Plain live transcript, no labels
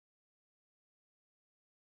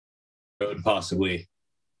road, possibly.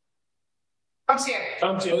 Tom's here.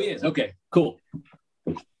 Tom's here. Oh, he is. Okay, cool.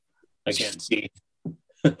 I can't see.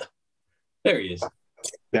 There he is.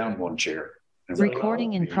 Down one chair.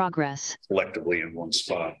 Recording in progress. Collectively in one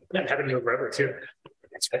spot. Yeah, having to move forever too.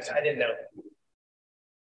 I didn't know.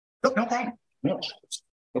 No problem. No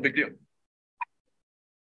big deal.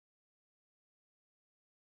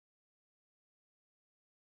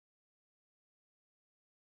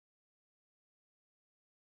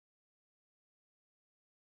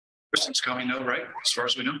 Kristen's coming though, right? As far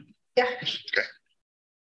as we know? Yeah. Okay.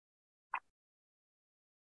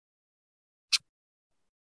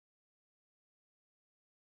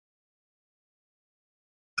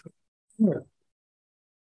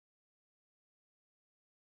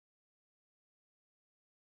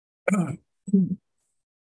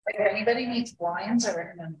 If anybody needs blinds, I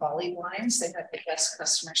recommend Bali blinds. They have the best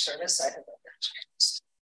customer service. I have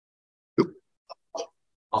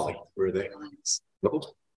Ollie, where are they?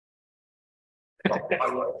 Nope.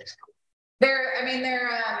 They're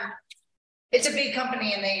it's a big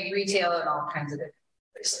company and they retail in all kinds of different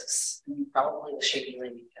places. I mean, probably the Shady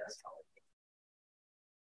Lady does.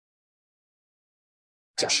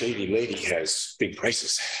 The Shady Lady has big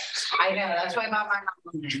prices. I know, that's why I bought mine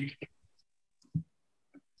online.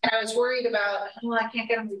 And I was worried about, oh, I can't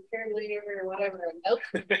get them repaired later or whatever. Nope,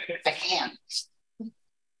 I can.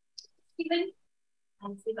 Even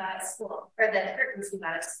we got at school, or the curtains we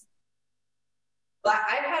got at school. Well,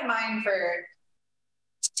 I've had mine for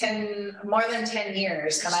more than 10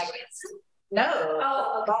 years, and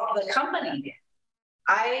the company did.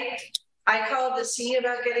 I called to see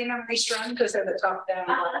about getting them restrung because they're the top down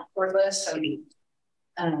board list.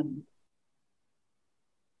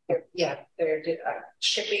 They're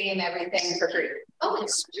shipping and everything for free. Oh,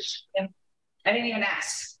 yeah. I didn't even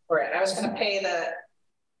ask for it. I was going to pay the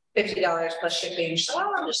 $50 plus shipping. So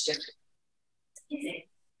I'll just do it. easy.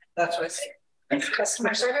 That's what I say.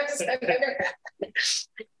 Customer service. I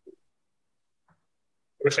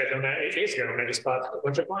wish I'd done that 8 days ago and I just bought a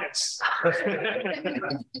bunch of clients.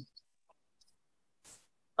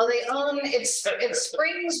 Well, they own it's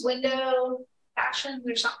Springs Window Fashion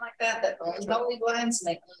or something like that owns Dolly Blinds,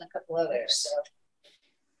 and they own a couple others.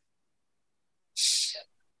 So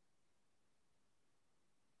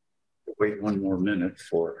Wait one more minute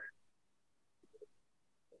for.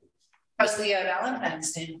 how's the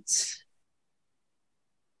Valentine's dance?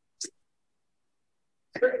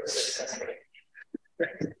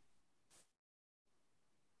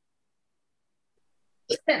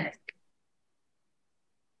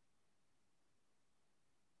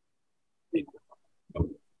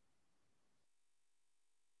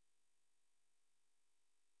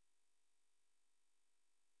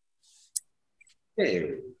 Hey, I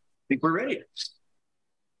think we're ready.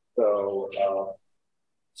 So,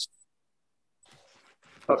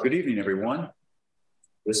 good evening, everyone.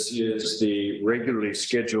 This is the regularly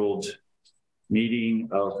scheduled meeting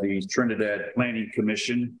of the Trinidad Planning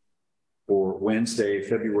Commission for Wednesday,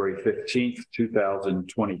 February 15th,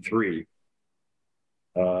 2023.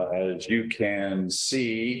 As you can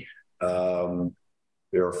see,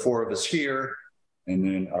 there are 4 of us here, and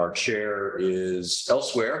then our chair is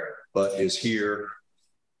elsewhere, but is here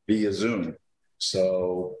via Zoom.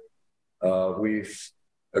 So we've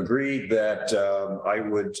agreed that I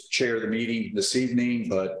would chair the meeting this evening,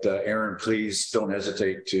 but Aaron, please don't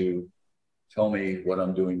hesitate to tell me what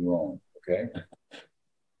I'm doing wrong, okay?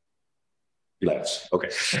 Yes, okay.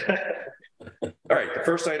 All right, the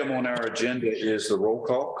first item on our agenda is the roll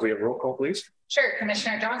call. Can we have a roll call, please? Sure.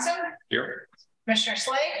 Commissioner Johnson? Here. Commissioner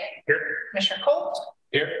Slade? Here. Commissioner Colt?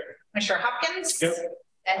 Here. Commissioner Hopkins? Yep.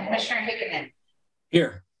 And Commissioner Hickman?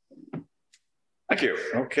 Here. Thank you.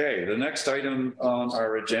 Okay, the next item on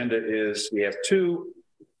our agenda is we have 2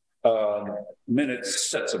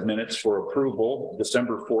 sets of minutes for approval,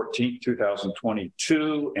 December 14th,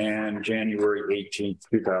 2022 and January 18th,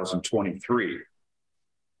 2023.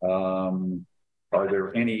 Are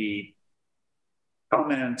there any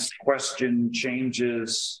comments, questions,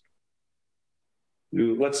 changes?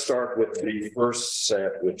 Let's start with the first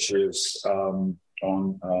set, which is on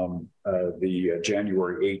the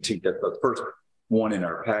January 18th. The first one in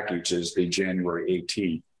our package is the January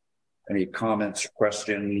 18th. Any comments,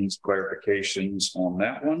 questions, clarifications on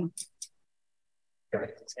that one?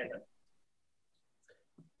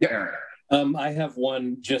 Yeah, Aaron. I have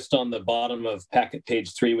one just on the bottom of packet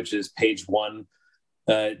page 3, which is page 1.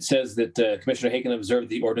 It says that Commissioner Haken observed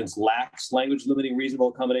the ordinance lacks language limiting reasonable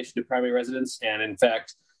accommodation to primary residents. And in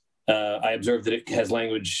fact, I observed that it has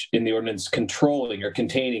language in the ordinance controlling or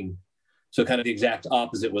containing So kind of the exact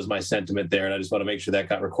opposite was my sentiment there. And I just want to make sure that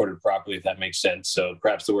got recorded properly, if that makes sense. So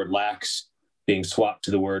perhaps the word lacks being swapped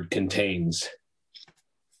to the word contains.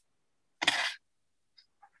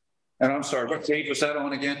 And I'm sorry, what page was that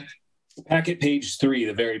on again? Packet page 3,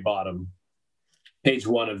 the very bottom. Page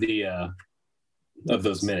 1 of the of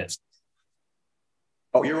those minutes.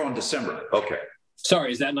 Oh, you're on December. Okay.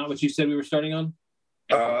 Sorry, is that not what you said we were starting on?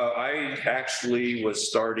 I actually was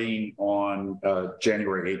starting on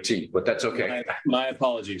January 18th, but that's okay. My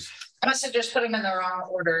apologies. I must have just put them in the wrong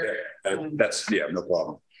order. That's, yeah, no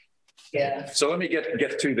problem. Yeah. So let me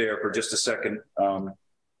get to there for just a second. So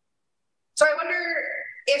I wonder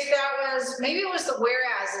if that was, maybe it was the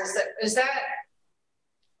whereases, is that,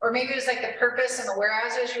 or maybe it was like the purpose and the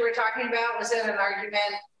whereases you were talking about. Was it an argument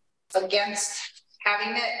against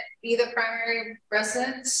having it be the primary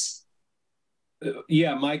residence?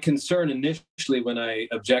 Yeah, my concern initially when I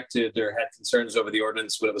objected or had concerns over the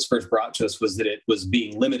ordinance when it was first brought to us was that it was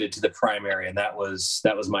being limited to the primary, and that was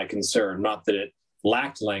my concern. Not that it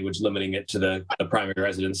lacked language limiting it to the primary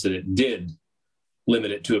residence, that it did limit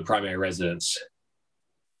it to a primary residence.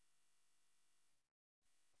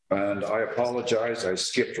 And I apologize, I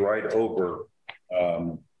skipped right over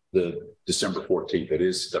the December 14th. It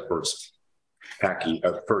is the first packet,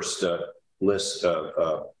 first list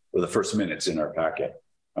of the first minutes in our packet.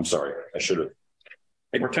 I'm sorry, I should have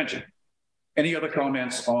paid more attention. Any other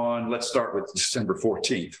comments on, let's start with December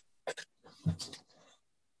 14th.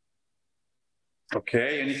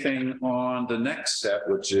 Okay, anything on the next set,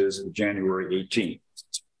 which is January 18th?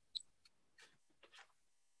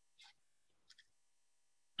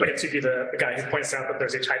 I get to be the guy who points out that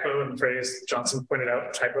there's a typo in the phrase Johnson pointed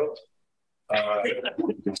out typo. The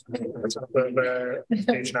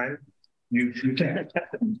page 9. You can.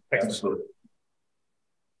 Absolutely.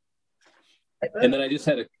 And then I just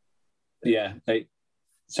had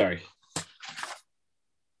sorry.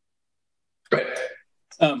 Right.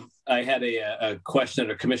 I had a question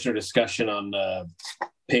or commissioner discussion on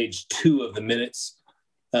page 2 of the minutes.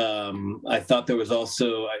 I thought there was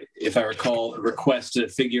also, if I recall, a request to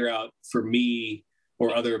figure out for me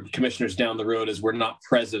or other commissioners down the road as we're not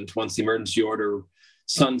present once the emergency order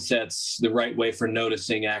sunsets, the right way for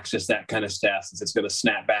noticing access, that kind of stuff, since it's going to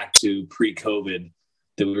snap back to pre-COVID,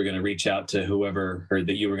 that we were going to reach out to whoever, or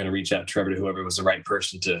that you were going to reach out, Trevor, to whoever was the right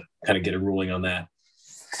person to kind of get a ruling on that.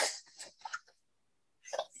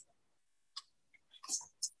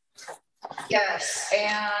 Yes,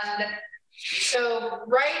 and so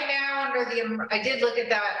right now under the, I did look at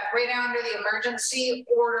that, right now under the emergency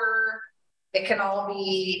order, it can all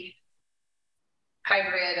be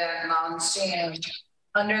hybrid and non-Zoom.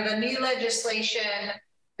 Under the new legislation,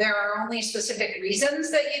 there are only specific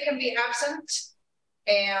reasons that you can be absent.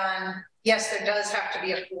 And yes, there does have to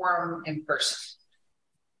be a quorum in person.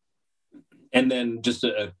 And then just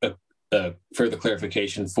a further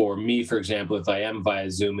clarification for me, for example, if I am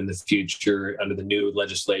via Zoom in the future under the new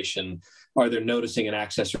legislation, are there noticing and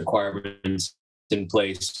access requirements in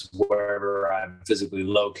place wherever I'm physically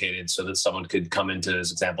located so that someone could come into,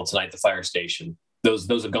 as example, tonight, the fire station? Those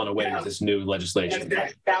have gone away with this new legislation.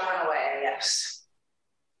 That went away, yes.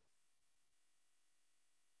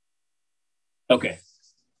 Okay.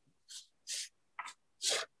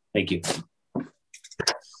 Thank you.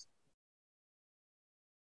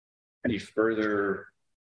 Any further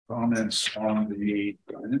comments on the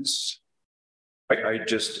minutes? I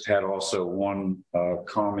just had also one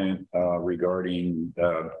comment regarding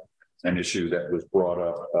an issue that was brought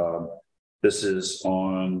up. This is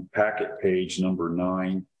on packet page number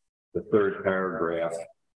 9, the third paragraph.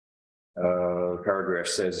 Paragraph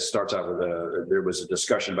says, it starts out with there was a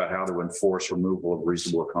discussion about how to enforce removal of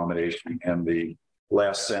reasonable accommodation, and the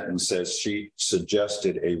last sentence says she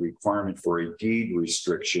suggested a requirement for a deed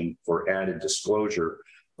restriction for added disclosure.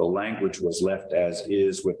 The language was left as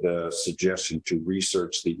is with the suggestion to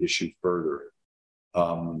research the issue further.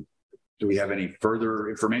 Do we have any further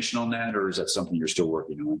information on that, or is that something you're still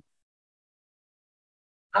working on?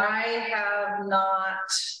 I have not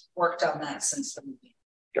worked on that since the meeting.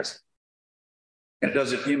 Yes. And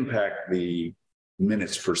does it impact the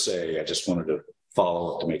minutes per se? I just wanted to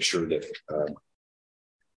follow up to make sure that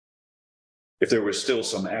if there was still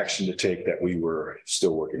some action to take, that we were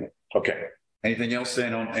still working it. Okay. Anything else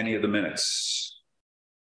then on any of the minutes?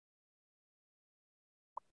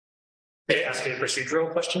 May I ask a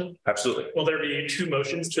procedural question? Absolutely. Will there be 2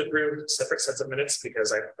 motions to approve separate sets of minutes?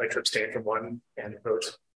 Because I'd like to abstain from one and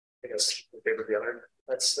vote, I guess, in favor of the other.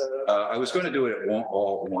 That's. I was going to do it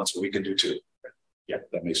all at once, but we can do 2. Yeah,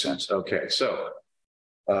 that makes sense. Okay, so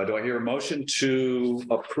do I hear a motion to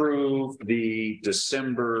approve the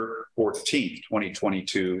December 14th,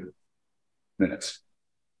 2022 minutes?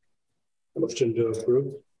 Motion to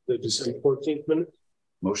approve the December 14th minute.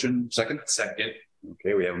 Motion, second? Second.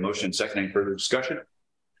 Okay, we have a motion, second. Any further discussion?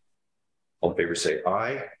 All in favor say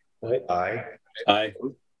aye. Aye. Aye. Aye.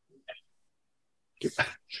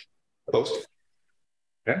 Opposed?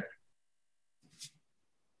 Okay.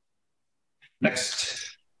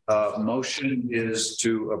 Next motion is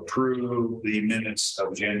to approve the minutes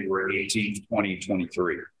of January 18,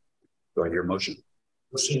 2023. Do I hear a motion?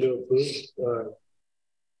 Motion to approve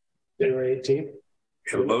January 18th.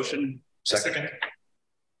 Have a motion? Second.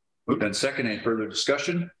 Moved and second. Any further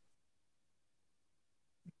discussion?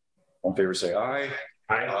 All in favor say aye.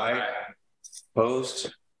 Aye. Aye.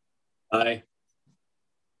 Opposed? Aye.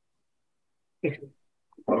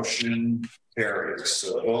 Motion carries.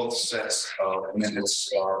 So both sets of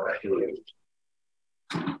minutes are approved.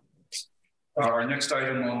 Our next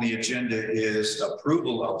item on the agenda is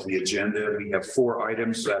approval of the agenda. We have 4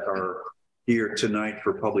 items that are here tonight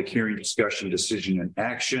for public hearing, discussion, decision, and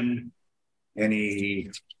action. Any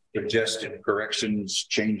suggested corrections,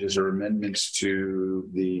 changes, or amendments to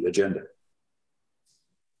the agenda?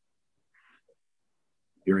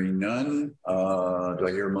 Hearing none, do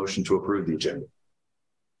I hear a motion to approve the agenda?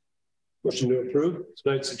 Motion to approve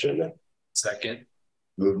tonight's agenda. Second.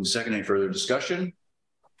 Moved and second. Any further discussion?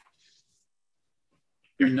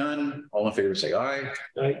 Hearing none, all in favor say aye.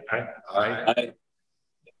 Aye. Aye. Aye.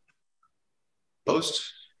 Opposed?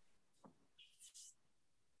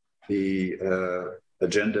 The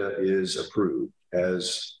agenda is approved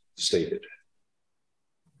as stated.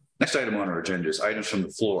 Next item on our agenda is items from the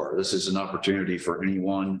floor. This is an opportunity for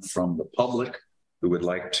anyone from the public who would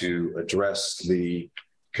like to address the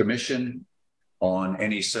commission on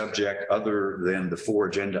any subject other than the 4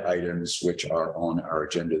 agenda items which are on our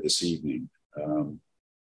agenda this evening.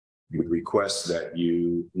 We would request that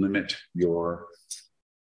you limit your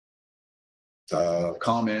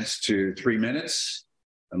comments to 3 minutes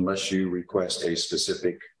unless you request a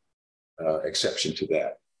specific exception to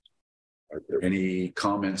that. Are there any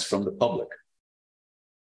comments from the public?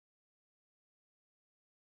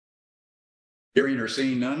 Hearing or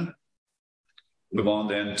seeing none? Move on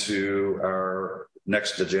then to our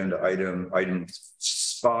next agenda item, item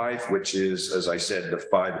 5, which is, as I said, the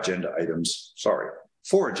 4 agenda items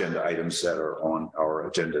that are on our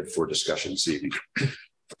agenda for discussion this evening.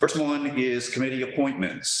 First one is committee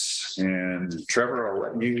appointments. And Trevor, I'll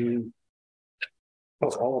let you tell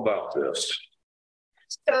us all about this.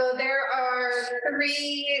 So there are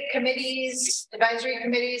 3 committees, advisory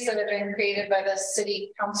committees that have been created by the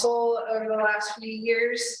city council over the last few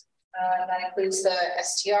years. That includes the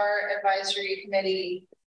STR advisory committee,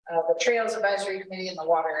 the Trails Advisory Committee, and the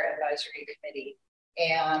Water Advisory Committee.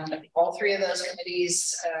 And all 3 of those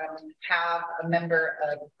committees have a member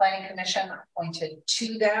of the Planning Commission appointed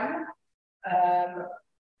to them.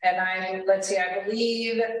 And let's see, I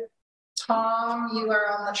believe, Tom, you are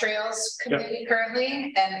on the Trails Committee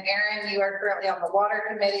currently, and Aaron, you are currently on the Water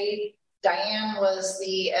Committee. Diane was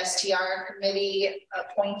the STR committee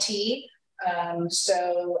appointee.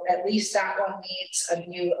 So at least that one needs a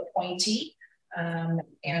new appointee. And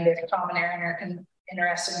if Tom and Aaron are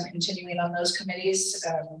interested in continuing on those committees,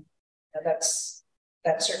 that's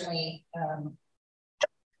certainly.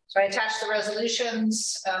 So I attached the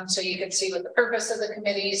resolutions so you can see what the purpose of the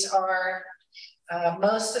committees are.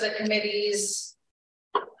 Most of the committees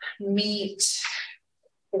meet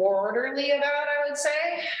orderly about, I would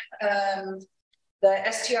say.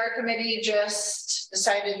 The STR committee just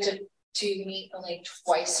decided to meet only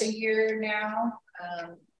twice a year now.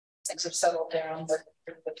 Things have settled down with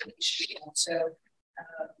the issue. So,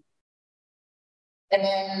 and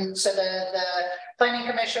then, so the Planning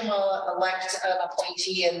Commission will elect an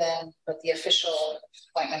appointee, and then, but the official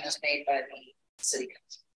appointment is made by the city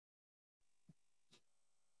council.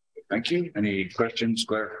 Thank you. Any questions,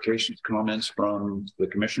 clarifications, comments from the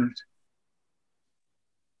commissioners?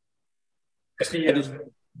 So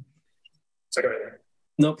go ahead.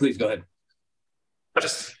 No, please go ahead. I'm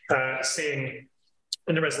just seeing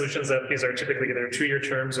in the resolutions that these are typically either 2-year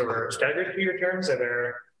terms or staggered 2-year terms. Are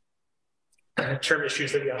there term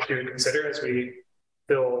issues that we have to consider as we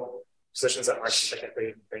fill positions that aren't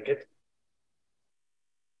technically vacant?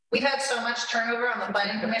 We've had so much turnover on the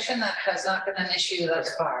Planning Commission that has not been an issue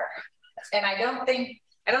thus far. And I don't think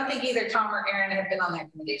either Tom or Aaron have been on their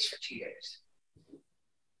committees for 2 years.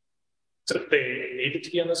 So they needed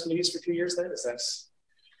to be on those committees for 2 years then? Is that?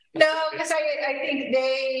 No, because I think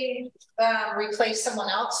they replaced someone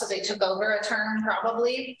else, so they took over a term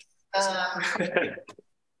probably.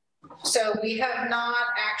 So we have not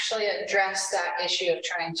actually addressed that issue of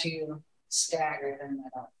trying to stagger them.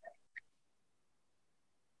 I don't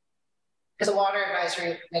think. because the water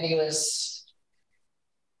advisory committee was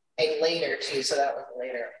made later too, so that was a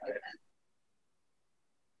later appointment.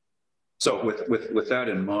 So with that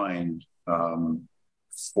in mind,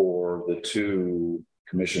 for the two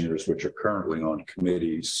commissioners which are currently on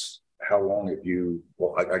committees, how long have you,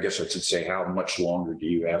 well, I guess I should say, how much longer do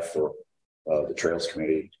you have for the Trails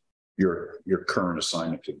Committee, your current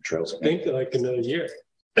assignment to the Trails I Committee? think like another year.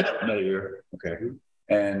 Another year, okay.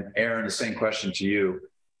 And Aaron, the same question to you.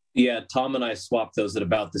 Yeah, Tom and I swapped those at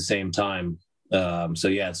about the same time. So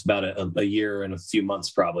yeah, it's about a year and a few months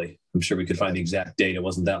probably. I'm sure we could find the exact date. It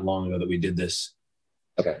wasn't that long ago that we did this.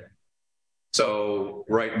 Okay. So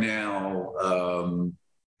right now,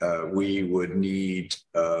 we would need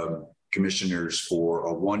commissioners for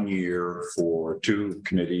a 1 year for two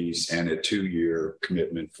committees and a 2-year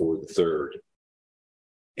commitment for the third.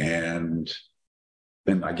 And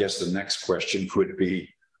then I guess the next question would be,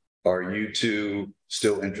 are you two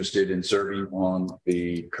still interested in serving on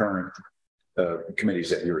the current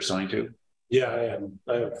committees that you're assigned to? Yeah, I am.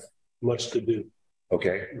 I have much to do.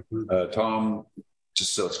 Okay. Tom,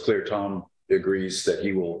 just so it's clear, Tom agrees that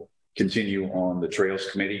he will continue on the Trails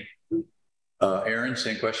Committee. Aaron,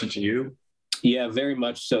 same question to you. Yeah, very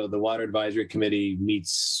much so. The Water Advisory Committee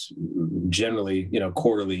meets generally,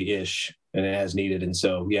 quarterly-ish, and as needed. And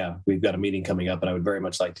so, yeah, we've got a meeting coming up, and I would very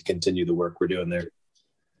much like to continue the work we're doing there.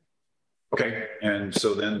 Okay, and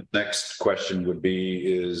so then next question would be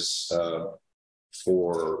is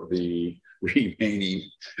for the remaining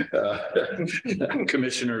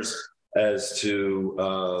commissioners as to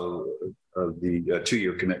the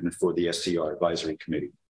 2-year commitment for the STR Advisory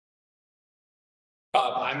Committee.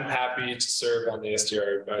 I'm happy to serve on the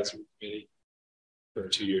STR Advisory Committee for a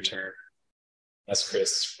 2-year term. That's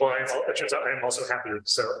Chris. Well, it turns out I'm also happy.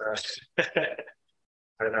 So I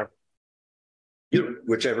don't know.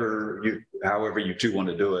 However you two want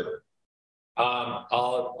to do it.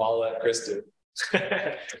 I'll let Chris do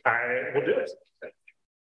it. I will do it.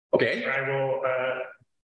 Okay. I will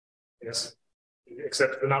yes,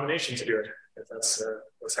 accept the nomination to do it if that's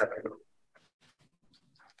what's happening.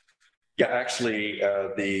 Yeah, actually,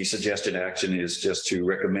 the suggested action is just to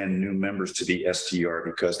recommend new members to the STR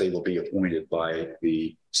because they will be appointed by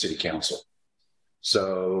the City Council.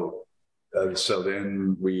 So, so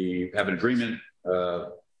then we have an agreement.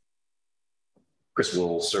 Chris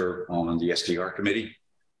will serve on the STR committee.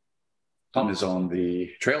 Tom is on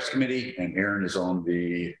the Trails Committee, and Aaron is on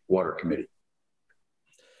the Water Committee.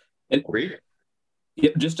 Agreed?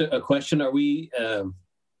 Yep. Just a question: are we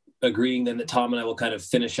agreeing then that Tom and I will kind of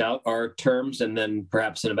finish out our terms, and then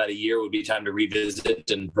perhaps in about a year would be time to revisit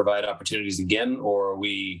and provide opportunities again? Or are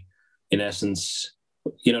we, in essence,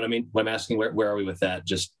 you know what I mean? When I'm asking, where are we with that?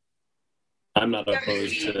 Just, I'm not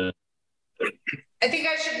opposed to. I think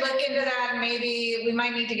I should look into that, and maybe we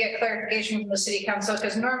might need to get clarification from the City Council,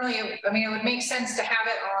 because normally, it would make sense to have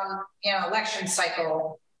it on, election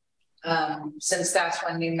cycle, since that's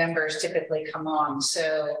when new members typically come on.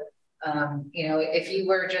 So, if you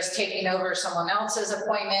were just taking over someone else's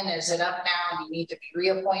appointment, is it up now and you need to be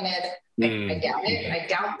reappointed? I doubt it. I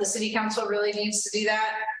doubt the City Council really needs to do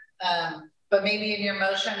that. But maybe in your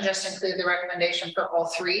motion, just include the recommendation for all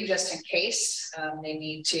three, just in case they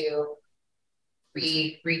need to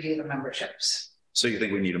redo the memberships. So you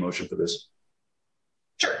think we need a motion for this?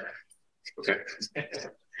 Sure. Okay.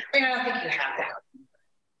 I don't think you have that.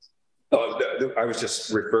 Oh, I was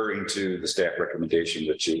just referring to the staff recommendation,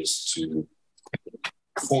 which is to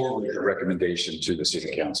forward the recommendation to the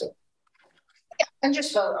City Council. Yeah, and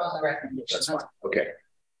just vote on the recommendation. That's fine. Okay.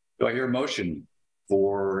 Do I hear a motion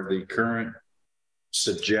for the current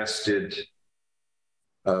suggested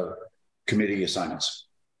committee assignments?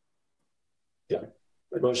 Yeah.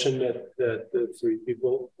 A motion that the three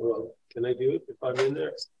people, well, can I do it if I'm in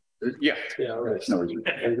there? Yeah. Yeah, all right. No reason.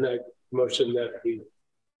 And I motion that we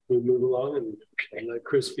move along and let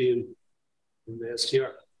Chris be in the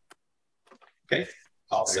STR. Okay.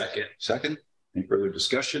 I'll second. Second. Any further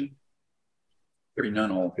discussion? Hearing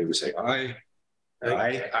none, all in favor say aye.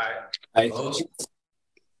 Aye. I Opposed?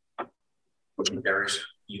 Motion carries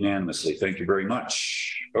unanimously. Thank you very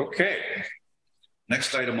much. Okay.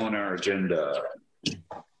 Next item on our agenda.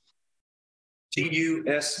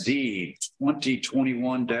 TUSD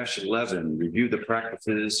 2021-11, review the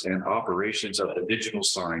practices and operations of the digital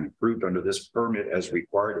sign approved under this permit as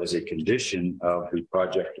required as a condition of the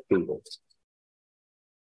project approval.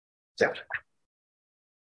 So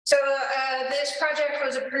this project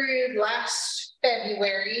was approved last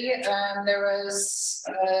February. There was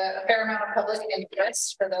a fair amount of public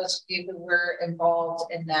interest for those of you who were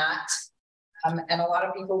involved in that. And a lot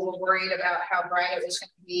of people were worried about how bright it was going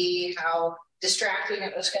to be, how distracting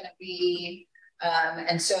it was going to be.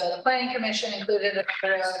 And so the Planning Commission included a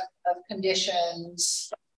number of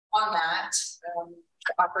conditions on that,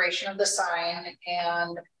 the operation of the sign,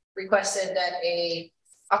 and requested that a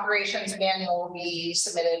operations manual be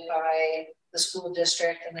submitted by the school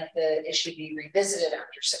district and that the issue be revisited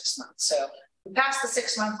after 6 months. So we passed the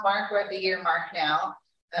 6 month mark, we're at the year mark now.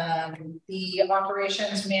 The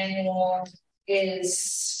operations manual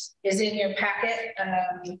is in your packet.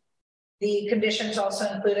 The conditions also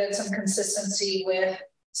included some consistency with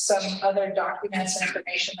some other documents and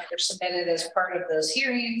information that were submitted as part of those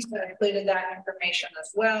hearings that included that information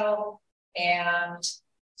as well. And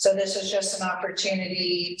so this is just an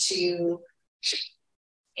opportunity to,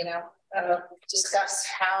 discuss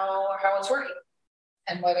how it's working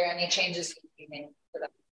and whether any changes need to be made for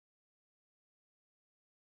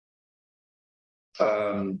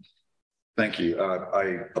that. Thank you.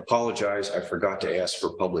 I apologize. I forgot to ask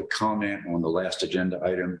for public comment on the last agenda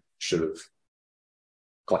item. Should have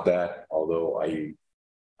caught that, although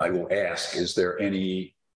I will ask, is there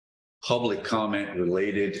any public comment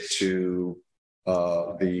related to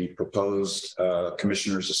the proposed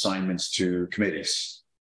commissioners' assignments to committees?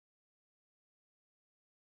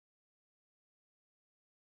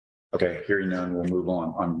 Okay, hearing none, we'll move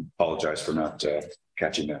on. I apologize for not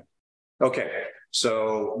catching that. Okay,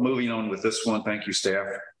 so moving on with this one. Thank you, staff.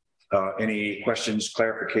 Any questions,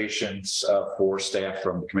 clarifications for staff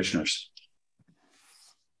from the commissioners?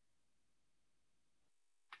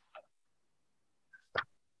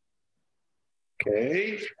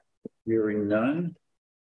 Okay, hearing none.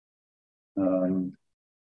 At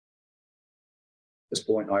this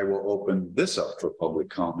point, I will open this up for public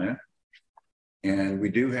comment. And we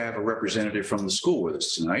do have a representative from the school with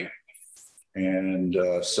us tonight. And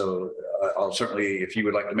so I'll certainly, if you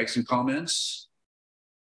would like to make some comments.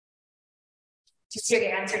 Just here to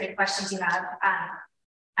answer any questions you have.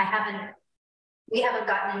 We haven't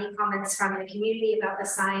gotten any comments from the community about the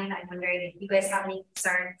sign. I'm wondering if you guys have any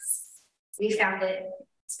concerns. We found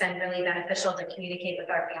it's been really beneficial to communicate with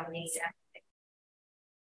our families.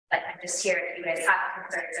 But I'm just here if you guys have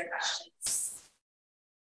concerns or questions.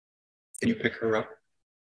 Can you pick her up?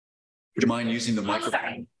 Would you mind using the microphone?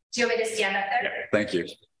 Sorry. Do you want me to stand up there? Yeah, thank you.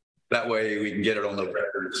 That way we can get it on the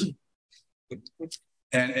record.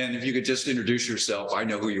 And if you could just introduce yourself, I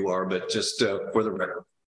know who you are, but just for the record.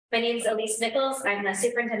 My name is Elise Nichols. I'm the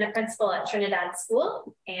superintendent principal at Trinidad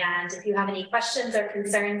School. And if you have any questions or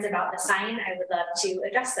concerns about the sign, I would love to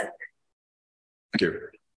address them. Thank you.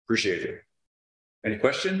 Appreciate it. Any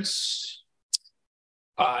questions?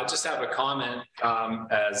 I just have a comment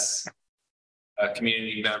as a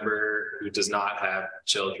community member who does not have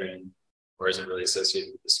children or isn't really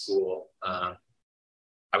associated with the school. I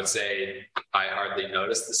would say I hardly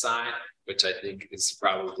noticed the sign, which I think is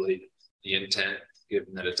probably the intent,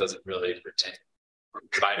 given that it doesn't really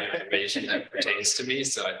provide information that pertains to me.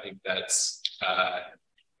 So I think that's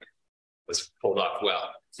was pulled off well.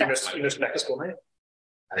 You missed back to school night?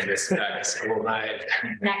 I missed back to school night.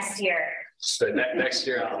 Next year. So next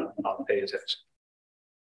year I'll pay attention.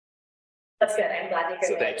 That's good. I'm glad to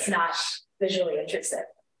hear that it's not visually intrusive.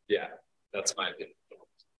 Yeah, that's my opinion.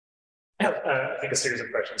 I have, I think, a series of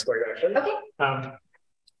questions for you, actually. Okay.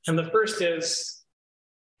 And the first is,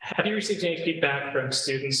 have you received any feedback from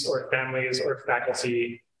students or families or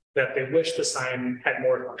faculty that they wish the sign had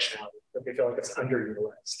more functionality, that they feel like it's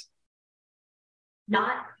underutilized?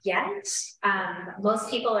 Not yet. Most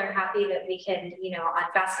people are happy that we can, on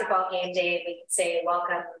basketball game day, we can say,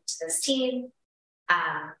 welcome to this team.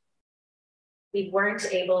 We weren't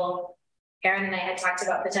able, Aaron and I had talked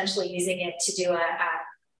about potentially using it to do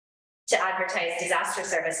to advertise disaster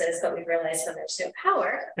services, but we realized when there's no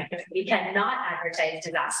power, we cannot advertise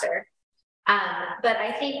disaster. But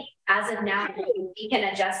I think as of now, we can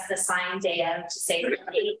adjust the sign data to say,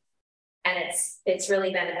 and it's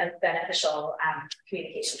really been a beneficial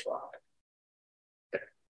communication tool.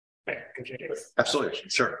 Absolutely,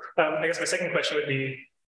 sure. I guess my second question would be,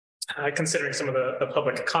 considering some of the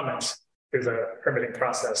public comments through the permitting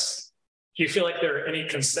process, do you feel like there are any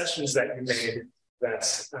concessions that you made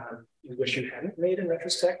that you wish you hadn't made in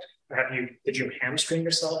retrospect? Or did you hamstring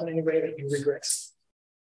yourself in any way that you regret?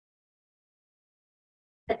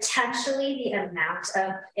 Potentially the amount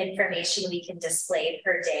of information we can display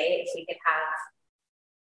per day, if we could have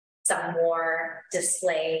some more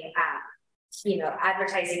display,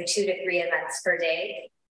 advertising 2 to 3 events per day.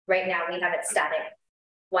 Right now we have it static,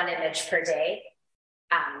 1 image per day.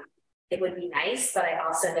 It would be nice, but I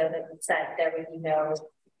also know that we said there would be no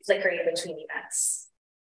flickering between events.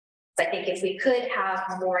 So I think if we could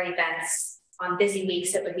have more events on busy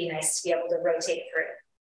weeks, it would be nice to be able to rotate through.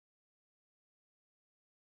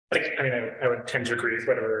 I would tend to agree with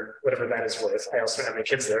whatever that is worth. I also don't have any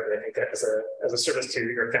kids there, but I think that as a service to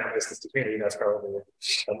your families and to the community, that's probably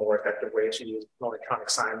a more effective way to use an electronic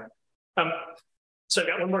sign. So I've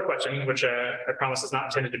got one more question, which I promise is not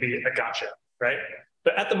intended to be a gotcha, right?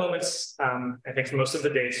 But at the moment, I think for most of the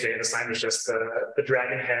day today, the sign is just the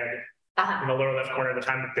dragon head in the lower left corner, the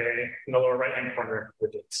time of day, in the lower right hand corner, the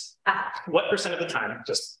dates. What percent of the time,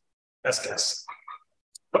 just best guess,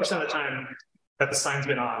 what percent of the time that the sign's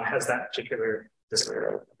been on has that particular display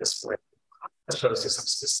as opposed to some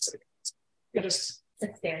specific? It's a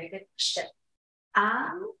very good question.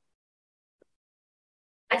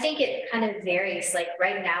 I think it kind of varies. Like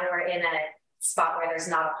right now we're in a spot where there's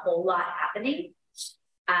not a whole lot happening.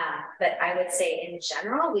 But I would say in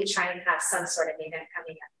general, we try and have some sort of event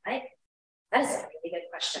coming up, right? That is a really good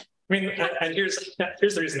question. I mean, and here's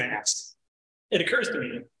the reason I asked. It occurs to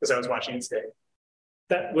me, as I was watching it today,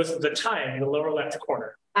 that with the time in the lower left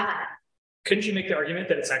corner, couldn't you make the argument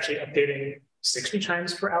that it's actually updating 60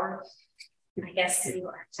 times per hour? I guess you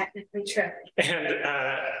are technically true. And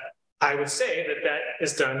I would say that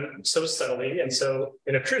is done so subtly and so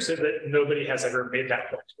unobtrusive that nobody has ever made that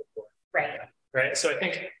point before. Right. Right. So I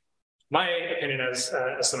think my opinion as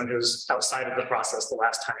someone who's outside of the process the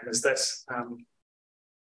last time is that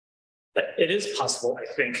it is possible, I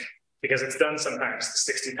think, because it's done sometimes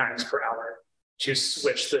 60 times per hour, to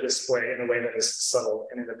switch the display in a way that is subtle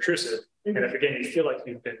and unobtrusive. And if again you feel like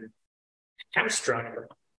you've been hamstrung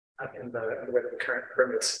in the way that the current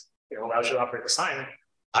permits allows you to operate the sign,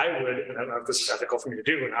 I don't know if this is ethical for me to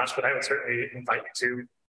do or not, but I would certainly invite you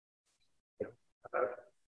to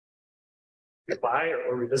apply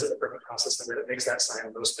or revisit the permit process in a way that makes that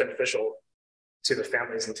sign most beneficial to the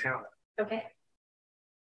families in town. Okay.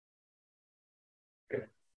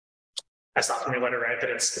 I saw from your letter, right, that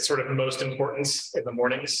it's sort of most important in the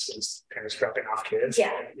mornings, as parents dropping off kids,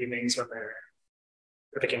 and evenings when they're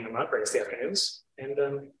picking them up, or it's the afternoons.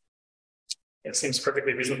 And it seems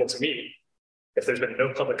perfectly reasonable to me, if there's been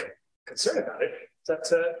no public concern about it,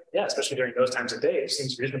 that, especially during those times of day, it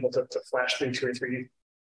seems reasonable to flash through 2 or 3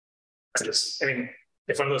 messages. I mean,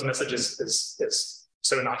 if one of those messages is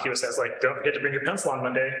so innocuous as like, don't forget to bring your pencil on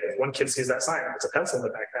Monday, if one kid sees that sign, it's a pencil in the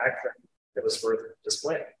backpack, then it was worth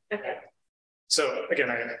displaying. Okay. So again,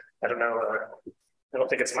 I don't know, I don't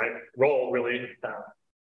think it's my role really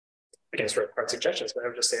against hard suggestions, but I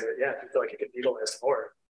would just say that, if you feel like you could utilize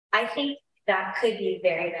more. I think that could be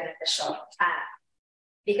very beneficial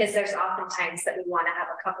because there's oftentimes that we want to have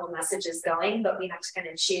a couple messages going, but we have to kind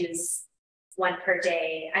of choose one per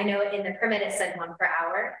day. I know in the permit it said 1 per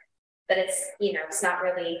hour, but it's, it's not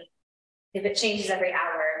really, if it changes every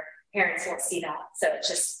hour, parents won't see that. So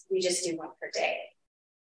we just do 1 per day.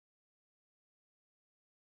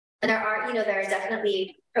 And there are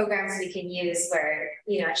definitely programs we can use where,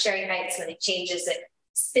 at Sherry Heights, when it changes, it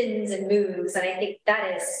spins and moves. And I think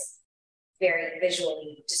that is very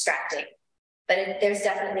visually distracting. But there's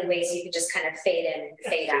definitely ways you can just kind of fade in and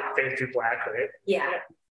fade out. Fade through black, right? Yeah.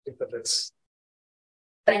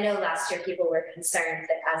 But I know last year people were concerned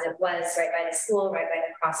that as it was right by the school, right by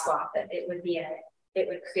the crosswalk, that it would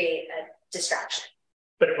create a distraction.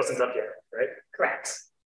 But it wasn't up yet, right? Correct.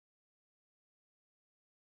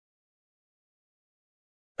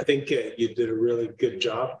 I think you did a really good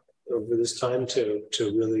job over this time to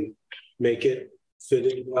really make it fit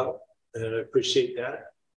in well, and I appreciate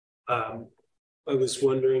that. I was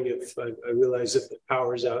wondering if I realize if the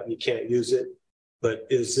power's out and you can't use it, but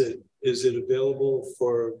is it available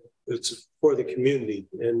for the community?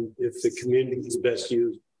 And if the community is best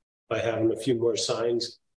used by having a few more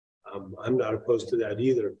signs, I'm not opposed to that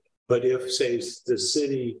either. But if, say, the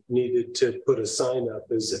city needed to put a sign up,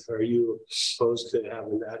 are you opposed to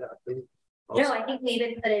having that happen? Also? No, I think we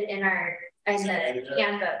even put it in the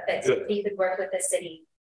handbook that we could work with the city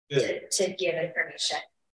to give information.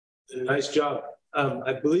 Nice job.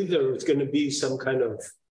 I believe there was going to be some kind of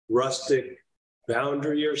rustic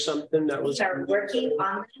boundary or something that was. We are working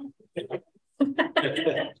on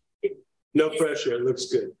that. No pressure. It looks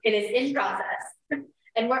good. It is in process.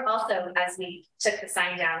 And we're also, as we took the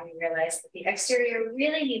sign down, we realized that the exterior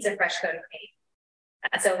really needs a fresh coat of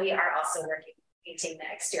paint. So we are also working on painting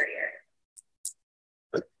the exterior.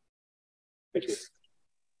 Thank you.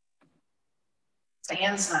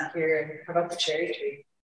 Diane's not here. How about the cherry tree?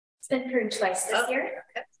 It's been pruned twice this year.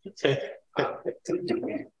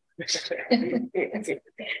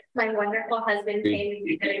 My wonderful husband came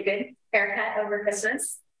and did a good haircut over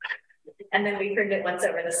Christmas. And then we pruned it once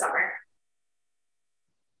over the summer.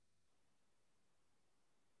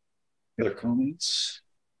 Other comments?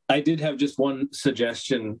 I did have just one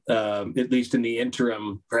suggestion, at least in the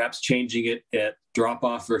interim, perhaps changing it at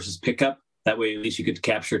drop-off versus pickup. That way, at least you could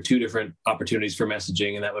capture two different opportunities for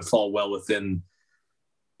messaging, and that would fall well within,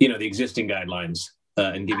 the existing guidelines,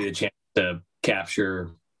 and give you the chance to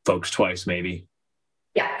capture folks twice, maybe.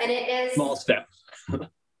 Yeah, and it is small step.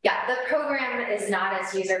 Yeah, the program is not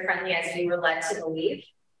as user-friendly as we were led to believe.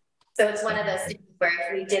 So it's one of those things where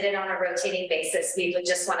if we did it on a rotating basis, we would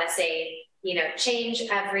just want to say, change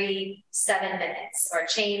every 7 minutes or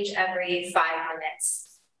change every 5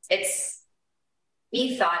 minutes.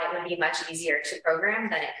 We thought it would be much easier to program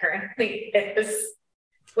than it currently is,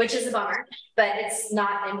 which is a bummer, but it's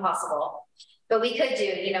not impossible. But we could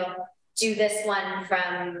do this one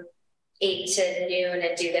from 8 to noon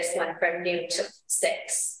and do this one from noon to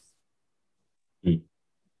 6.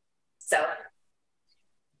 So.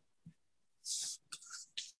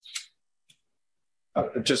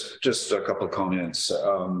 Just a couple of comments.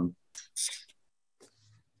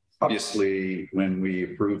 Obviously, when we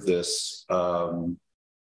approved this,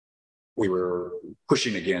 we were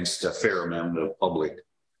pushing against a fair amount of public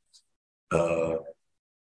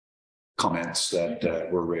comments that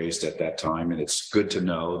were raised at that time, and it's good to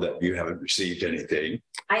know that you haven't received anything.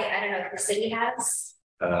 I don't know if the city has.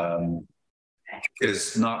 It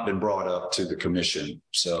has not been brought up to the commission,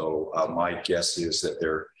 so my guess is that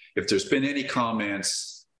if there's been any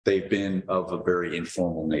comments, they've been of a very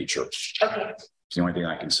informal nature. Okay. It's the only thing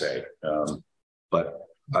I can say. But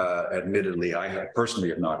admittedly, I personally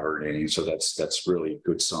have not heard any, so that's really a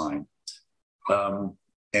good sign.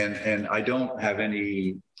 And I don't have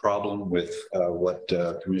any problem with what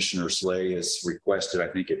Commissioner Slay has requested. I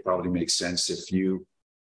think it probably makes sense if you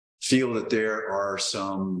feel that there are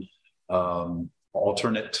some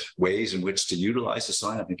alternate ways in which to utilize the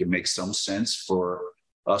sign. I think it makes some sense for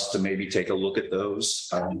us to maybe take a look at those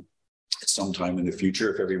sometime in the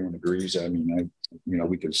future if everyone agrees. I mean,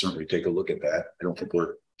 we can certainly take a look at that. I don't think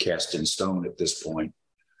we're cast in stone at this point.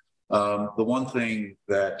 The one thing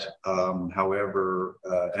that, however,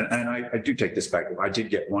 and I do take this back, I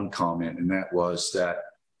did get one comment, and that was that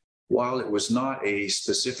while it was not a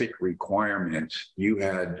specific requirement, you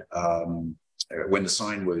had, when the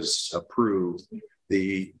sign was approved,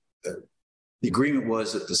 the agreement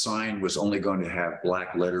was that the sign was only going to have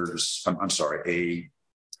black letters, a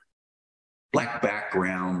black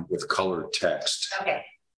background with colored text. Okay.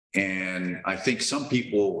 And I think some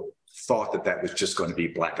people thought that was just going to be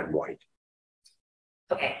black and white.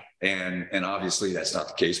 Okay. And obviously that's not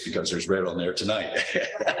the case because there's red on there tonight.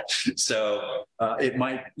 So you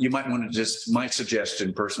might want to just, my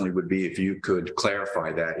suggestion personally would be if you could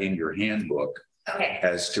clarify that in your handbook. Okay.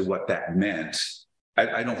 As to what that meant.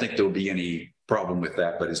 I don't think there'll be any problem with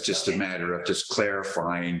that, but it's just a matter of just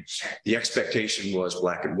clarifying. The expectation was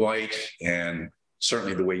black and white, and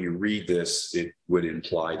certainly the way you read this, it would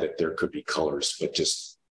imply that there could be colors, but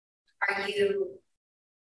just. Are you,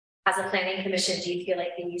 as a planning commission, do you feel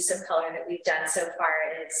like the use of color that we've done so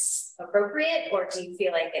far is appropriate, or do you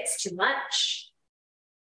feel like it's too much?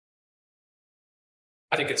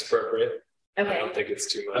 I think it's appropriate. Okay. I don't think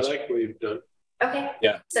it's too much. I like what you've done. Okay.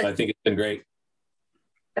 Yeah, so, I think it's been great.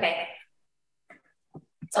 Okay.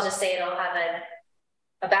 So I'll just say it'll have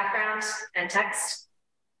a background and text.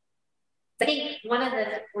 I think so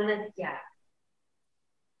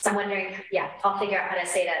I'm wondering, I'll figure out how to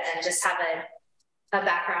say that then. Just have a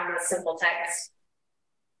background with simple text.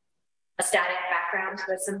 A static background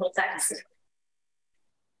with simple text.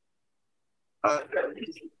 I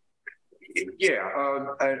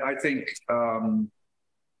think,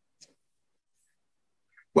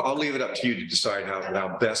 well, I'll leave it up to you to decide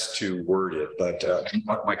how best to word it. But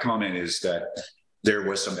my comment is that there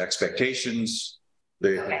was some expectations,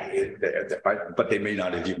 but they may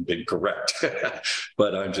not have even been correct.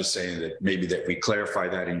 But I'm just saying that maybe that we clarify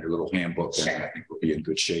that in your little handbook, then I think we'll be in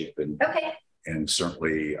good shape. And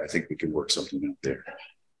certainly, I think we can work something out there.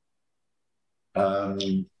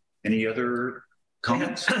 Okay. Any other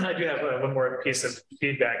comments? I do have one more piece of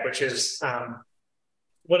feedback, which is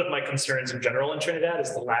one of my concerns in general in Trinidad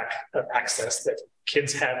is the lack of access that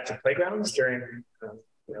kids have to playgrounds during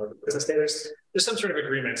the business day. There's some sort of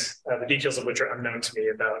agreement, the details of which are unknown to me,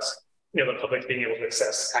 about the public being able to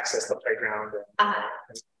access the playground and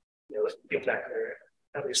get back there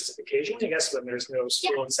at least occasionally, I guess, when there's no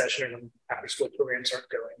school in session and when after school programs aren't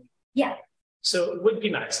going. Yeah. So it would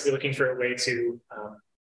be nice to be looking for a way to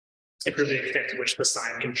improve the extent to which the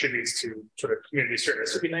sign contributes to sort of community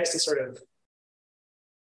service. It would be nice to sort of,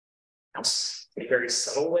 in a very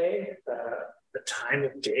subtle way, the time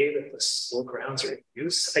of day that the school grounds are in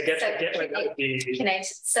use. I get like that would be.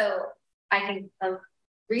 So I can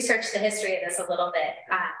researched the history of this a little bit,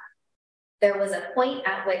 there was a point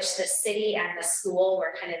at which the city and the school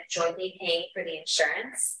were kind of jointly paying for the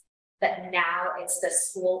insurance, but now it's the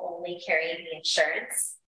school only carrying the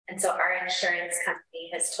insurance. And so our insurance company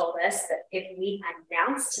has told us that if we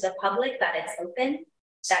announce to the public that it's open,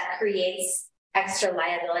 that creates extra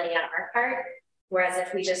liability on our part. Whereas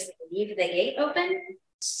if we just leave the gate open,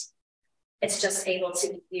 it's just able to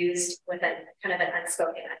be used with a kind of an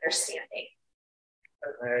unspoken understanding.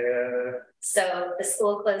 So the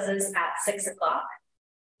school closes at 6 o'clock.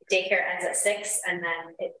 Daycare ends at 6, and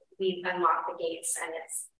then we unlock the gates and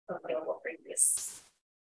it's available for use.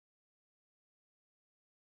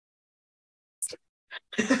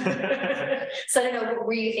 So I don't know, what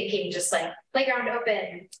were you thinking? Just like playground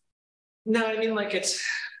open? No, I mean, like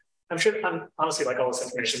I'm sure, honestly, like all this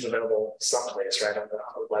information is available someplace, right, on the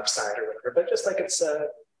website or whatever, but just like it's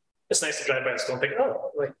nice to drive by the school and think,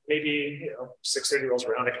 oh, like maybe, 6:30 rolls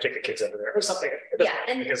around, I could take the kids over there or something. Yeah,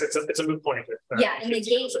 and because it's a moot point. Yeah, and the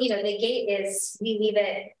gate, the gate is, we leave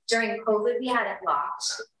it, during COVID, we had it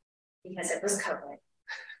locked because it was COVID.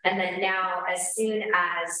 And then now, as soon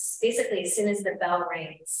as the bell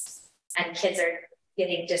rings and kids are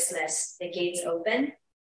getting dismissed, the gates open.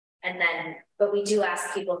 And then, but we do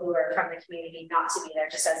ask people who are from the community not to be there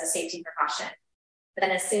just as a safety precaution. But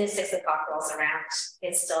then as soon as 6 o'clock rolls around,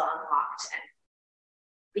 it's still unlocked and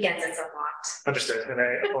begins it's unlocked. Understood. And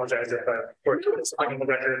I apologize if it's on the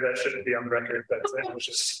record that shouldn't be on the record, but I was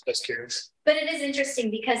just curious. But it is interesting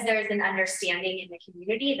because there's an understanding in the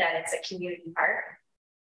community that it's a community park.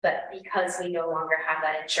 But because we no longer have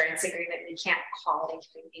that insurance agreement, we can't call it a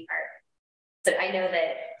community park. So I know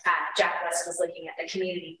that Jack West was looking at the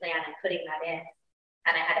community plan and putting that in,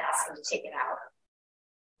 and I had to ask him to take it out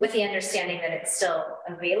with the understanding that it's still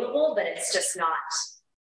available, but it's just not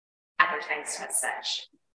advertised as such.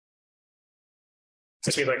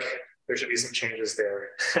 Seems to me like there should be some changes there.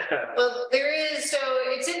 Well, there is, so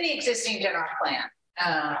it's in the existing general plan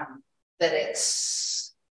that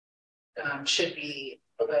it's should be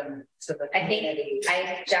open to the community.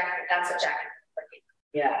 That's what Jack is looking.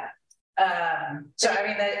 Yeah. So I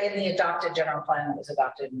mean, in the adopted general plan that was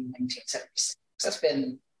adopted in 1976, so it's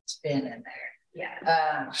been in there.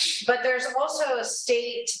 Yeah. But there's also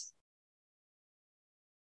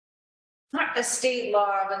not a state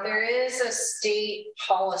law, but there is a state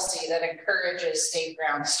policy that encourages state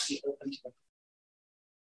grounds to be open to the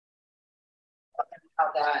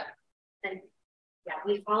how that. And yeah,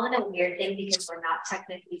 we fall in a weird thing because we're not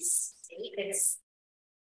technically state.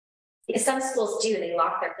 Some schools do, they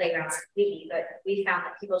lock their playgrounds completely, but we found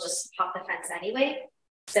that people just hop the fence anyway.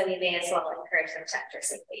 So we may as well encourage them to enter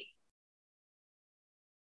safely.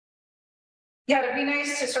 Yeah, it'd be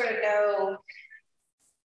nice to sort of know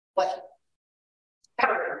what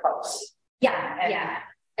covered policy. Yeah.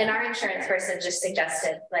 And our insurance person just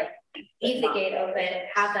suggested, like, leave the gate open,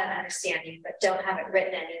 have that understanding, but don't have it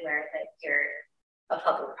written anywhere that you're a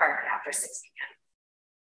public park after 6 p.m.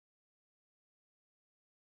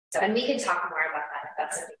 So, and we can talk more about that if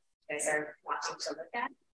that's something you guys are wanting to look at.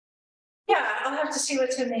 Yeah, I'll have to see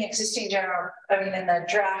what's in the existing in the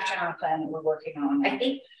draft general plan that we're working on. I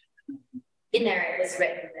think in there it was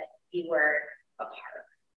written that we were a park,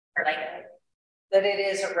 or like that it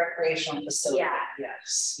is a recreational facility. Yeah.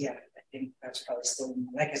 Yes. Yeah. I think that's probably still,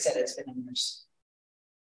 like I said, it's been in years.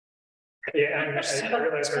 Yeah, and I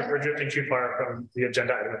realize we're drifting too far from the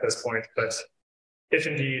agenda item at this point, but if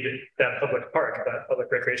indeed that public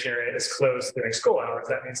recreation area is closed during school hours,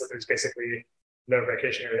 that means that there's basically no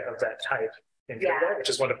recreation area of that type in Trinidad, which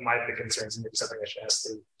is one of my big concerns and maybe something I should ask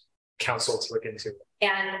the council to look into.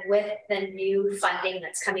 And with the new funding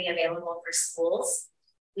that's coming available for schools,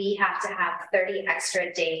 we have to have 30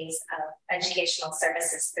 extra days of educational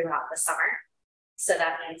services throughout the summer. So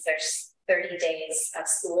that means there's 30 days of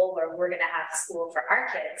school where we're going to have school for our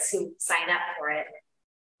kids who sign up for it,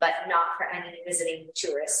 but not for any visiting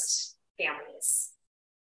tourist families.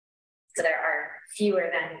 So there are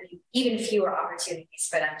even fewer opportunities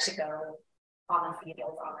for them to go on the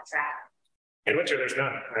field, on the track. In winter, there's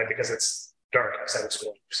none, right? Because it's dark outside of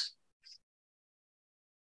school.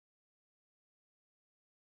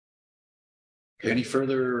 Any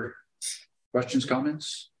further questions,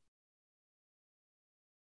 comments?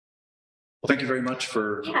 Well, thank you very much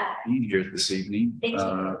for being here this evening. Thank you.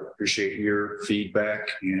 Appreciate your feedback.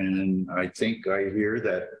 And I think I hear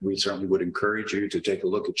that we certainly would encourage you to take a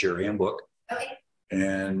look at your handbook. Okay.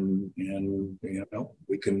 And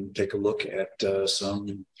we can take a look at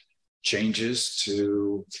some changes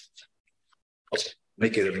to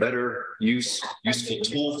make it a better useful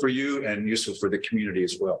tool for you and useful for the community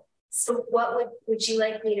as well. So what would you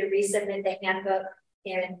like me to resubmit the handbook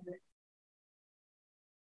And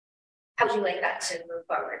how would you like that to move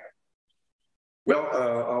forward?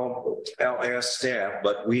 Well, I'll ask staff,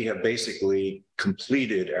 but we have basically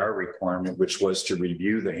completed our requirement, which was to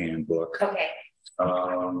review the handbook. Okay.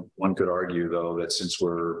 One could argue, though, that since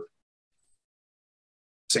we're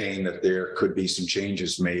saying that there could be some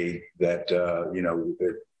changes made, that you know,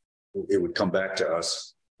 it would come back to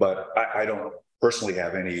us. But I don't personally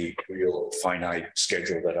have any real finite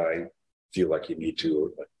schedule that I feel like you need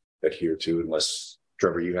to adhere to, unless,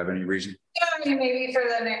 Trevor, you have any reason? Yeah, I mean, maybe for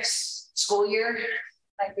the next school year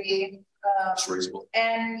might be. It's reasonable.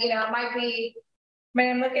 And, you know, it might be, I mean,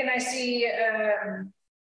 I'm looking, I see,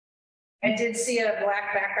 I did see a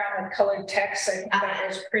black background with colored text. I think that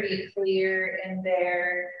was pretty clear in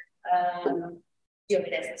there. Do you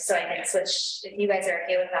want me to, so I can switch, if you guys are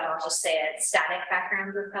okay with that, I'll just say a static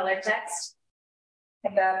background with colored text.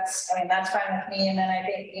 If that's, I mean, that's fine with me. And then I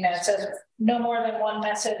think, you know, it says no more than one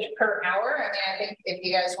message per hour. I mean, I think if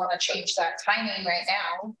you guys want to change that timing right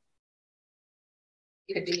now,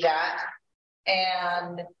 you could do that.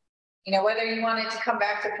 And, you know, whether you wanted to come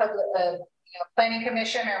back to public, you know, planning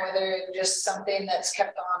commission, or whether it's just something that's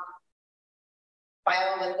kept on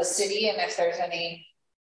file with the city. And if there's any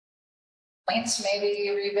plans, maybe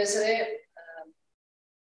revisit it.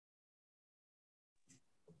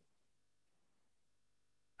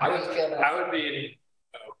 I would be,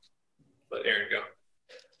 let Aaron go.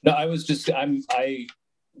 No, I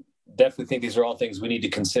definitely think these are all things we need to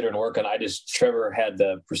consider and work on. Trevor had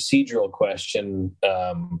the procedural question.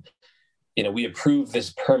 You know, we approved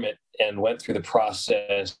this permit and went through the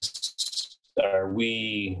process. Are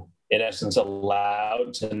we, in essence,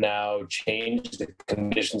 allowed to now change the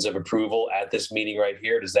conditions of approval at this meeting right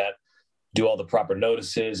here? Does that do all the proper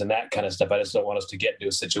notices and that kind of stuff? I just don't want us to get into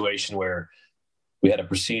a situation where we had a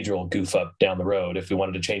procedural goof up down the road. If we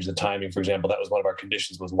wanted to change the timing, for example, that was one of our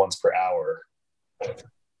conditions, was once per hour.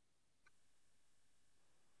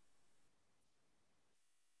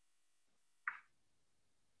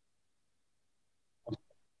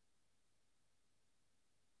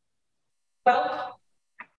 Well,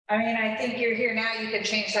 I mean, I think you're here now, you can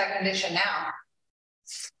change that condition now.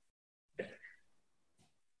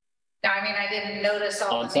 Now, I mean, I didn't notice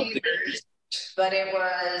all the neighbors, but it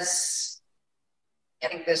was, I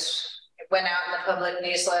think this, it went out in the public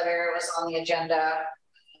newsletter, it was on the agenda.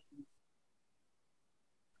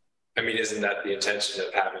 I mean, isn't that the intention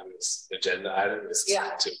of having this agenda item, is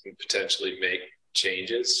to potentially make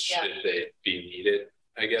changes should they be needed,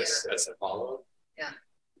 I guess, as a follow-up? Yeah.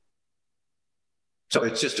 So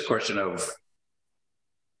it's just a question of,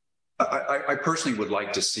 I personally would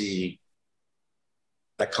like to see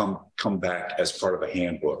that come back as part of a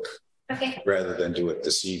handbook, rather than do it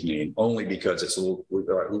this evening, only because it's a little,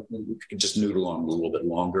 we can just noodle on a little bit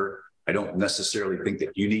longer. I don't necessarily think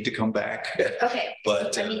that you need to come back. Okay.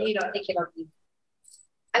 But I mean, you don't think it'll be,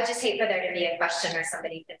 I would just hate for there to be a question or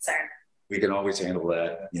somebody concerned. We can always handle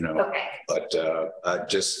that, you know. Okay. But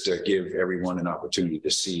just to give everyone an opportunity to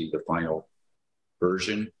see the final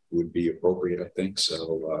version would be appropriate, I think.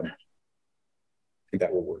 So I think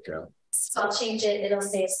that will work out. So I'll change it. It'll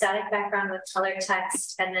say static background with color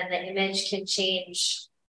text, and then the image can change.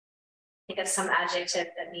 Think of some adjective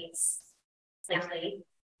that means likely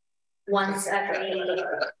once every.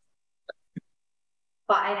 Well,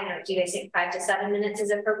 I don't know. Do you guys think 5 to 7 minutes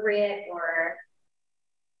is appropriate, or?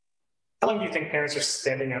 How long do you think parents are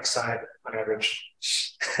standing outside on average?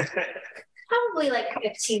 Probably like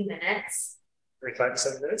 15 minutes. Every 5 to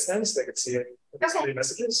 7 minutes, then, so they could see it. Okay.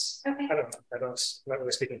 Messages. Okay. I don't know. I'm not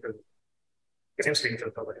really speaking for. I guess I'm speaking for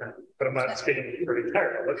the public, but I'm not speaking for the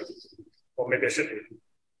entire public. Well, maybe I should be.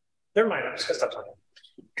 Never mind. I'm just gonna stop talking.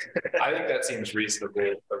 I think that seems reasonable.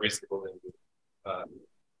 A reasonable thing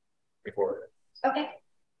before. Okay.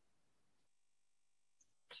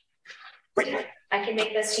 I can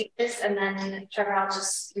make those changes, and then Trevor, I'll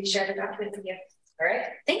just reshare the document with you. All right.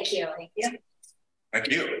 Thank you. Thank you. Thank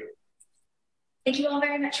you. Thank you all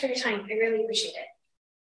very much for your time. I really appreciate it.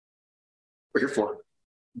 We're here for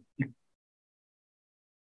it.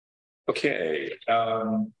 Okay.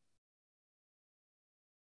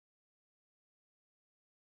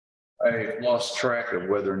 I lost track of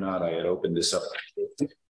whether or not I had opened this up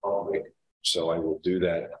already, so I will do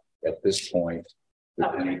that at this point.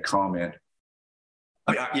 With any comment?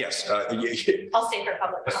 Yes. I'll stay for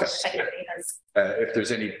public comment. If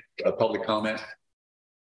there's any public comment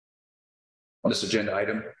on this agenda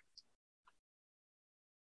item.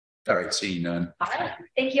 All right, seeing none. All right.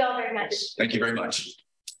 Thank you all very much. Thank you very much.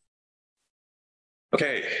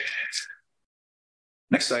 Okay.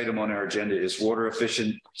 Next item on our agenda is water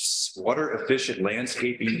efficient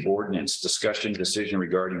landscaping ordinance discussion decision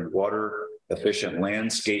regarding water efficient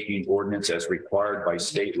landscaping ordinance as required by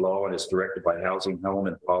state law and is directed by Housing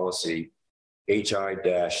Element Policy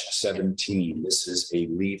HI-17. This is a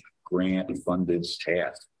LEAP grant funded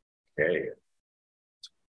task. Okay.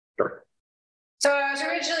 Sure. So I was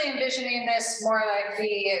originally envisioning this more like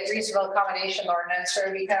the reasonable accommodation ordinance,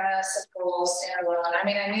 or be kind of simple, standalone. I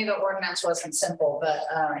mean, I knew the ordinance wasn't simple, but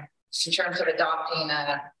in terms of adopting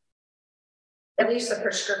at least the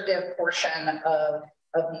prescriptive portion of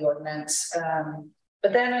the ordinance.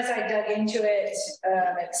 But then as I dug into it,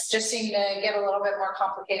 it's just seemed to get a little bit more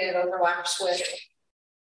complicated, overlaps with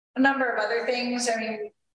a number of other things. I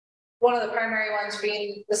mean, one of the primary ones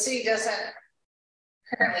being the city doesn't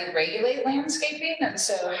currently regulate landscaping. And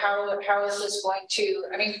so how is this going to,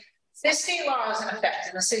 I mean, this state law is in effect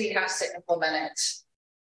and the city has to implement it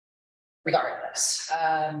regardless.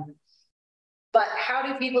 But how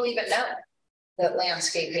do people even know that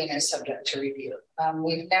landscaping is subject to review?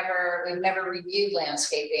 We've never reviewed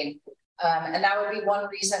landscaping. And that would be one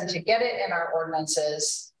reason to get it in our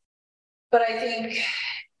ordinances. But I think,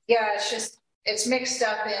 yeah, it's mixed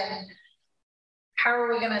up in how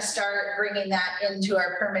are we going to start bringing that into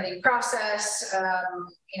our permitting process?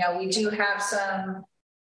 You know, we do have some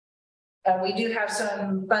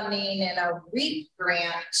funding in a REAP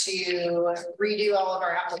grant to redo all of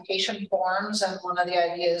our application forms. And one of the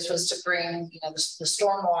ideas was to bring, you know, the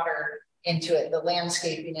stormwater into it, the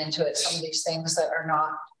landscaping into it, some of these things that are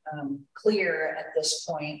not clear at this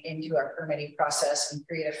point into our permitting process, and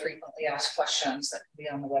create a frequently asked questions that can be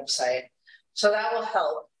on the website. So that will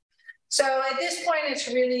help. So at this point, it's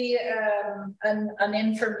really an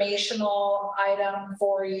informational item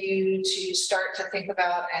for you to start to think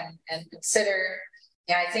about and consider.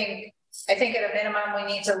 Yeah, I think at a minimum, we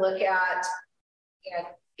need to look at, you know,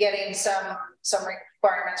 getting some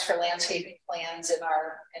requirements for landscaping plans in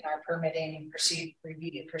our permitting and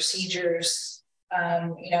review procedures.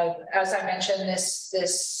 You know, as I mentioned,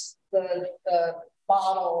 the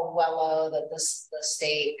model WELO that the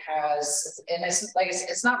state has, and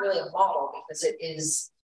it's not really a model because it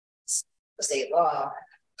is the state law.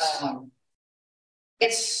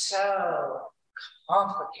 It's so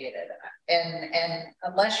complicated, and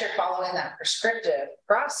unless you're following that prescriptive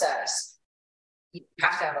process, you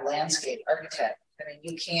have to have a landscape architect. I mean,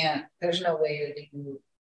 you can't. There's no way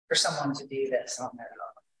for someone to do this on their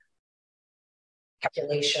own.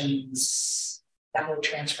 Calculations,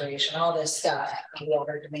 evapotranspiration, all this stuff,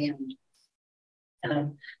 water demand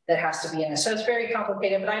that has to be in it. So it's very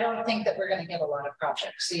complicated, but I don't think that we're going to get a lot of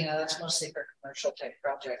projects. You know, that's mostly for commercial type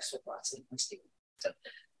projects with lots of landscaping. So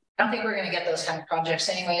I don't think we're going to get those kind of projects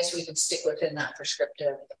anyway, so we can stick within that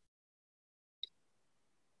prescriptive.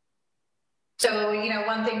 So, you know,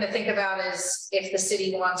 one thing to think about is if the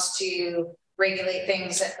city wants to regulate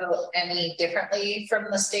things any differently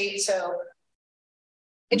from the state. So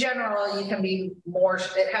in general, you can be more,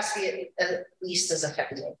 it has to be at least as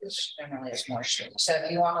effective, which generally is more strict. So if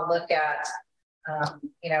you want to look at,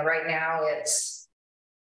 you know, right now it's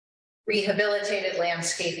rehabilitated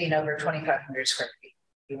landscaping over 2,500 square feet.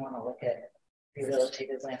 If you want to look at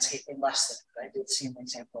rehabilitated landscaping less than that, I did see an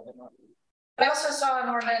example of it. I also saw an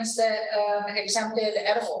ordinance that exempted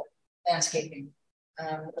edible landscaping,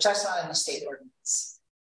 which I saw in the state ordinance.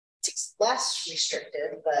 It's less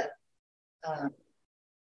restrictive, but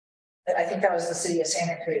I think that was the city of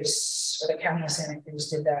Santa Cruz or the county of Santa Cruz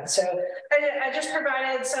did that. So I just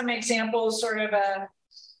provided some examples, sort of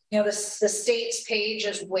you know, the state's page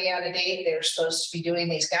is way out of date. They're supposed to be doing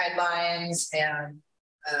these guidelines and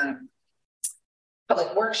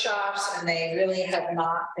public workshops, and they really have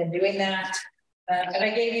not been doing that. And I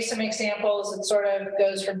gave you some examples. It sort of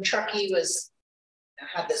goes from Truckee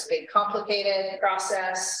had this big complicated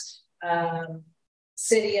process.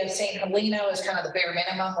 City of St. Helena is kind of the bare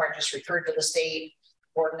minimum, where it just referred to the state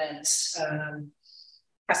ordinance.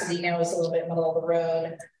 Pasadena was a little bit middle of the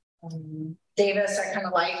road. Davis, I kind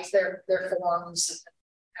of liked their forms.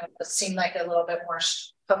 It seemed like a little bit more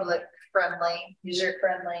public friendly, user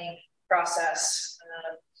friendly process.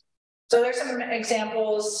 So there's some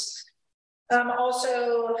examples.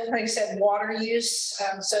 Also, like I said, water use.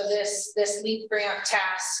 So this LEAP grant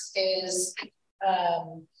task is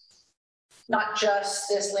not just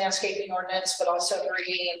this landscaping ordinance, but also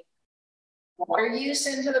bringing water use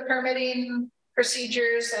into the permitting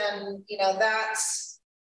procedures. And, you know,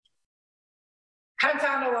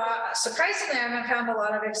 surprisingly, I haven't found a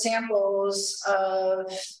lot of examples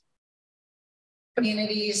of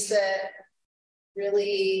communities that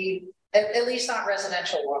really, at least not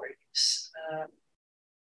residential water use.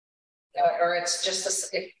 or it's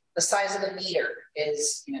just the size of the meter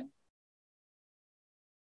is,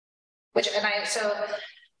 so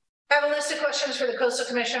I have a list of questions for the Coastal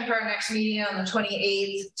Commission for our next meeting on the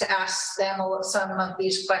 28th to ask them some of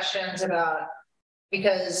these questions about,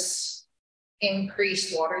 because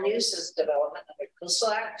increased water use is development of the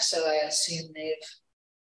Coastal Act. So I assume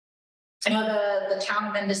I know the town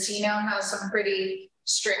of Mendocino has some pretty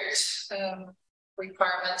strict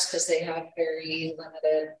requirements because they have very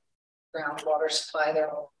limited groundwater supply.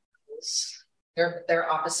 They're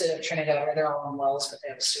opposite of Trinidad, where they're all on wells, but they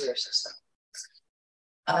have a sewer system.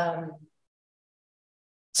 I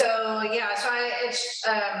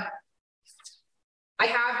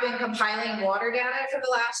have been compiling water data for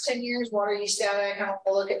the last 10 years, water use data. I kind of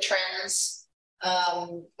look at trends.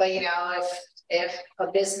 But if a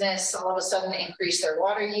business all of a sudden increase their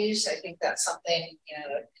water use, I think that's something,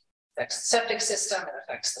 it affects the septic system, it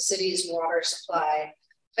affects the city's water supply.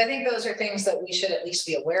 I think those are things that we should at least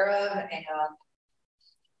be aware of, and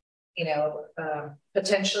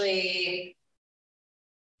potentially,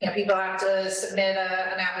 people have to submit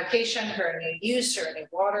an application for a new use or a new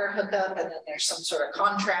water hookup, and then there's some sort of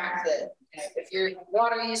contract that if your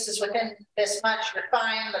water use is within this much, you're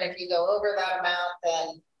fine, but if you go over that amount,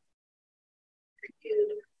 then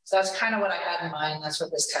so that's kind of what I had in mind. That's what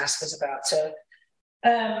this task is about. So,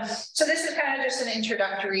 so this is kind of just an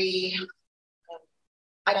introductory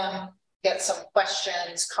item. Get some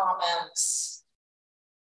questions, comments.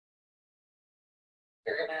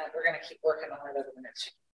 We're gonna keep working on it over the next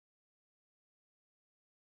few.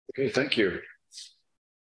 Okay, thank you.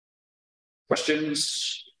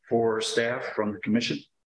 Questions for staff from the commission?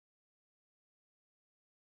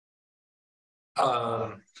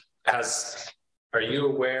 Are you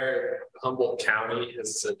aware Humboldt County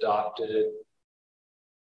has adopted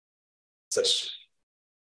such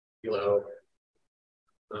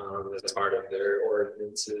as part of their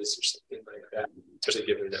ordinances or something like that, especially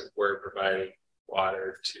given that we're providing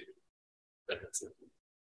water to businesses?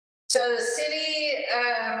 So the city,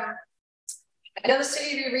 I know the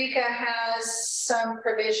city of Eureka has some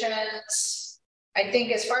provisions. I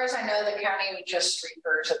think as far as I know, the county would just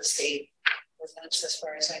refer to the state ordinance as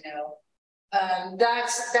far as I know. That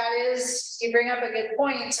is, you bring up a good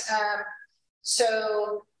point.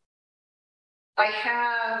 So I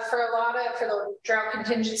have for the drought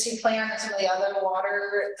contingency plan and some of the other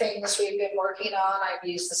water things we've been working on, I've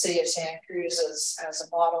used the city of Santa Cruz as a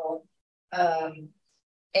model.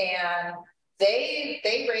 And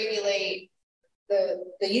they regulate the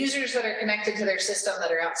users that are connected to their system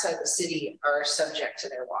that are outside the city are subject to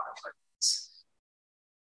their water ordinance.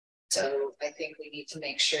 So I think we need to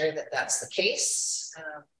make sure that that's the case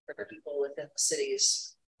for the people within the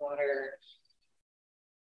city's water.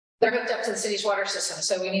 They're hooked up to the city's water system.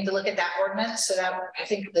 So we need to look at that ordinance. So that I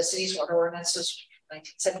think the city's water ordinance was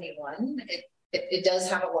 1971. It does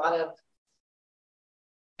have a lot of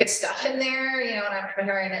good stuff in there, and I'm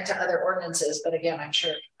comparing it to other ordinances. But again, I'm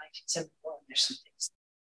sure 1971, there's some things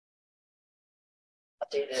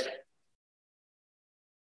updated.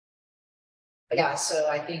 But yeah, so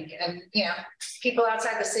I think, and people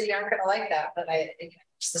outside the city aren't going to like that, but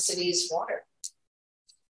it's the city's water.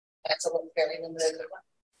 That's a very limited one.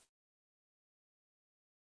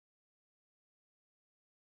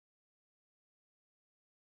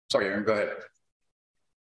 Sorry, Aaron, go ahead.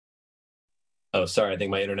 Oh, sorry. I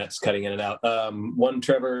think my internet's cutting in and out.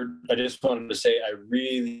 Trevor, I just wanted to say I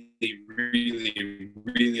really, really,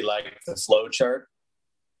 really like the flow chart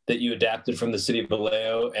that you adapted from the city of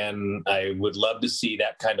Vallejo, and I would love to see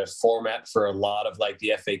that kind of format for a lot of like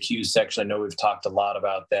the FAQ section. I know we've talked a lot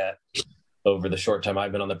about that over the short time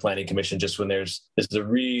I've been on the Planning Commission, just when this is a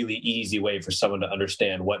really easy way for someone to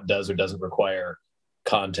understand what does or doesn't require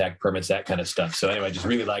contact permits, that kind of stuff. So anyway, I just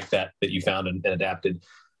really like that you found and adapted.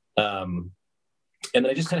 And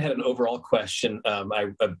then I just kind of had an overall question. I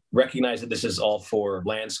recognize that this is all for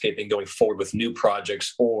landscaping going forward with new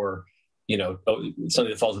projects, or something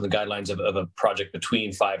that falls in the guidelines of a project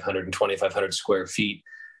between 500 and 2,500 square feet.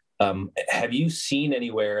 Have you seen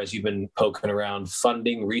anywhere, as you've been poking around,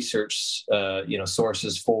 funding, research,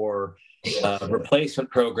 sources for replacement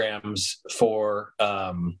programs for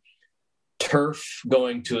turf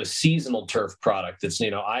going to a seasonal turf product? That's,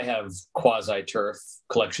 I have quasi turf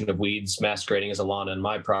collection of weeds masquerading as a lawn on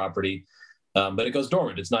my property, but it goes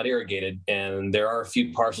dormant. It's not irrigated. And there are a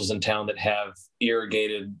few parcels in town that have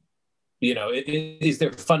irrigated. Is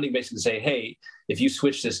there funding basically to say, hey, if you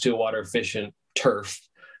switch this to a water efficient turf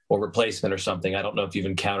or replacement or something? I don't know if you've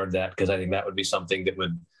encountered that, because I think that would be something that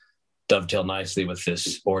would dovetail nicely with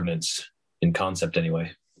this ordinance in concept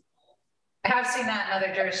anyway. I have seen that in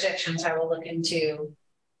other jurisdictions. I will look into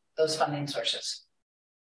those funding sources.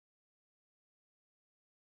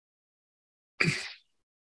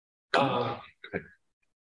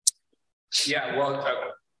 Yeah, well,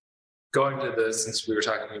 going to this, since we were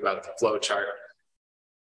talking about the flow chart,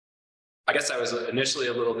 I guess I was initially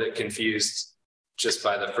a little bit confused just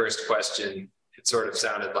by the first question. It sort of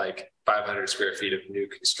sounded like 500 square feet of new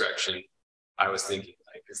construction. I was thinking,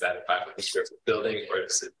 like, is that a 500 square foot building, or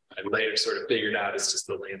is it? I later sort of figured out it's just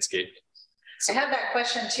the landscape. I had that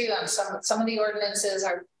question too on some of the ordinances.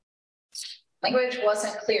 Our language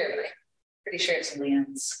wasn't clear, but I'm pretty sure it's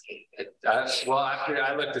landscape. Well, after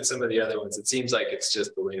I looked at some of the other ones, it seems like it's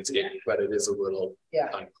just the landscape, but it is a little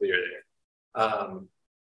unclear there.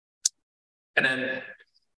 And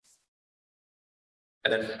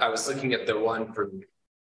then I was looking at the one from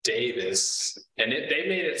Davis, and they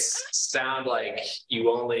made it sound like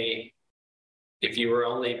if you were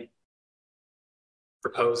only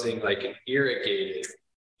proposing like an irrigated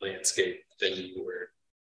landscape, then you were,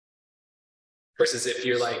 versus if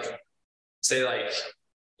you're like, say like,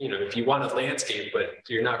 if you want a landscape, but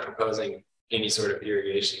you're not proposing any sort of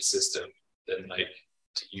irrigation system, then like,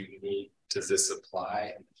 does this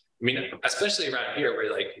apply? I mean, especially around here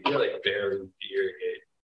where like you really barely irrigate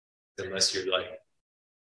unless you're like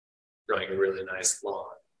growing a really nice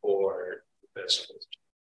lawn or vegetables.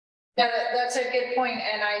 Yeah, that's a good point.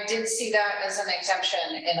 And I did see that as an exemption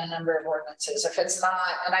in a number of ordinances. If it's not,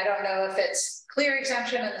 and I don't know if it's clear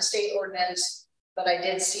exemption in the state ordinance, but I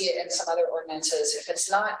did see it in some other ordinances. If it's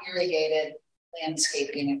not irrigated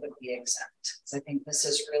landscaping, it would be exempt. So I think this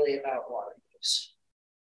is really about water use.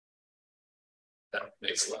 That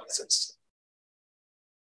makes a lot of sense.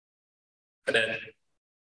 And then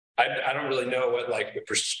I don't really know what like the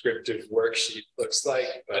prescriptive worksheet looks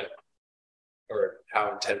like, or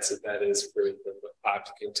how intensive that is for the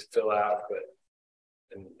applicant to fill out,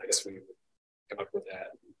 and I guess we would come up with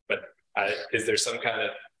that. But is there some kind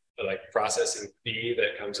of like processing fee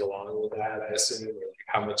that comes along with that, I assume, or like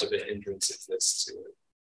how much of a hindrance is this to it?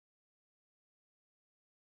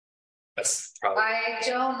 That's probably. I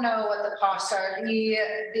don't know what the costs are.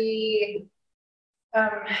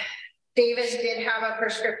 Davis did have a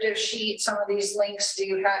prescriptive sheet. Some of these links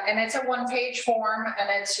do have, and it's a one-page form,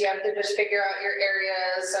 and you have to just figure out your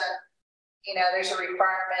areas, and there's a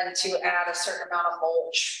requirement to add a certain amount of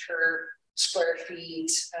mulch per square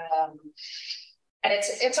feet, and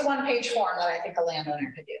it's a one-page form that I think a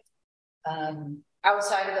landowner could do.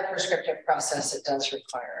 Outside of the prescriptive process, it does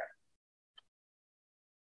require it.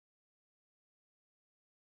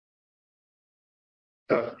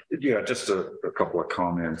 Yeah, just a couple of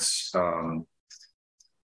comments.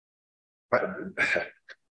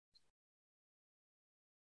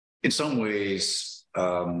 In some ways,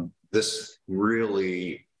 this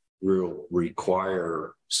really will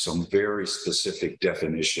require some very specific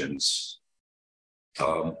definitions.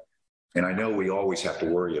 And I know we always have to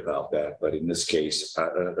worry about that, but in this case,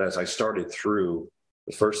 as I started through,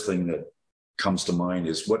 the first thing that comes to mind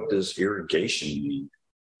is, what does irrigation mean?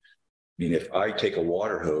 I mean, if I take a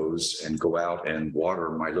water hose and go out and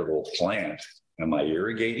water my little plant, am I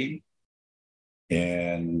irrigating?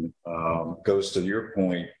 And goes to your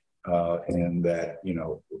point, in that,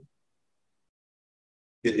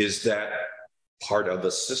 is that part of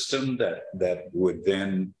the system that would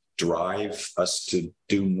then drive us to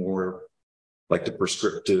do more like the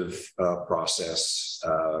prescriptive process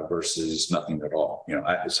versus nothing at all?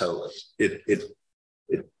 So it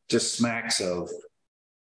just smacks of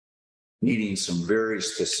needing some very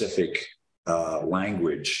specific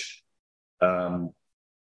language.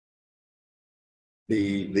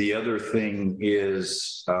 The other thing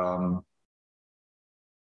is,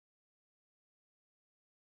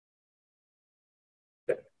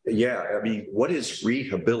 yeah, I mean, what is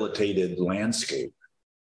rehabilitated landscape?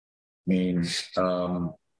 I mean,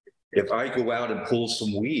 if I go out and pull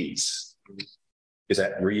some weeds, is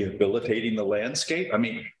that rehabilitating the landscape? I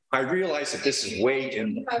mean, I realize that this is way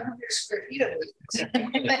in. 500 square feet of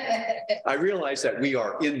weeds. I realize that we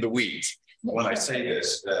are in the weeds when I say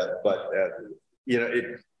this, but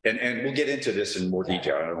and we'll get into this in more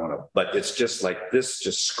detail. I don't want to, but it's just like this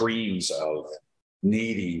just screams of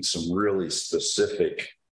needing some really specific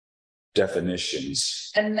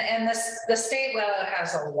definitions. And the state law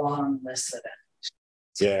has a long list of it.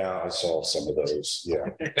 Yeah, I saw some of those. Yeah,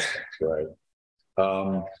 right.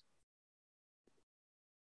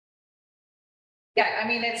 Yeah, I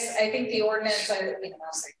mean, I think the ordinance, I was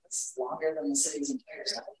like, it's longer than the city's entire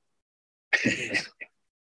stuff.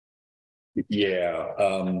 Yeah,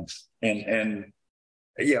 and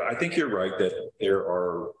yeah, I think you're right that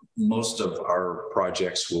most of our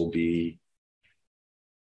projects will be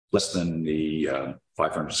less than the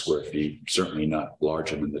 500 square feet, certainly not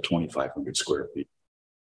larger than the 2,500 square feet.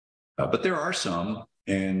 But there are some,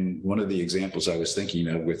 and one of the examples I was thinking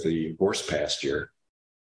of with the horse pasture,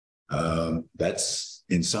 that's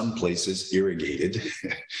in some places irrigated.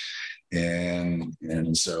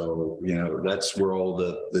 and so, you know, that's where all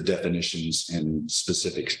the definitions and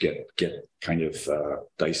specifics get kind of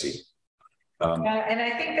dicey. And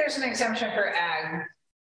I think there's an exemption for ag.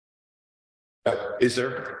 Is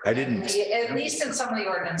there? I didn't. At least in some of the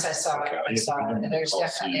ordinance I saw, there's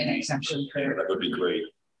definitely an exemption for. That would be great.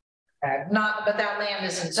 Ag. Not, but that land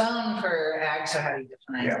isn't zoned for ag, so how do you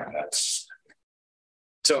define it? Yeah, that's.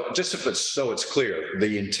 So just if it's clear,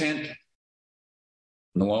 the intent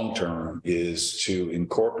in the long term is to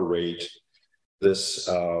incorporate this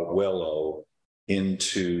WELO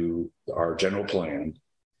into our general plan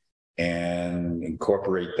and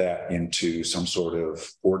incorporate that into some sort of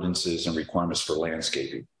ordinances and requirements for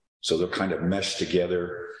landscaping. So they'll kind of mesh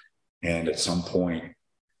together, and at some point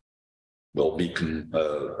they'll be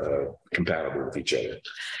compatible with each other.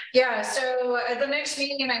 Yeah, so at the next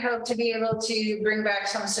meeting, I hope to be able to bring back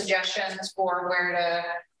some suggestions for where to,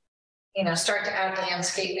 you know, start to add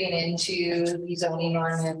landscaping into the zoning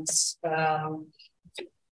ordinance.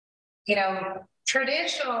 You know,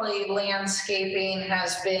 traditionally, landscaping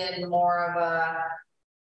has been more of a,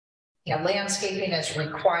 you know, landscaping is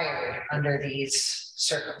required under these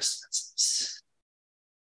circumstances.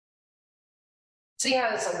 So yeah,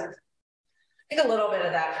 there's I think a little bit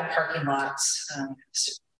of that for parking lots.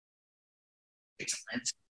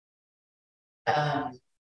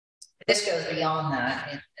 This goes beyond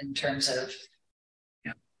that in terms of,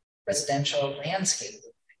 you know, residential landscape,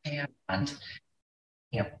 and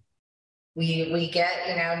you know, we get,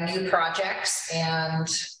 you know, new projects, and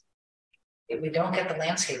we don't get the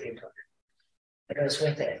landscaping program that goes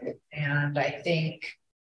with it. And I think,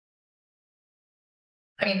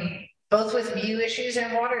 I mean, both with view issues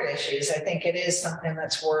and water issues, I think it is something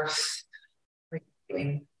that's worth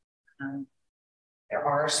reviewing. There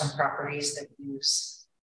are some properties that use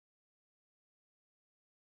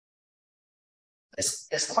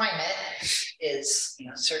this climate is, you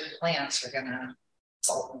know, certain plants are gonna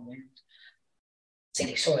salt and wind,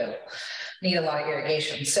 sandy soil, need a lot of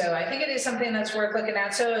irrigation. So I think it is something that's worth looking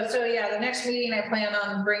at. So yeah, the next meeting I plan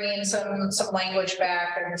on bringing some language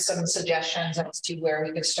back and some suggestions as to where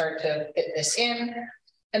we could start to fit this in.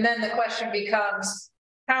 And then the question becomes,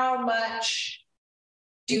 how much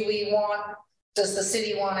do we want? Does the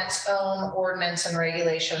city want its own ordinance and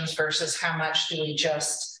regulations versus how much do we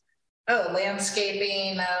just, oh,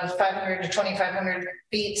 landscaping of 500 to 2,500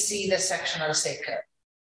 feet, see this section of the state code?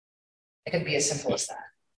 It could be as simple as that.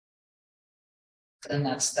 And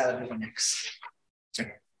that would be next.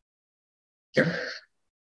 Here.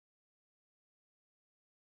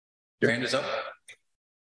 Your hand is up.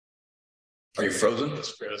 Are you frozen?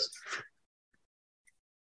 It's frozen.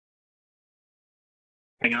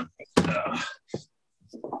 Hang on.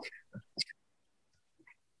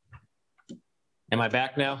 Am I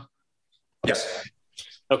back now? Yes.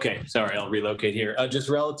 Okay, sorry, I'll relocate here. Just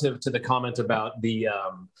relative to the comment about the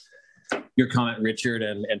your comment, Richard,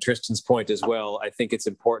 and Tristan's point as well, I think it's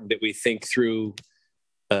important that we think through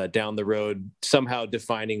down the road, somehow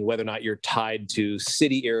defining whether or not you're tied to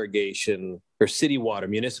city irrigation or city water,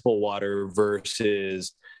 municipal water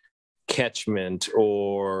versus catchment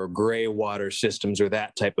or gray water systems or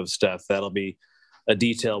that type of stuff. That'll be a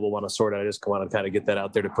detail we'll want to sort out. I just want to kind of get that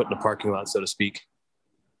out there to put in a parking lot, so to speak.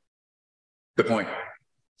 Good point.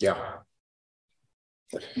 Yeah.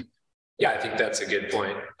 Yeah, I think that's a good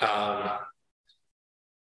point.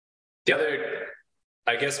 The other,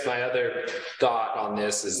 I guess my other thought on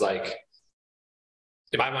this is, like,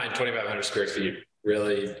 in my mind, 2,500 square feet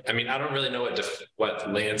really, I mean, I don't really know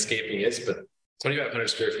what landscaping is, but 2,500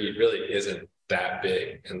 square feet really isn't that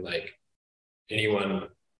big. And like anyone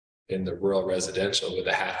in the rural residential with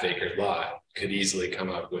a half-acre lot could easily come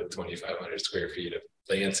up with 2,500 square feet of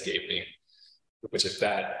landscaping, which if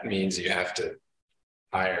that means you have to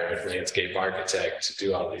hire a landscape architect to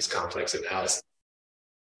do all these complex analysis,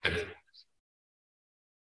 I mean,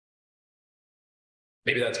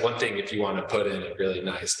 maybe that's one thing if you want to put in a really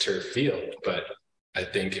nice turf field, but I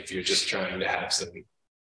think if you're just trying to have some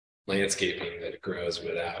landscaping that grows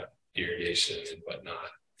without irrigation and whatnot,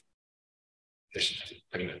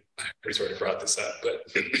 I mean, I sort of brought this up, but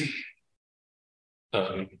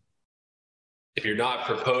if you're not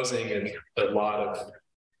proposing a lot of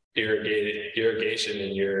irrigation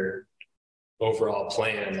in your overall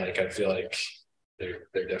plan, like, I feel like there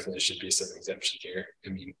definitely should be some exemption here. I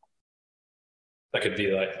mean, that could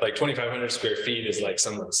be like 2,500 square feet is like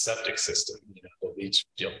someone's septic system, you know, the leach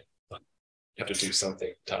field. have to do something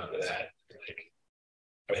on top of that. Like,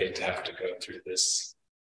 I hate to have to go through this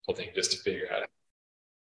whole thing just to figure out.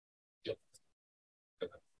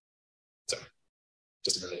 So,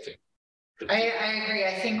 just another thing. I agree.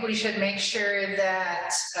 I think we should make sure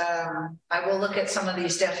that I will look at some of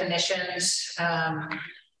these definitions. But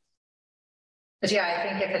yeah, I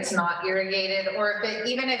think if it's not irrigated, or if it,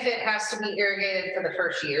 even if it has to be irrigated for the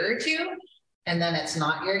first year or two, and then it's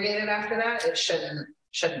not irrigated after that, it shouldn't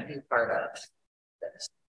be part of this.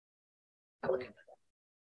 I'll look at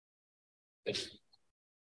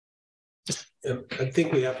that. I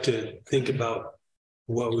think we have to think about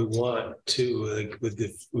what we want to, like,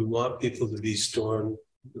 if we want people to be storing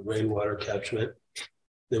the rainwater catchment,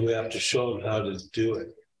 then we have to show them how to do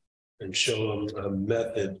it and show them a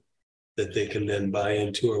method that they can then buy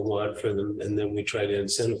into or want for them, and then we try to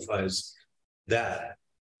incentivize that.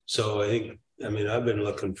 So I mean, I've been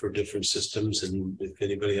looking for different systems, and if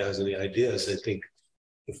anybody has any ideas, I think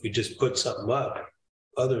if we just put something up,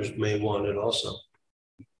 others may want it also.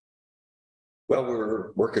 Well,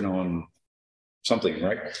 we're working on something,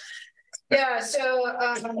 right? Yeah, so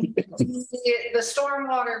the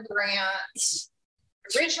stormwater grant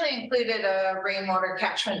originally included a rainwater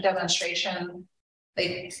catchment demonstration.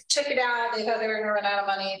 They took it out. They thought they were going to run out of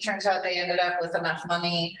money. It turns out they ended up with enough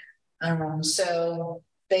money. So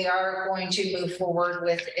they are going to move forward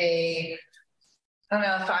with a, I don't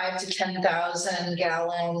know, 5,000 to 10,000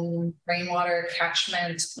 gallon rainwater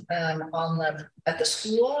catchment at the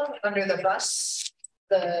school under the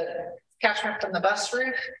catchment from the bus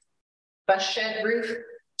shed roof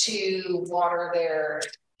to water their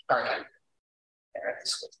garden there at the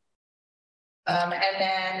school. And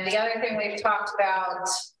then the other thing we've talked about,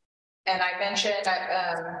 and I mentioned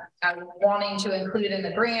I'm wanting to include in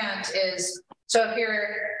the grant is, so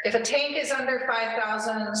if a tank is under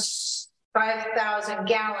 5,000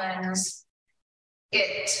 gallons,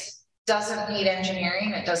 it doesn't need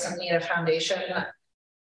engineering. It doesn't need a foundation,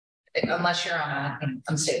 unless you're on an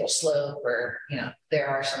unstable slope, or, you know, there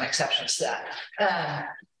are some exceptions to that.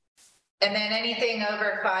 And then anything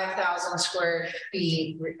over 5,000 square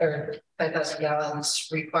feet or 5,000 gallons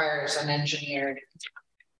requires an engineered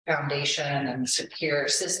foundation and secure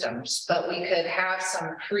systems, but we could have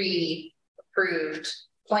some pre-approved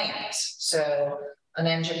plans. So an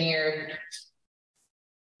engineered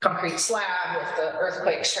concrete slab with the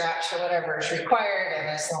earthquake straps or whatever is required. And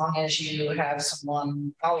as long as you have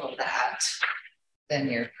someone follow that,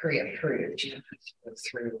 then you're pre-approved. You don't have to go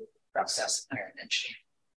through the process and hire an engineer.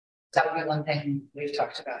 That would be one thing we've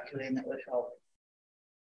talked about doing that would help.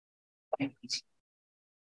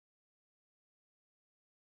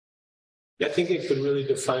 I think it could really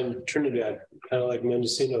define Trinidad, kind of like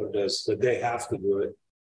Mendocino does, that they have to do it.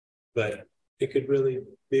 But it could really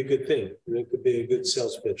be a good thing. And it could be a good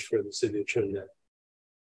sales pitch for the city of Trinidad.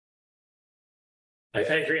 I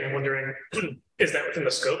agree. And I'm wondering, is that within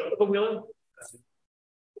the scope of a wheeling?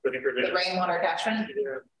 The rainwater catchment?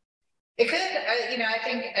 Yeah. It could, you know, I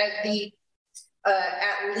think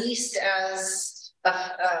at least as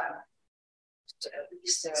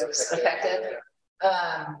effective.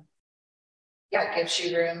 Yeah, it gives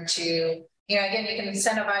you room to, you know, again, you can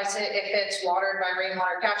incentivize it if it's watered by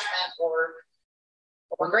rainwater catchment or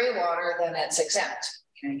gray water, then it's exempt.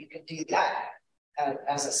 You know, you could do that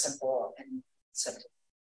as a simple incentive.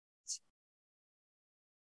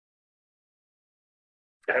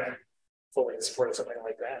 I'm fully in support of something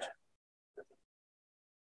like that.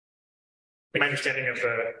 My understanding of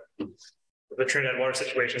the Trinidad water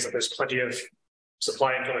situation is that there's plenty of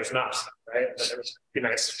supply until there's not, right? And it would be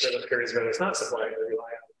nice for the periods where there's not supply to rely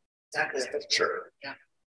on. Exactly. Sure. Yeah.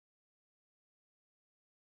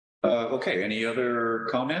 Okay, any other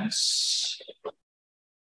comments?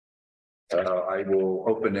 I will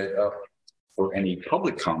open it up for any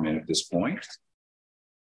public comment at this point.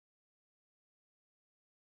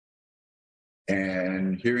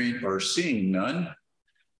 And hearing or seeing none,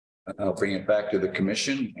 I'll bring it back to the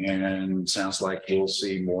commission, and sounds like we'll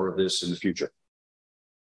see more of this in the future.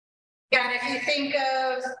 Yeah, and if you think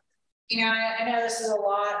of, you know, I know this is a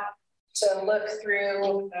lot to look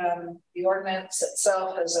through. The ordinance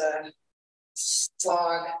itself is a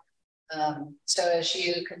slog. So as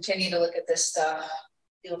you continue to look at this stuff,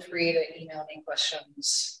 feel free to email me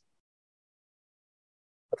questions.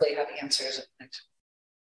 Hopefully you have answers.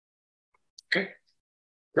 Okay,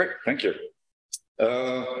 great, thank you.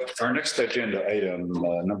 Our next agenda item,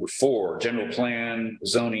 number 4, general plan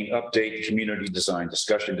zoning update, community design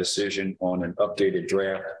discussion decision on an updated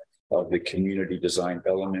draft of the community design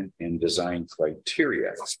element and design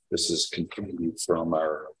criteria. This is continued from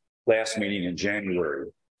our last meeting in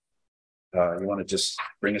January. You want to just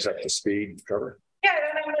bring us up to speed, Trevor? Yeah, I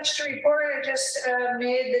don't have much to report. I just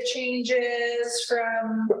made the changes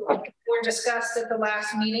from what were discussed at the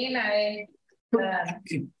last meeting. I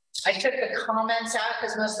took the comments out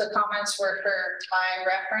because most of the comments were for my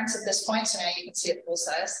reference at this point. So now you can see it full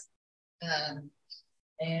size.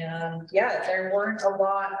 And yeah, there weren't a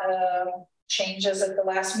lot of changes at the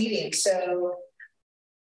last meeting. So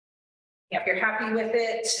yeah, if you're happy with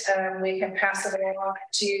it, we can pass it along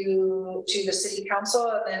to the city council.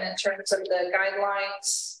 And then in terms of the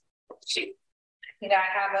guidelines, you know, I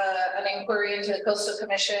have an inquiry into the Coastal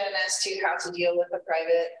Commission as to how to deal with the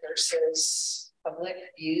private versus public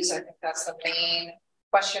views. I think that's the main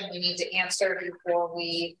question we need to answer before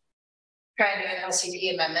we try and do an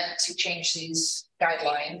LCD amendment to change these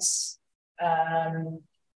guidelines.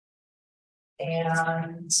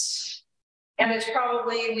 And it's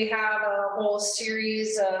probably, we have a whole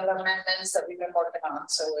series of amendments that we've been working on.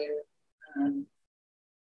 So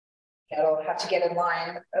it'll have to get in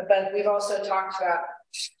line, but we've also talked about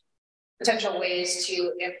potential ways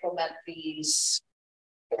to implement these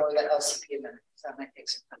for the LCP amendments. That might take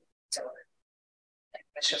some time. So the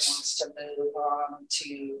commission wants to move on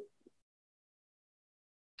to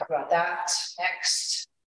talk about that next.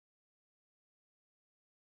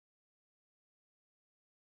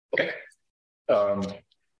 Okay.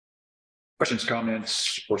 Questions,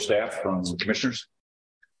 comments for staff from commissioners?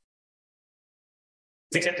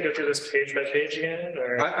 Do you have to go through this page by page again?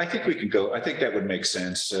 Or? I think we can go. I think that would make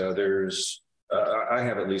sense. There's, I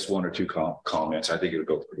have at least one or two comments. I think it'll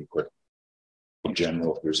go pretty quick. In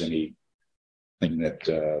general, if there's anything that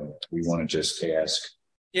we want to just ask.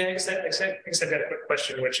 Yeah, I guess I've got a quick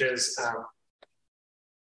question, which is,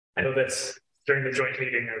 I know that during the joint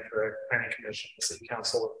meeting of the Planning Commission, the City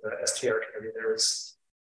Council, the STR committee, there was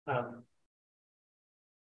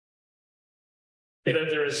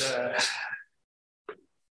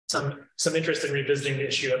some interest in revisiting the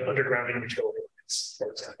issue of undergrounding utilities,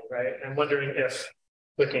 for example, right? I'm wondering if,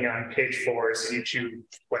 looking on page 4, CD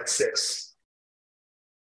 2.6,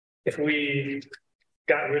 if we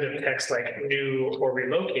got rid of text like new or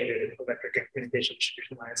relocated electric and communication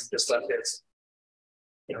distribution lines, just left it,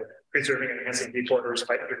 you know, preserving and enhancing deep waters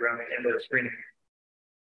by undergrounding and or screening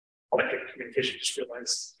electric communication distribution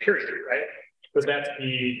lines, period, right? Would that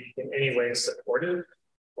be in any way supportive,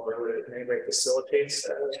 or would it in any way facilitate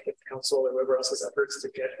the council or whoever else's efforts to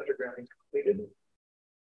get undergrounding completed?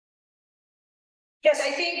 Yes,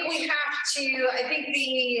 I think we have to. I think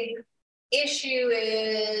the issue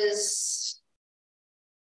is,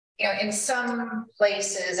 you know, in some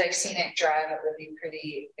places I've seen it drive, it would be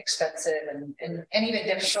pretty expensive and even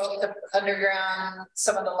difficult to underground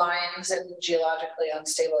some of the lines in geologically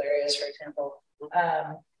unstable areas, for example.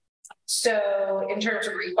 So in terms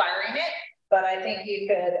of requiring it, but I think you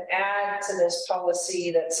could add to this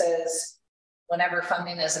policy that says whenever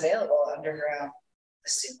funding is available, underground the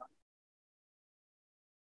sea line.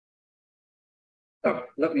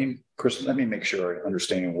 Chris, let me make sure I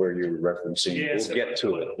understand where you're referencing. Yeah, we'll get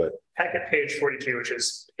to it, but packet page 42, which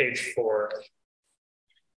is page 4,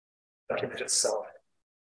 document itself,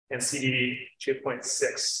 and CD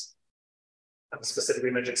 2.6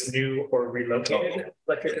 specifically mentions new or relocated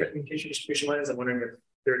electric communication distribution lines. I'm wondering if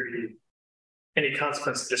there would be any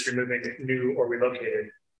consequence of just removing new or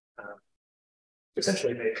relocated,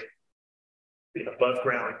 essentially make the above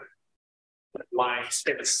ground lines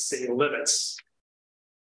in the city limits.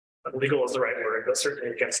 Legal is the right word, but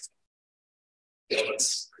certainly against the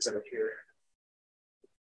elements presented here.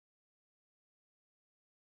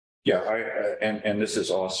 Yeah, and this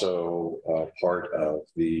is also part of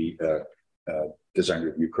the design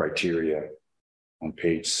review criteria on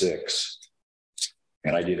page 6,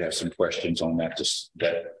 and I did have some questions on that, just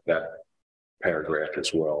that paragraph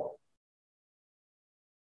as well.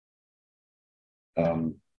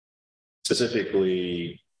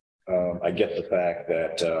 Specifically, I get the fact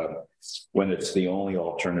that when it's the only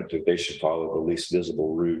alternative, they should follow the least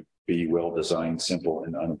visible route, be well designed, simple,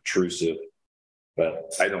 and unobtrusive.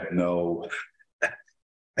 But I don't know.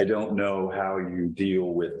 I don't know how you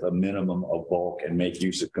deal with a minimum of bulk and make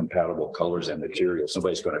use of compatible colors and materials.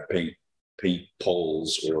 Somebody's going to paint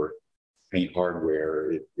poles or paint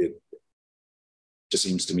hardware. It just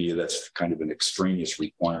seems to me that's kind of an extraneous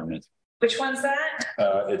requirement. Which one's that?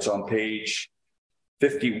 It's on page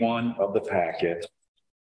 51 of the packet.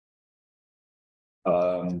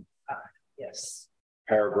 Yes.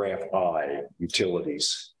 Paragraph I,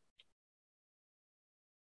 utilities.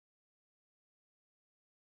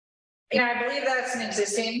 Yeah, I believe that's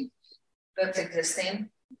existing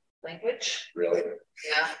language. Really?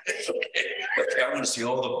 Yeah. I want to see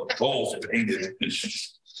all the poles painted.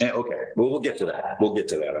 Okay, well, we'll get to that. We'll get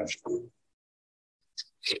to that, I'm sure.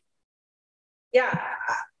 Yeah.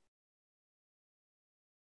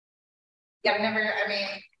 Yeah,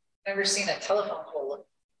 never seen a telephone pole look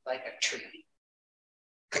like a tree,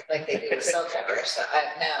 like they do with cell towers. So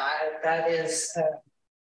that is.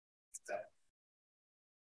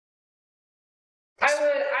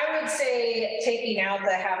 I would say taking out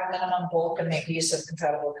the have a minimum bulk and make use of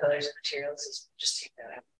compatible colors and materials is just take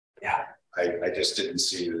that out. Yeah, I just didn't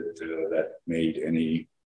see that that made any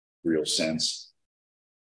real sense.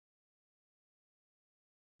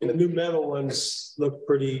 And the new metal ones look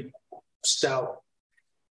pretty stout.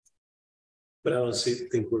 But I don't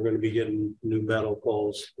think we're going to be getting new metal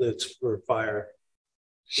poles that's for fire.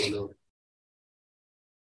 You know.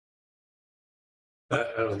 I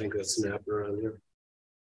don't think that's an app around here.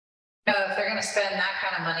 No, if they're going to spend that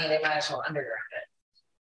kind of money, they might as well underground it.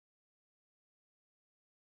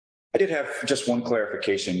 I did have just one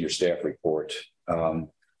clarification in your staff report.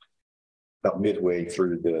 About midway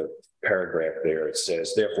through the paragraph there, it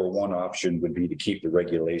says, therefore, one option would be to keep the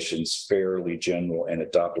regulations fairly general and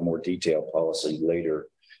adopt a more detailed policy later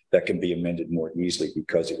that can be amended more easily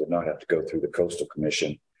because it would not have to go through the Coastal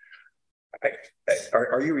Commission.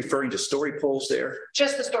 Are you referring to story poles there?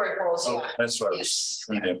 Just the story poles, yeah. That's what I was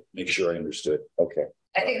trying to make sure I understood. Okay.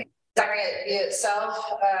 I think designing it itself.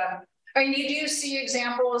 I mean, you do see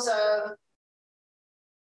examples of,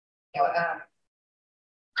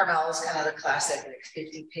 Carmel's kind of the classic like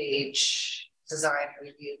 50-page design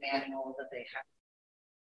review manual that they have.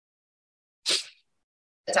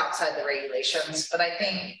 It's outside the regulations, but I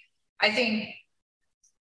think,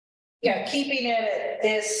 keeping it at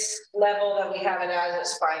this level that we have it as,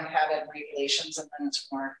 it's fine to have it in regulations, and then it's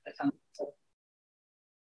more defensible.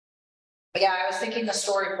 But yeah, I was thinking the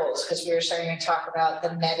story poles because we were starting to talk about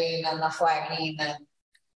the netting and the flagging and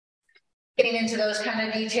getting into those kind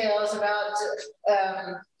of details about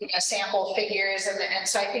sample figures, and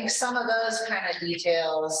so I think some of those kind of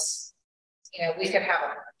details, we could have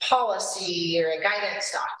a policy or a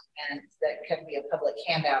guidance document that can be a public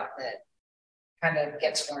handout that kind of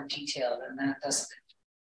gets more detailed, and that doesn't.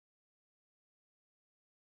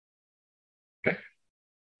 Okay.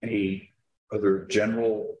 Any other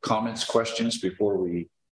general comments, questions before we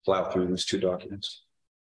plow through these two documents?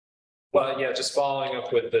 Well, yeah, just following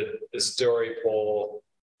up with the story pole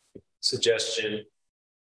suggestion.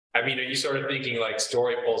 I mean, are you sort of thinking like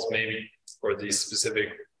story poles maybe for these specific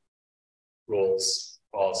rules,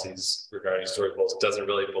 policies regarding story poles doesn't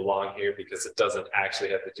really belong here because it doesn't actually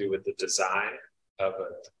have to do with the design of a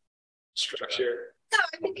structure? No,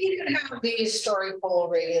 I think you can have these story pole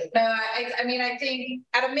radius. No, I mean, I think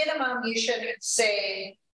at a minimum, you should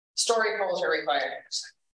say story poles are required.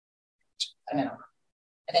 A minimum.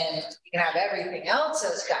 And then you can have everything else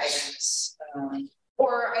as guidance.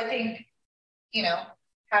 Or I think,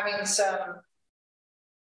 having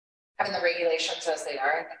the regulations as they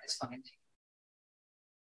are, I think is fine.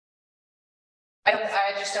 I don't know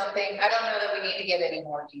that we need to get any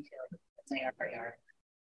more detailed than they already are.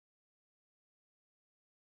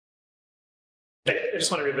 I just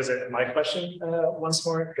want to revisit my question once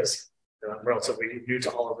more because I'm relatively new to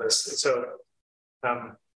all of this. And so,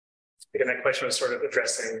 again, that question was sort of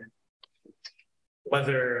addressing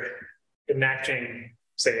whether enacting,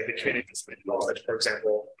 say, the community knowledge, for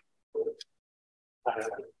example,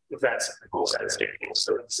 if that's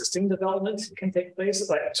so existing development can take place.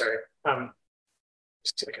 I'm sorry.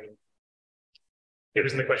 The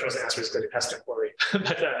reason the question was asked was because it has to worry.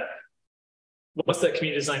 But once the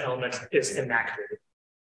community design element is enacted,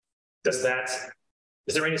 is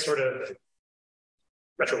there any sort of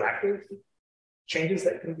retroactive changes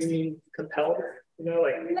that can be compelled?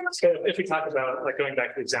 If we talk about going back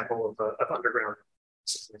to the example of underground,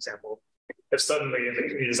 as an example, if suddenly the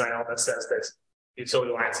community design element says that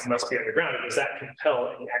utility lines must be underground, does that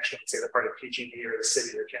compel any action, say the part of PG&E or the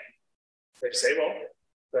city or county? They say, well,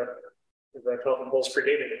 the telephone poles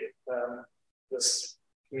predated this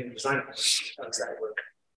community design. How does that work?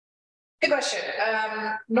 Good question.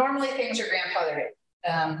 Normally things are grandfathered.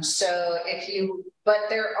 But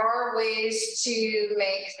there are ways to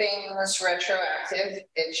make things retroactive.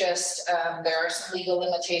 It just, there are some legal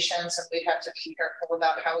limitations and we have to be careful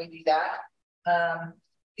about how we do that.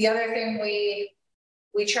 The other thing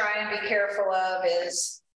we try and be careful of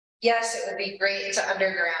is, yes, it would be great to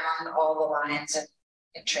underground all the lines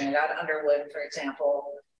in Trinidad, Underwood, for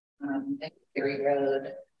example, and Erie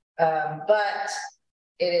Road. But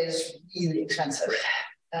it is really expensive.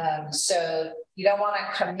 So you don't want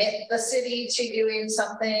to commit the city to doing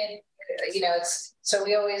something, so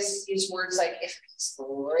we always use words like if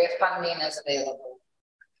feasible or if funding is available.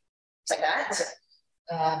 It's like that.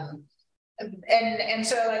 And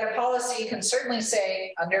so like a policy can certainly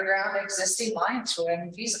say underground existing lines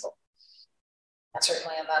when feasible. And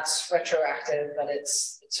certainly, and that's retroactive, but it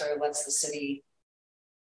sort of lets the city,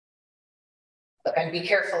 and be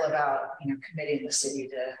careful about, committing the city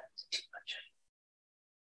to too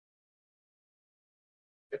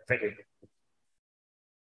much. Thank you.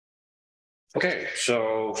 Okay,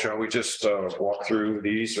 so shall we just walk through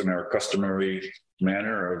these in our customary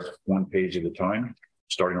manner of one page at a time,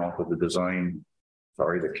 starting off with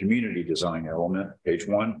the community design element, page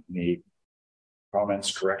 1, any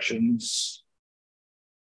comments, corrections?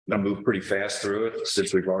 I'm gonna move pretty fast through it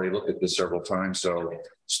since we've already looked at this several times, so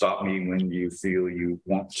stop me when you feel you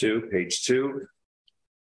want to. Page 2,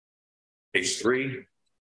 page 3,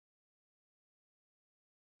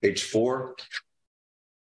 page 4,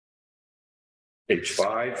 page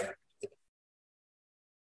 5,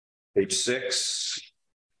 page 6,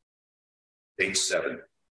 page 7.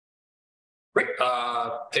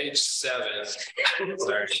 Page 7.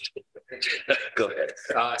 Sorry. Go ahead.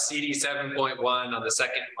 CD 7.1 on the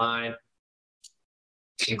second line,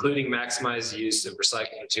 including maximized use of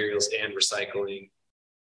recycled materials and recycling,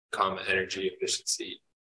 energy efficiency.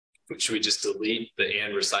 Should we just delete the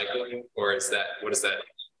and recycling, or is that, what is that?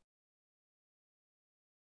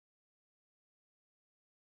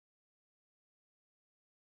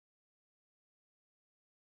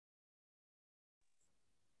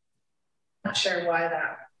 Not sure why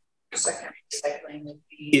that second recycling would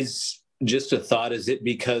be. Is just a thought, is it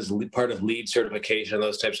because part of LEED certification and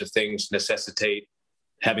those types of things necessitate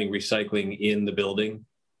having recycling in the building?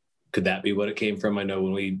 Could that be what it came from? I know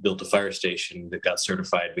when we built a fire station that got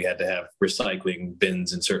certified, we had to have recycling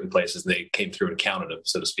bins in certain places. And they came through and counted them,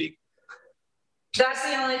 so to speak. That's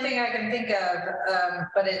the only thing I can think of,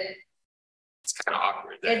 but It's kind of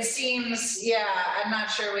awkward there. it seems, yeah, I'm not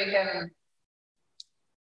sure we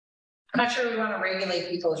want to regulate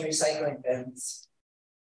people's recycling bins.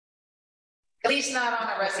 At least not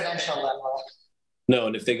on a residential level. No,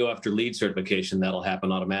 and if they go after LEED certification, that'll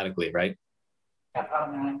happen automatically, right? Not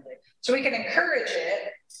automatically. So we can encourage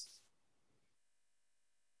it.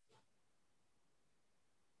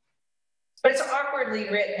 But it's awkwardly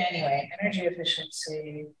written anyway. Energy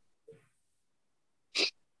efficiency.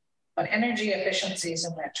 But energy efficiency is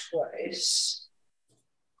in there twice.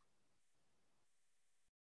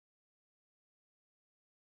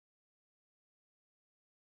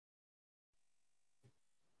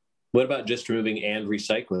 What about just removing and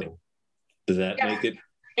recycling? Does that make it?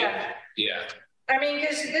 Yeah. Yeah. I mean,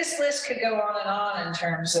 because this list could go on in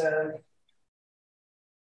terms of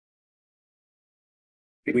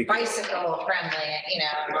bicycle friendly,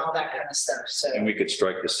 and all that kind of stuff. So, And we could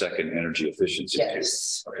strike the second energy efficiency.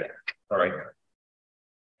 yes. Okay. All right.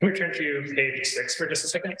 Can we turn to page 6 for just a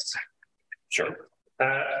second? Sure.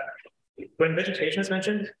 When vegetation is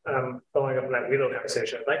mentioned, following up on that WELO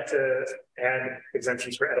conversation, I'd like to add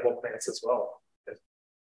exemptions for edible plants as well.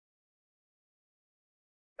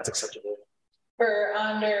 That's acceptable. For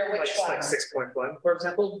under which one? Like 6.1, for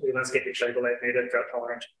example, the landscaping shall be native, drought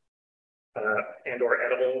tolerant, and or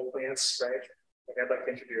edible plants, right? Like I'd like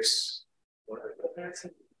to introduce one edible plants.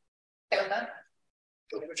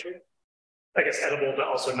 I guess edible, but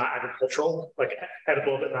also not agricultural, like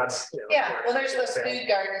edible, but not. Yeah, well, there's the food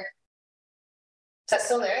garden. Is that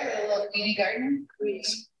still there? The little community garden?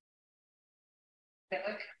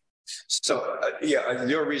 So yeah,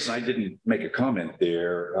 the only reason I didn't make a comment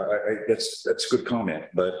there, that's a good comment,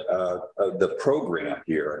 but the program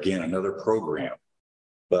here, again, another program,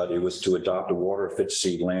 but it was to adopt a water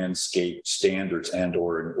efficiency landscape standards and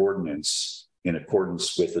or an ordinance in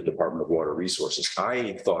accordance with the Department of Water Resources.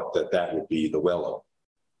 I thought that would be the WELO.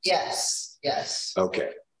 Yes, yes.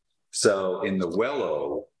 Okay, so in the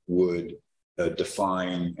WELO would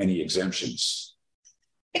define any exemptions.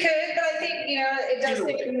 It could, but I think, it does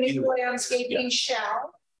say community landscaping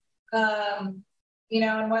shall, and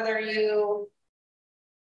whether you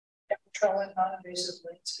control it, non-invasive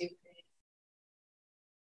landscaping.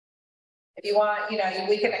 If you want,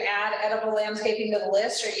 we can add edible landscaping to the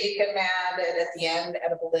list, or you can add it at the end,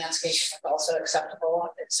 edible landscaping is also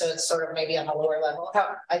acceptable. So it's sort of maybe on a lower level.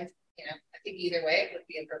 I think either way it would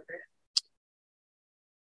be appropriate.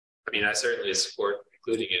 I mean, I certainly support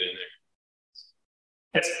including it in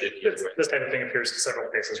there. This type of thing appears in several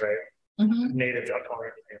places, right? Mm-hmm. Native, drought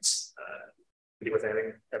tolerant plants, with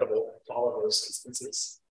adding edible to all of those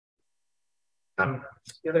instances. The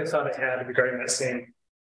other thought I had regarding that same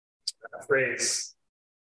phrase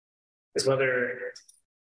is whether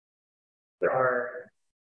there's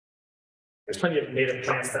plenty of native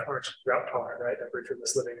plants that aren't drought tolerant, right? That virtue of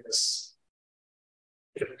this living in this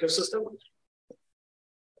ecosystem.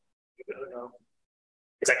 I don't know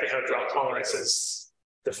exactly how drought tolerance is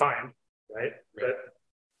defined, right? But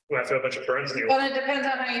we have to have a bunch of burns in the Well, it depends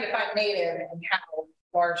on how you define native and how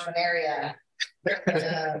large of an area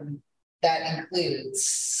that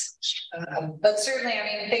includes. But certainly, I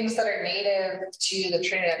mean, things that are native to the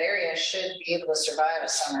Trinidad area should be able to survive a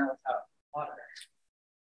summer without water.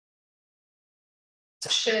 So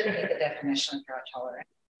should meet the definition of drought tolerant.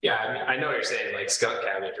 Yeah, I mean, I know what you're saying, like skunk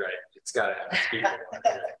cabbage, right? It's got to have people.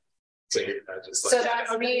 So you're just like, So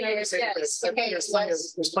that's native, yes. Okay, there's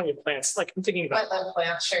plenty of plants. Like I'm thinking about wetland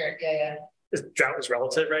plants, sure, yeah. drought is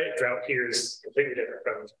relative, right? Drought here is completely different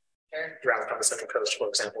from Sure. drought on the Central Coast, for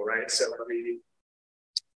example, right? So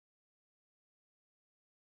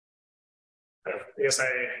I guess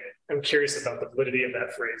I'm curious about the validity of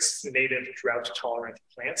that phrase, native drought tolerant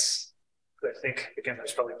plants. But I think again,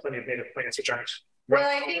 there's probably plenty of native plants which aren't. Well,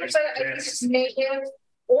 I think it's native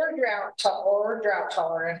or drought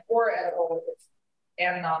tolerant or edible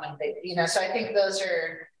and non-invasive, you know, so I think those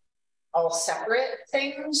are all separate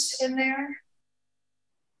things in there.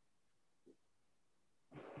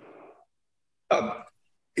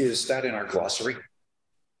 Is that in our glossary?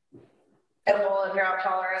 Edible and drought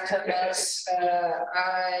tolerant of this,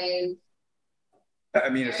 I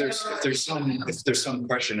mean, if there's some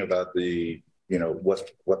question about the, you know,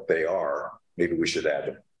 what they are, maybe we should add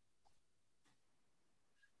them.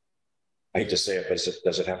 I hate to say it, but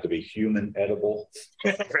does it have to be human edible?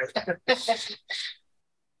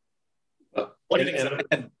 What do you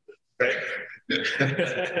think? Right.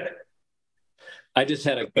 I just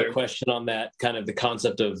had a question on that, kind of the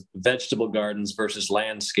concept of vegetable gardens versus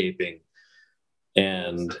landscaping.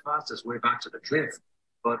 And it's the fastest way back to the cliff,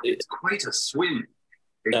 but it's quite a swim.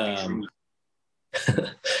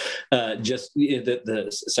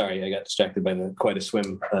 Sorry, I got distracted by the quite a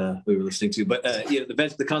swim we were listening to, but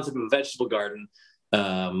the concept of a vegetable garden,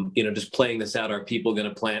 just playing this out, are people going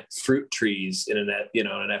to plant fruit trees in an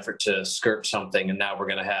effort to skirt something, and now we're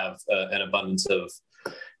going to have an abundance of,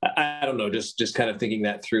 I don't know, just kind of thinking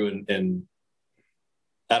that through, and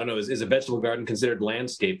I don't know, is a vegetable garden considered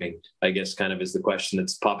landscaping? I guess kind of is the question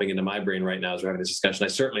that's popping into my brain right now as we're having this discussion. I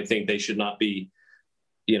certainly think they should not be,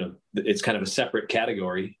 it's kind of a separate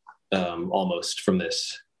category almost from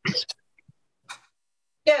this.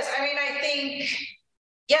 Yes, I mean, I think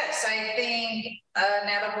an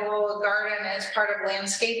edible garden is part of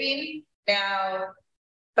landscaping now,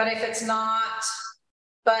 but if it's not,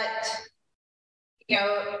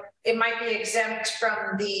 it might be exempt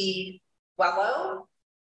from the WELO,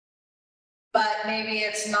 but maybe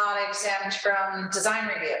it's not exempt from design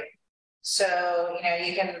review. So,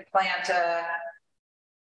 you can plant a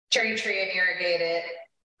cherry tree and irrigate it,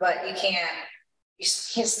 but you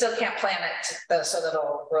still can't plant it so that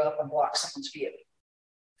it'll grow up and block someone's view.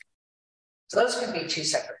 So those could be two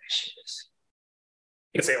separate issues.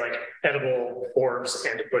 You could say like edible forbs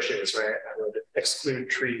and bushes, right? I would exclude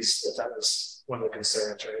trees if that was one of the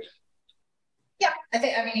concerns, right? Yeah,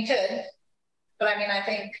 you could, but I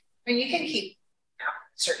think you can keep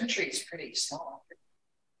certain trees pretty small.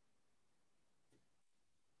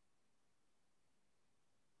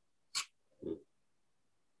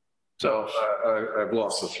 So I've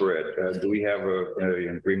lost the thread. Do we have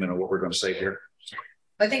an agreement on what we're going to say here?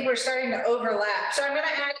 I think we're starting to overlap. So I'm going to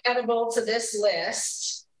add edible to this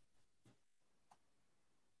list.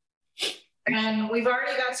 And we've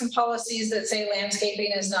already got some policies that say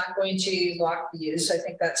landscaping is not going to block views. So I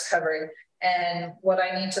think that's covered. And what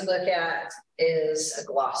I need to look at is a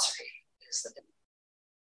glossary.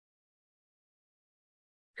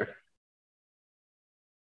 Okay.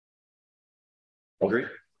 Agree.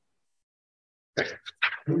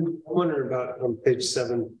 I'm wondering about on page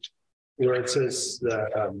 7, where it says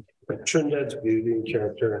that Trinidad's beauty and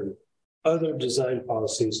character and other design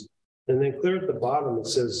policies. And then clear at the bottom, it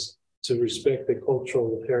says to respect the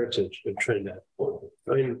cultural heritage of Trinidad.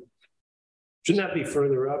 Shouldn't that be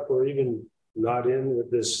further up or even not in with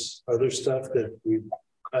this other stuff that we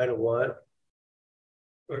kind of want?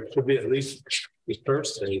 Or it should be at least the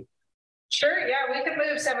first thing. Sure, yeah, we could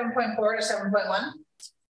move 7.4 to 7.1.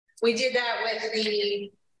 We did that with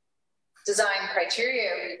the design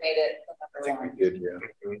criteria. We made it number 1. We did, yeah.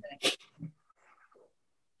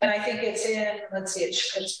 And I think it's in, let's see,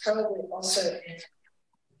 it's probably also in.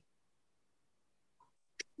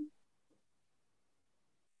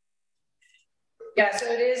 Yeah, so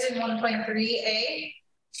it is in 1.3A.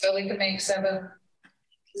 So we can make 7.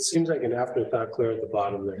 It seems like an afterthought clear at the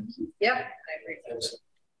bottom there. Yep, I agree.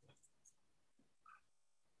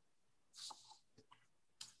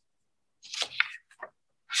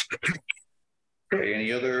 Okay,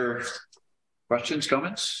 any other questions,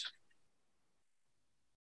 comments?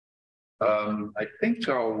 I think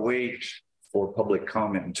I'll wait for public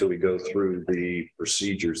comment until we go through the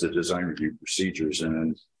procedures, the design review procedures,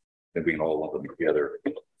 and then we can all lump them together.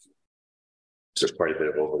 So there's quite a bit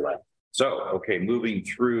of overlap. So, okay, moving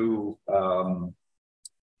through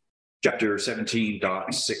chapter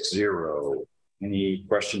 17.60. Any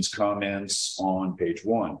questions, comments on page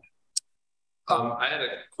 1? I had a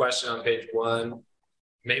question on page 1.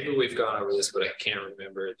 Maybe we've gone over this, but I can't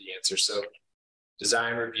remember the answer. So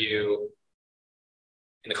design review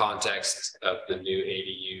in the context of the new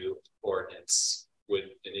ADU ordinance, would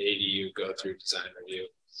an ADU go through design review?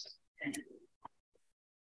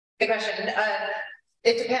 Good question.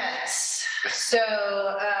 It depends.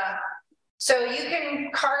 So you can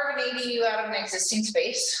carve an ADU out of an existing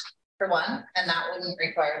space for one, and that wouldn't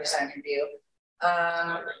require design review.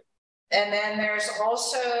 And then there's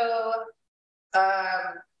also,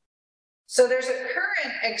 so there's a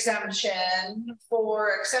current exemption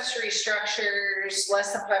for accessory structures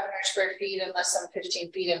less than 500 square feet and less than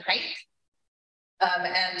 15 feet in height.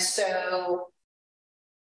 And so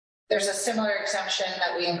there's a similar exemption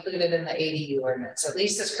that we included in the ADU ordinance, at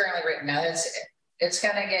least it's currently written. Now it's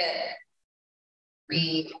going to get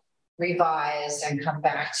revised and come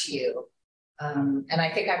back to you. And I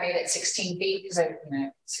think I made it 16 feet because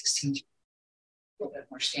 16 a little bit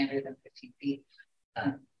more standard than 15 feet.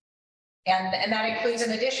 And that includes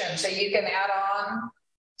an addition. So you can add on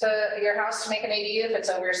to your house to make an ADU if it's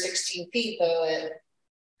over 16 feet, though it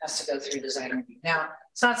has to go through design review. Now,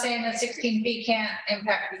 it's not saying that 16 feet can't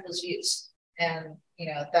impact people's views. And,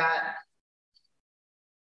 that,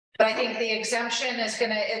 but I think the exemption is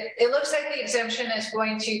going to, it looks like the exemption is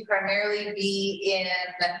going to primarily be in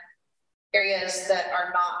areas that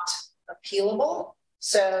are not appealable.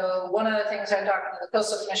 So one of the things I'm talking to the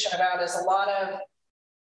Coastal Commission about is a lot of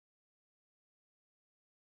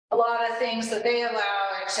things that they allow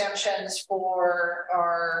exemptions for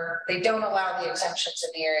they don't allow the exemptions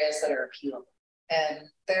in the areas that are appealable. And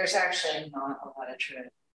there's actually not a lot of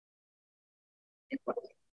truth.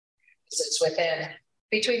 It's within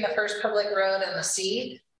between the first public road and the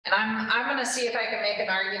sea. And I'm going to see if I can make an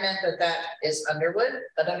argument that is Underwood,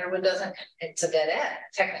 but Underwood doesn't, it's a dead end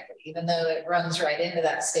technically, even though it runs right into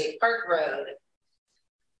that state park road.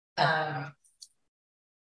 But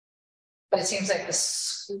it seems like the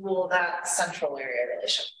school, that central area really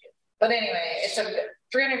should be. But anyway, it's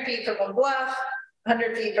 300 feet from a bluff,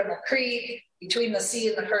 100 feet from a creek, between the sea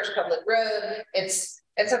and the first public road. It's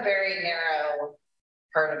a very narrow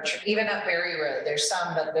part of, even up Berry Road, there's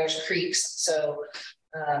some, but there's creeks. So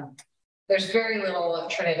there's very little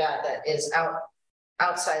of Trinidad that is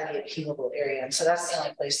outside the appealable area. And so that's the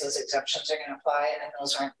only place those exemptions are going to apply. And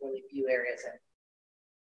those aren't really view areas.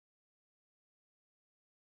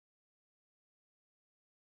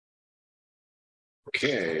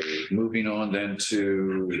 Okay, moving on then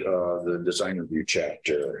to the design review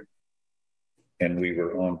chapter. And we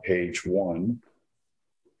were on page 1.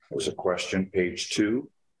 There was a question, page 2.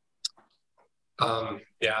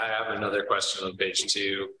 Yeah, I have another question on page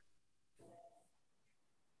 2.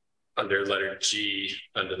 Under letter G,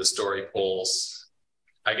 under the story poles.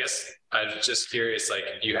 I guess I was just curious, like,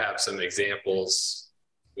 if you have some examples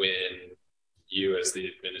when you as the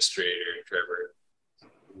administrator, Trevor,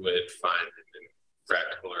 would find it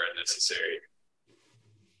practical or unnecessary.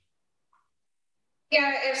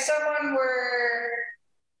 Yeah, if someone were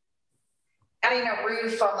adding a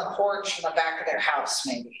roof on the porch in the back of their house,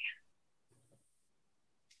 maybe.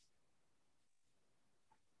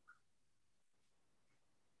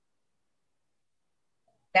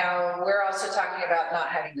 Now, we're also talking about not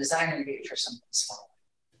having design review for something small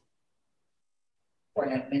or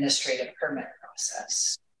an administrative permit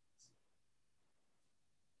process.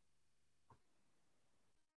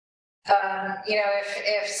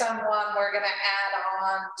 If someone were going to add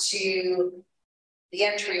on to the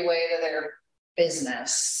entryway to their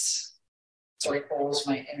business, story poles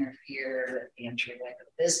might interfere with the entryway to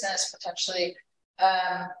the business potentially.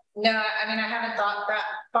 No, I mean, I haven't thought that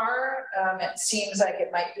far. It seems like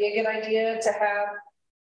it might be a good idea to have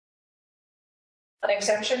an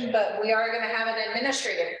exemption, but we are going to have an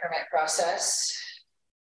administrative permit process.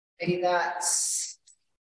 Maybe that's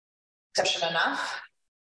exception enough.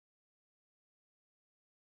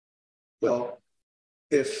 Well,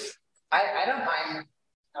 if I don't mind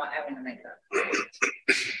not having to make that.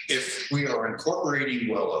 If we are incorporating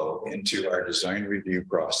Willow into our design review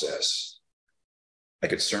process, I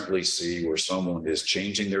could certainly see where someone is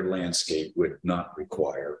changing their landscape would not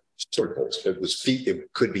require story poles.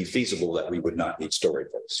 It could be feasible that we would not need story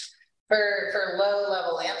poles For low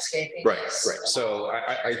level landscaping. Right. So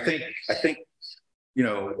I think you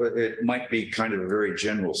know, it might be kind of a very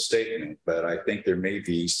general statement, but I think there may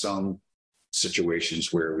be some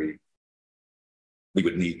situations where we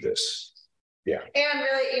would need this. Yeah. And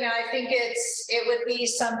really, you know, I think it would be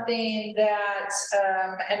something that,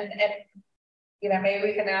 and you know, maybe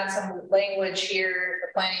we can add some language here, the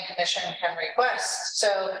planning commission can request.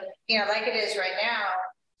 So, you know, like it is right now,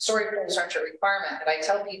 story pools aren't a requirement, but I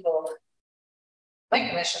tell people, planning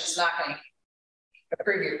commission is not going to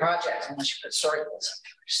approve your project unless you put story pools up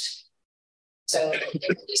first. So it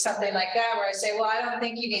could be something like that where I say, well, I don't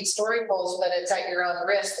think you need story pools, but it's at your own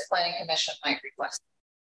risk. The planning commission might request.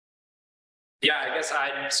 Yeah, I guess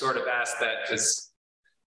I sort of asked that because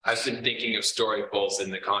I've been thinking of story poles in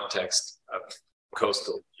the context of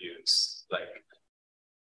coastal views,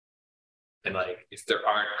 and if there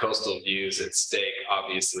aren't coastal views at stake,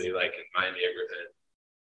 obviously, like in my neighborhood,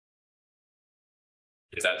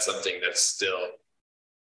 is that something that's still,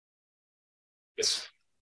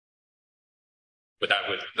 but that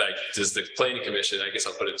would, like, does the planning commission, I guess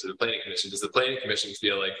I'll put it to the planning commission, does the planning commission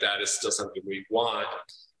feel like that is still something we want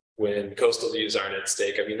when coastal views aren't at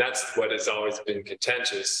stake? I mean, that's what has always been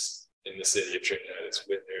contentious in the city of Trinidad, is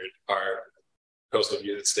when there are coastal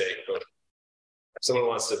views at stake. But if someone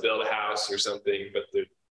wants to build a house or something, but they're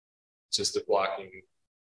just blocking,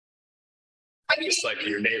 just like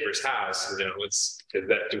your neighbor's house, you know,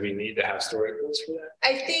 do we need to have story pools for that?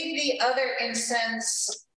 I think the other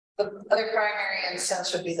instance, the other primary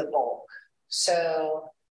instance would be the bulk.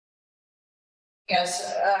 So, you know,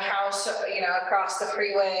 a house, you know, across the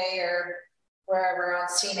freeway or wherever on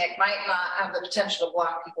scenic might not have the potential to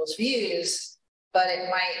block people's views, but it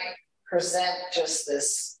might present just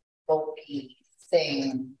this bulky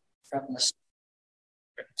thing from the street.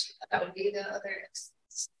 That would be the other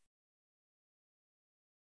instance.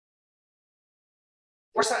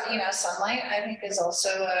 Or, you know, sunlight, I think, is also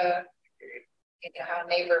you know, how a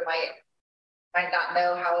neighbor might not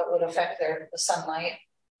know how it would affect the sunlight.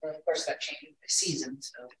 But of course, that changes by season.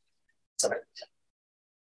 So.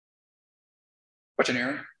 Question,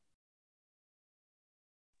 Aaron?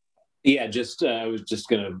 Yeah, I was just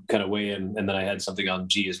going to kind of weigh in, and then I had something on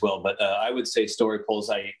G as well. But I would say story poles.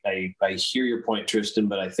 I hear your point, Tristan,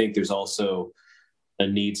 but I think there's also a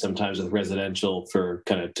need sometimes with residential for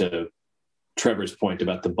kind of to Trevor's point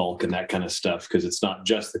about the bulk and that kind of stuff, because it's not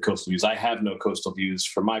just the coastal views. I have no coastal views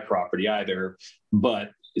for my property either, but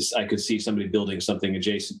I could see somebody building something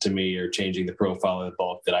adjacent to me or changing the profile of the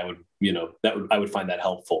bulk that I would, you know, I would find that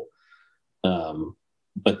helpful.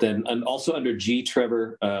 But then, and also under G,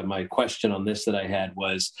 Trevor, my question on this that I had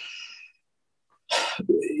was,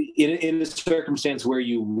 in a circumstance where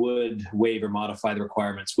you would waive or modify the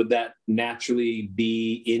requirements, would that naturally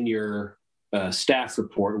be in your staff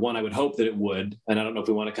report? One, I would hope that it would, and I don't know if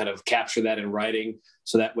we want to kind of capture that in writing,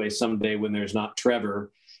 so that way someday when there's not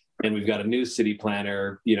Trevor and we've got a new city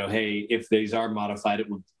planner, you know, hey, if these are modified, it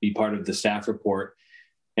would be part of the staff report.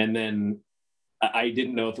 And then I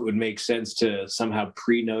didn't know if it would make sense to somehow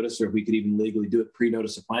pre-notice, or if we could even legally do it,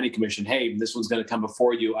 pre-notice the planning commission, hey, this one's going to come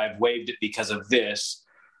before you. I've waived it because of this.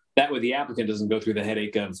 That way the applicant doesn't go through the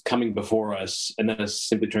headache of coming before us and then us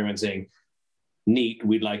simply turning around and saying, neat,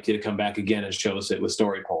 we'd like you to come back again and show us it with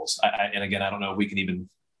story polls. And again, I don't know if we can even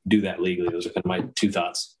do that legally. Those are kind of my two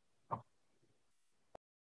thoughts.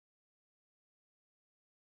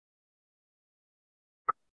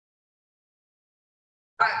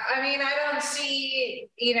 I mean, I don't see,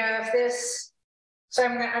 you know, if this, so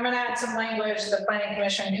I'm going to add some language. The planning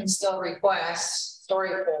commission can still request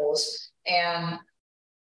story polls, and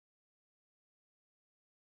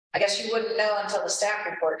I guess you wouldn't know until the staff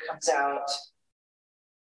report comes out.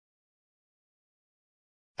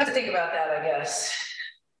 I have to think about that, I guess.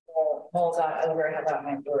 Mull that over how that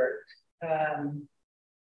might work. And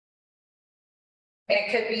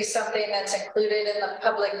it could be something that's included in the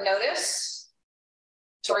public notice.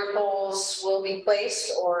 Story polls will be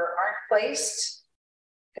placed or aren't placed.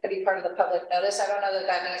 It could be part of the public notice. I don't know that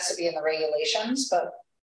that needs to be in the regulations, but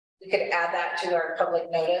we could add that to our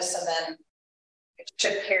public notice, and then it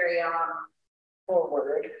should carry on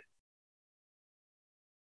forward.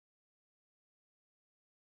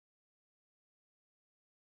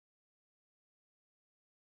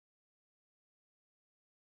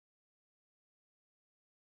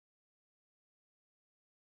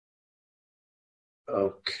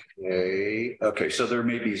 Okay. So there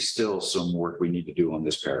may be still some work we need to do on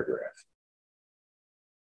this paragraph.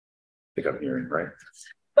 I think I'm hearing right.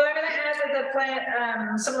 But I'm going to add that the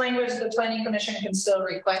plan, some language the planning commission can still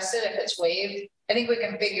request it if it's waived. I think we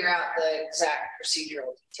can figure out the exact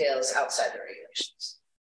procedural details outside the regulations.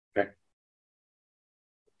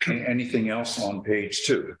 Okay. Anything else on page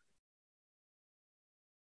 2?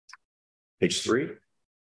 Page 3.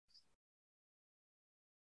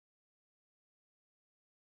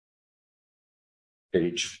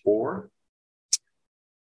 Page 4.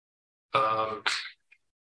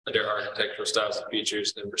 Under architectural styles and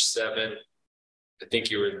features, number 7, I think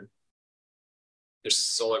there's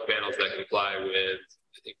solar panels that comply with,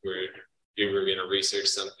 I think you were going to research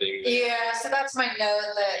something. Yeah, so that's my note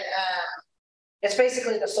that it's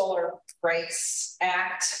basically the Solar Rights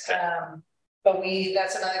Act. But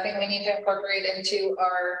that's another thing we need to incorporate into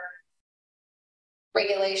our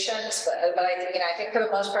regulations. But I think for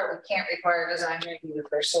the most part, we can't require design review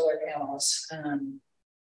for solar panels.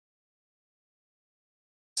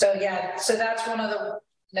 So yeah, so that's one of the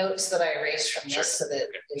notes that I erased from this, so that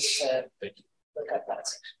is look at that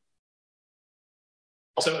section.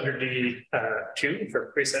 Also under D2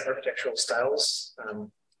 for preset architectural styles,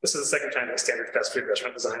 this is the second time that standard fast food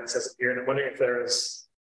restaurant design says it here, and I'm wondering if there is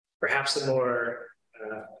perhaps a more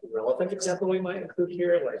relevant example we might include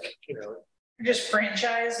here, like, just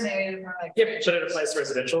franchise, maybe. Yeah, but it applies to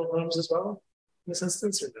residential homes as well in this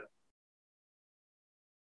instance, or no?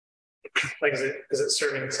 Like, is it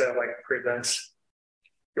serving to like prevent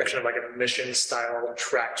direction of like a mission style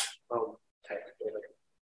tract home type?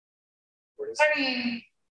 I mean,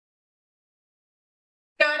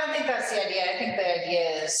 no, I don't think that's the idea. I think the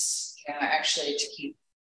idea is, actually to keep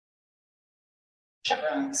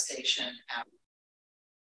Chevron station out.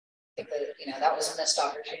 I think that, that was a missed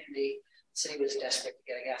opportunity. The city was desperate to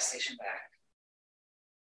get a gas station back.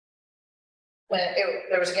 When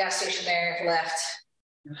there was a gas station there, it left.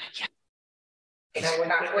 We're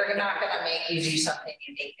not going to make you do something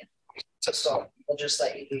unique. So we'll just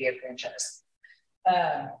let you do your franchise.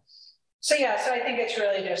 So I think it's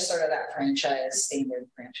really just sort of that standard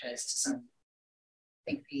franchise to some.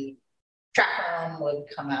 I think the track home would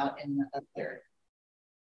come out in the other.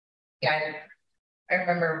 Yeah, I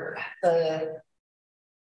remember the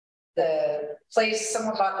place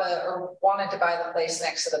someone bought or wanted to buy the place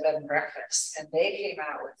next to the bed and breakfast, and they came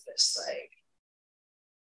out with this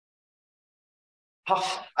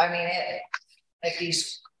like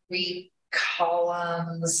these 3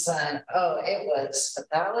 columns, and but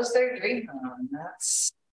that was their dream home.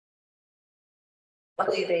 That's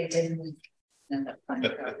luckily they didn't end up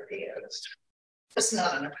finding property. It's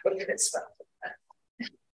not an appropriate stuff.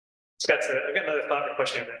 I've got another thought or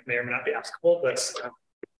question that may or may not be applicable, but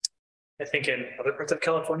I think in other parts of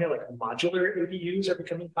California, like modular ADUs are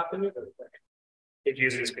becoming popular. Like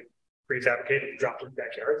ADUs are just being prefabricated and dropped in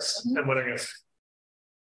backyards. I'm wondering if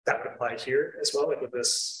that would apply here as well, like would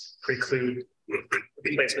this preclude the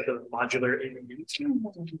placement of modular ADUs?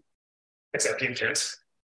 Except the intent.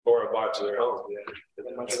 Or a modular home.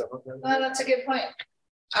 That's a good point.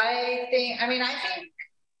 I think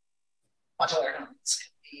modular homes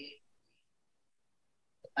can be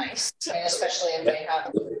nice, especially if they have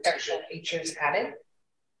architectural features added.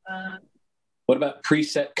 What about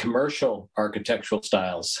preset commercial architectural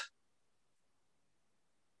styles?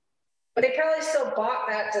 But they probably still bought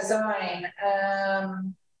that design.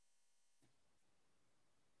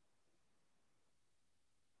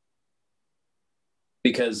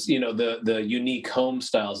 Because the unique home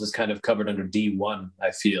styles is kind of covered under D1,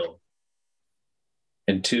 I feel,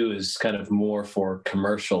 and 2 is kind of more for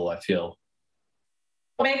commercial, I feel.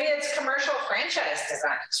 Maybe it's commercial franchise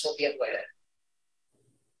designs will be avoided.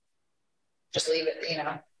 Just leave it,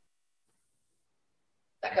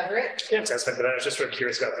 that cover it? Yeah, but I was just sort of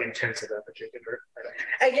curious about the intent of that particular.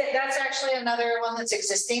 Again, that's actually another one that's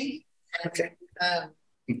existing. Okay.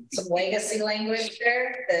 Some legacy language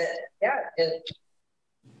there that,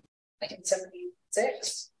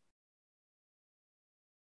 1976.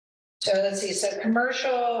 So let's see. So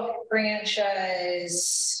commercial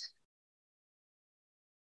franchise.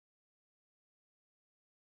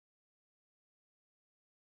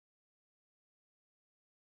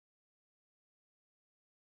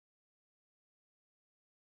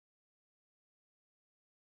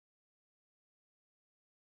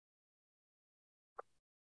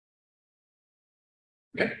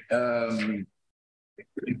 Okay.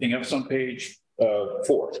 Anything else on page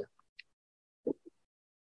 4?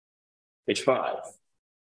 Page 5.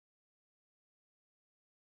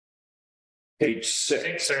 Page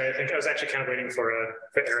 6. I think I was actually kind of waiting for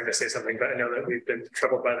Aaron to say something, but I know that we've been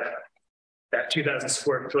troubled by that 2,000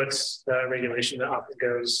 square foot regulation that often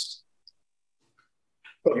goes.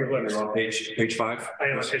 You're on page 5? I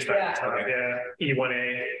am on page 5. Yeah.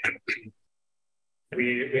 E1A.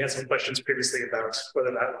 We had some questions previously about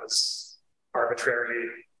whether that was arbitrary.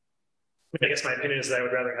 I guess my opinion is that I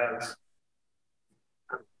would rather have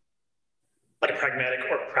like a pragmatic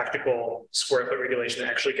or practical square foot regulation that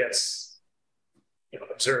actually gets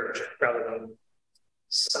observed rather than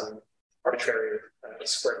some arbitrary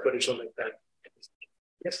square footage limit that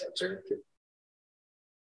yes observed.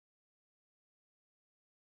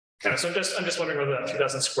 Yeah, so I'm just wondering whether that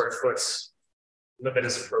 2,000 square foot limit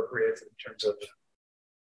is appropriate in terms of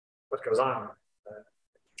what goes on.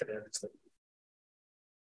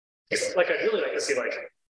 Like I'd really like to see like a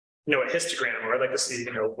histogram, or I'd like to see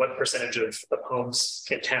what percentage of homes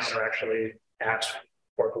in town are actually at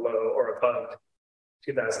or below or above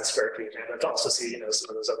 2,000 square feet, and I'd also see some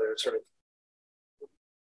of those other sort of.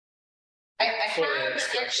 I have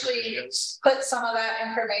actually put some of that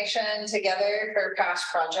information together for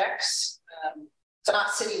past projects. It's not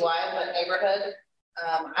citywide, but neighborhood.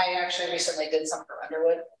 I actually recently did some for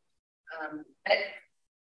Underwood. And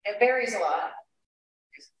it varies a lot.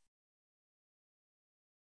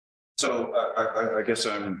 So I guess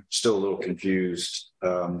I'm still a little confused.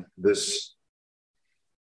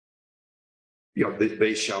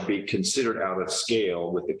 They shall be considered out of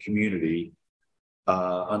scale with the community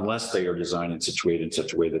unless they are designed and situated in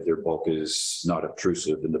such a way that their bulk is not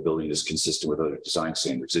obtrusive and the building is consistent with other design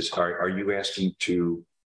standards. Are you asking to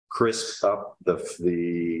crisp up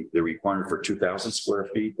the requirement for 2,000 square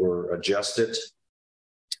feet or adjust it?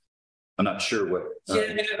 I'm not sure what.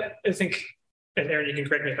 Yeah, I think, and Aaron, you can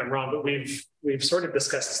correct me if I'm wrong, but we've sort of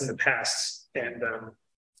discussed this in the past, and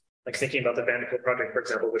like thinking about the Vanderbilt project, for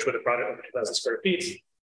example, which would have brought it over 2,000 square feet.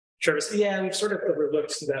 Travis, yeah, we've sort of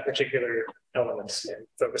overlooked that particular element and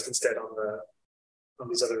focused instead on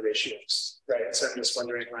these other ratios, right? So I'm just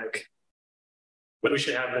wondering, like, whether we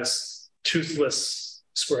should have this toothless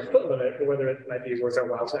square foot limit, or whether it might be worth our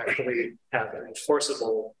while to actually have an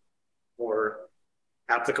enforceable or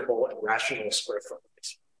applicable and rational square foot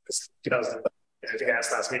limit. Because 2,000, I think I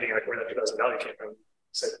asked last meeting, like, where that 2,000 value came from,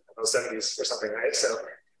 said in the 70s or something, right? So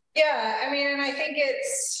yeah, I mean, and I think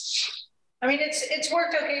it's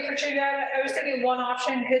worked okay for Trinidad. I was thinking one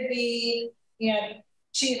option could be,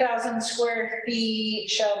 2,000 square feet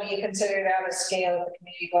shall be considered out of scale of the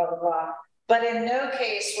community, blah, blah, blah. But in no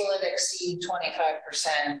case will it exceed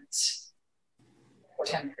 25% or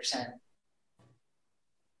 10%.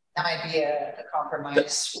 That might be a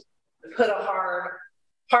compromise. Put a hard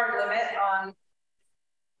limit on.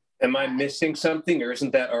 Am I missing something, or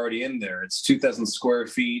isn't that already in there? It's 2,000 square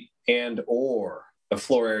feet and or a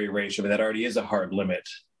floor area ratio, but that already is a hard limit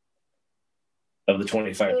of the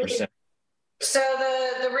 25%. So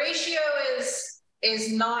the ratio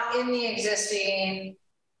is not in the existing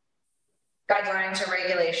guidelines or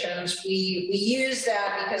regulations. We use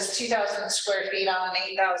that because 2,000 square feet on an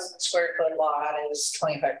 8,000 square foot lot is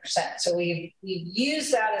 25%. So we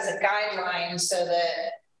use that as a guideline so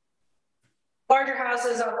that larger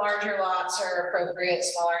houses on larger lots are appropriate,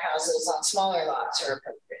 smaller houses on smaller lots are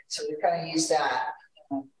appropriate. So we kind of use that.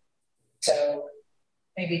 So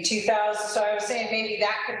maybe 2,000. So I was saying maybe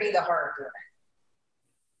that could be the hard limit.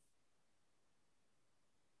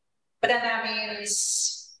 But then that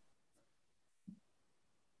means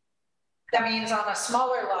on a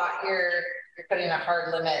smaller lot, you're putting a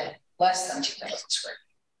hard limit less than 2,000 square feet.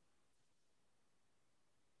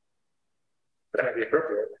 That might be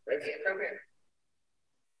appropriate, right? That'd be appropriate.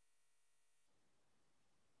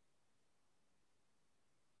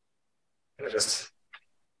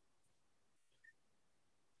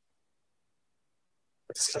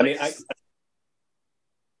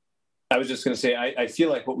 I was just going to say, I feel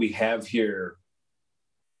like what we have here,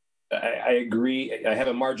 I agree. I have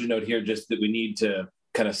a margin note here just that we need to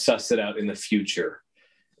kind of suss it out in the future.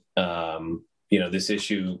 This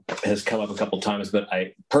issue has come up a couple of times, but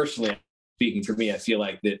I personally, speaking for me, I feel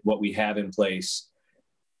like that what we have in place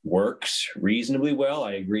works reasonably well.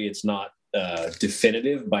 I agree it's not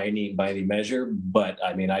definitive by any measure, but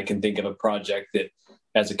I mean, I can think of a project that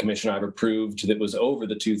as a commissioner I've approved that was over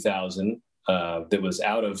the 2,000, that was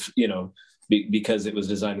out of, because it was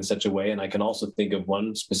designed in such a way. And I can also think of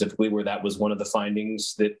one specifically where that was one of the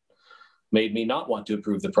findings that made me not want to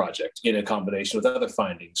approve the project in a combination with other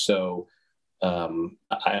findings. So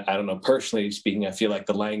I don't know, personally speaking, I feel like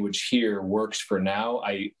the language here works for now.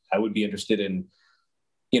 I would be interested in,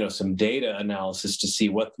 some data analysis to see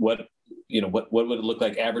what would it look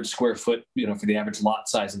like average square foot, for the average lot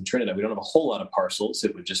size in Trinidad. We don't have a whole lot of parcels.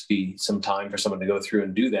 It would just be some time for someone to go through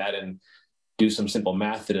and do that and do some simple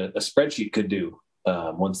math that a spreadsheet could do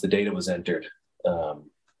once the data was entered. I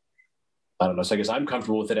don't know. So I guess I'm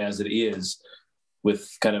comfortable with it as it is, with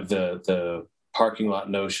kind of the parking lot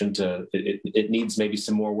notion to it needs maybe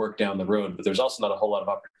some more work down the road, but there's also not a whole lot of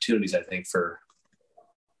opportunities, I think, for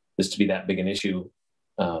this to be that big an issue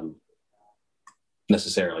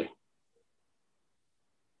necessarily.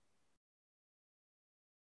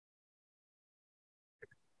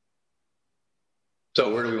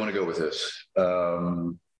 So where do we want to go with this?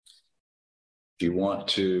 Do you want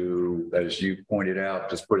to, as you pointed out,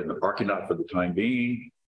 just put it in the parking lot for the time being?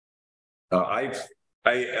 I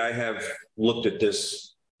have looked at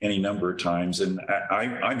this any number of times, and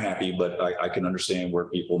I'm happy, but I can understand where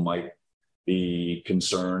people might be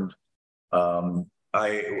concerned.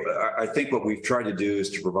 I think what we've tried to do is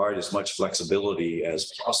to provide as much flexibility as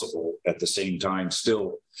possible, at the same time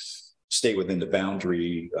still stay within the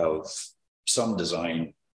boundary of some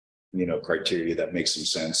design, criteria that makes some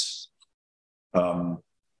sense.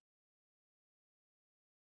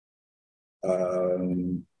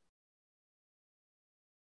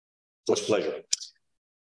 What's pleasure?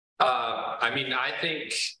 I mean, I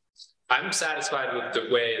think I'm satisfied with the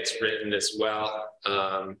way it's written as well.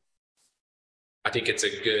 I think it's a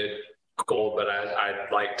good goal, but I'd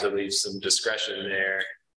like to leave some discretion there.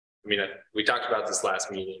 I mean, we talked about this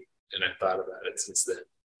last meeting, and I thought about it since then.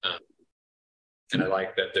 And I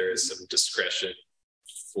like that there is some discretion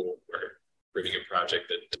for bringing a project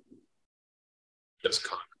that does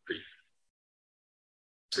concrete.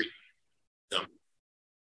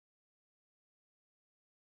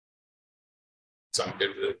 So I'm good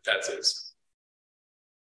with it as is.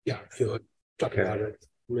 Yeah, I feel like talking about it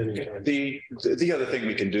many times. The other thing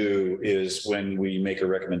we can do is when we make a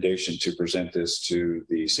recommendation to present this to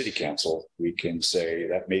the city council, we can say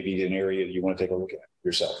that may be an area that you want to take a look at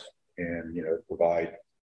yourself and, provide,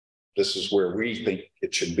 this is where we think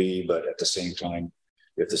it should be, but at the same time,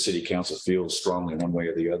 if the city council feels strongly one way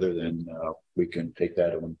or the other, then we can take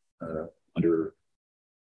that under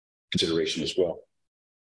consideration as well.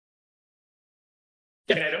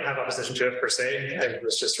 I mean, I don't have opposition to it per se. I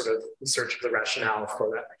was just sort of in search of the rationale for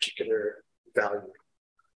that particular value.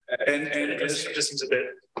 And it just seems a bit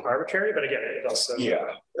arbitrary, but again, it also, you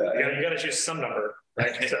got to choose some number,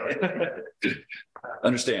 right? So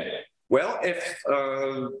understand. Well,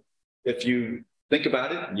 if you think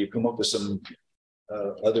about it and you come up with some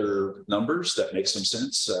other numbers that make some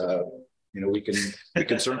sense, we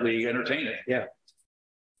can certainly entertain it. Yeah.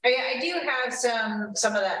 I do have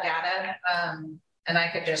some of that data. And I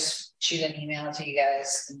could just shoot an email to you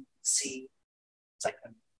guys and see. It's like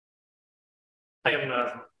I am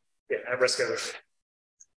at risk of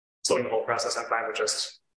slowing the whole process. I'm fine with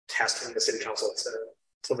just tasking the city council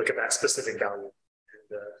to look at that specific value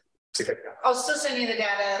and see if I can. I'll still send you the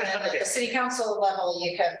data, and then at the city council level,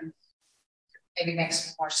 you can maybe make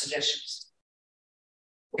some more suggestions.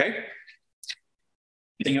 Okay.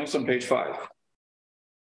 Anything else on page 5?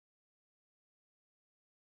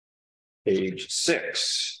 Page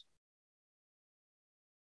 6.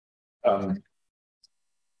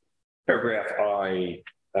 Paragraph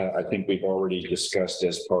I think we've already discussed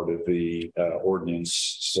as part of the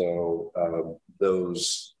ordinance. So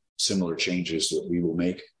those similar changes that we will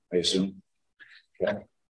make, I assume. Okay.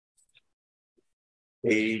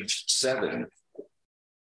 Page 7.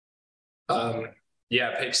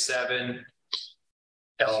 Page 7,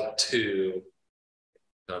 L2,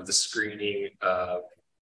 the screening of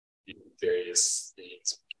various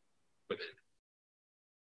things within.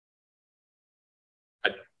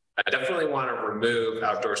 I definitely want to remove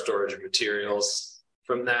outdoor storage of materials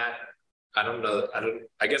from that.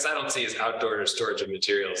 I guess I don't see as outdoor storage of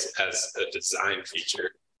materials as a design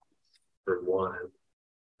feature, for one.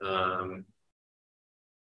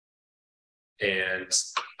 And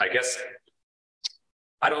I guess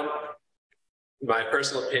my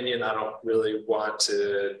personal opinion, I don't really want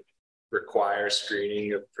to require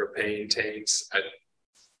screening of propane tanks.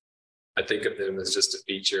 I think of them as just a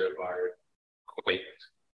feature of our quaint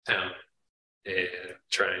town, and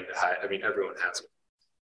trying to hide. I mean, everyone has them,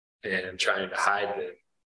 and trying to hide them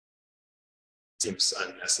seems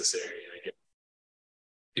unnecessary. I get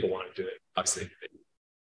people want to do it, obviously.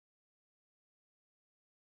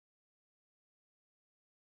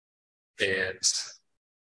 And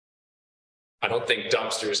I don't think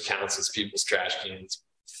dumpsters counts as people's trash cans,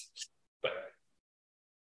 but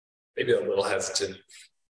maybe a little hesitant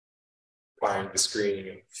requiring the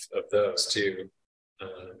screening of those too. I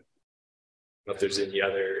don't know if there's any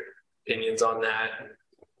other opinions on that.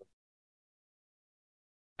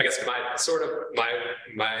 I guess my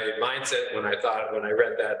mindset when I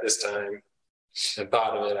read that this time and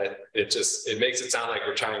thought of it, it makes it sound like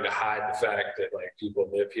we're trying to hide the fact that like people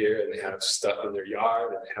live here and they have stuff in their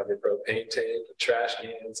yard and they have their propane tank and trash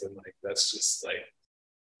cans, and like that's just like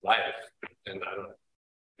life. And I don't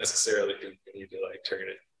necessarily think we need to like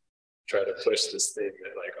try to push this thing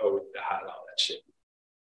that like, oh, we need to hide all that shit.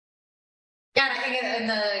 Yeah, and I think in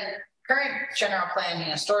the current general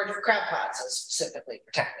plan, storage of crab pots is specifically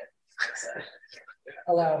protected.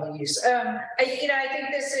 Allowable use. I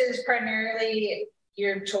think this is primarily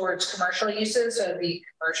geared towards commercial uses, so it'd be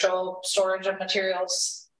commercial storage of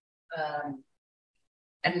materials,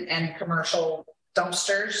 and commercial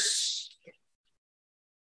dumpsters.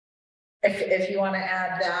 If you want to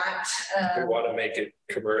add that, we want to make it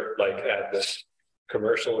like add the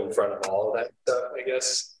commercial in front of all of that stuff, I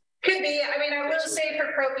guess. Could be. I mean, I will say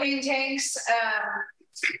for propane tanks,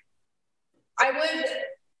 I would,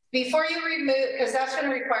 before you remove, because that's been a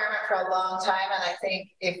requirement for a long time, and I think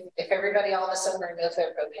if everybody all of a sudden removes their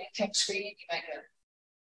propane tank screening, you might go.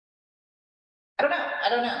 I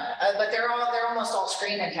don't know, but they're almost all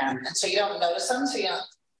screened in town, and so you don't notice them, so you don't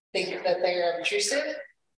think that they're intrusive.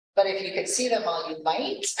 But if you could see them all, you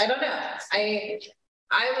might. I don't know.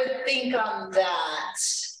 I would think on that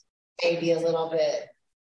maybe a little bit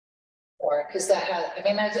more, because that has. I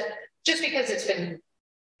mean, that's just because it's been.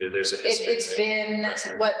 There's a it's been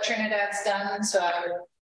what Trinidad's done, so I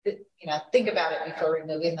would, think about it before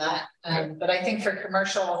removing that. But I think for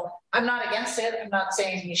commercial, I'm not against it. I'm not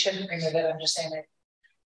saying you shouldn't remove it. I'm just saying that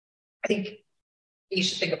I think you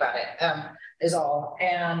should think about it. Is all.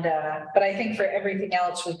 And but I think for everything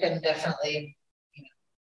else, we can definitely,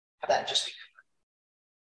 have that just be.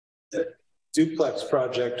 The duplex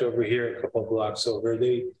project over here, a couple of blocks over,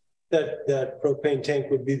 that propane tank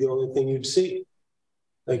would be the only thing you'd see.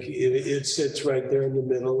 Like it sits right there in the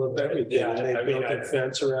middle of everything. Yeah, and they built a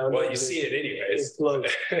fence around. Well, you see it anyways. It flows.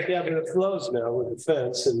 Yeah, but it flows now with the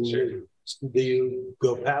fence, and sure. you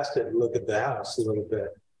go past it and look at the house a little bit,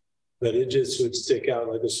 but it just would stick out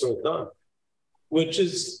like a sore thumb, which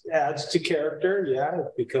adds to character. Yeah,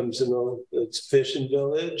 it becomes it's fishing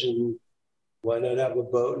village, and why not have a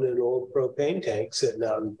boat and an old propane tank sitting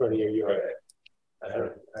out in front of your yard?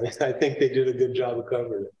 I think they did a good job of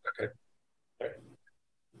covering it. Okay.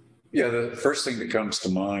 Yeah, the first thing that comes to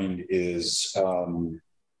mind is,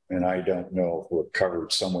 and I don't know if we're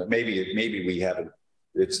covered somewhere. Maybe we haven't.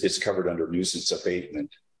 It's covered under nuisance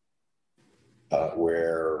abatement,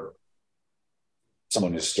 where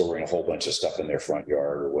someone is storing a whole bunch of stuff in their front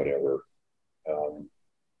yard or whatever.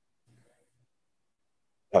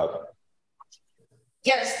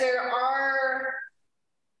 Yes, there are.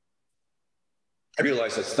 I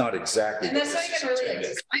realize it's not exactly. And that's not even really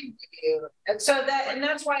explained to you. And so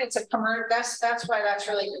that's why it's a commercial. That's why that's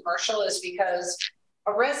really commercial, is because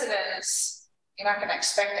a residence, you're not going to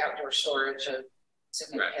expect outdoor storage of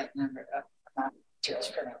significant number of materials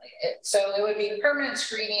permanently. So it would be permanent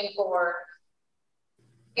screening for,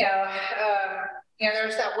 there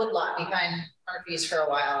was that woodlot behind Murphy's for a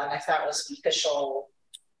while, and if that was an official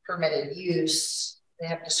permitted use, they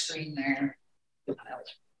have to screen there.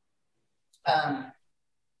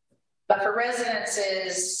 But for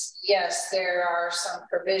residences, yes, there are some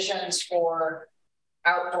provisions for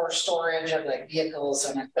outdoor storage of like vehicles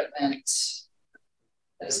and equipment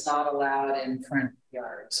that is not allowed in front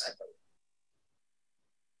yards, I believe.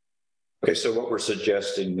 Okay, so what we're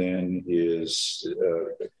suggesting then is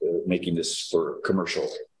making this for commercial.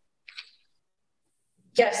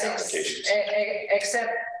 Yes,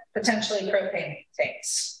 except potentially propane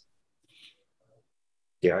tanks.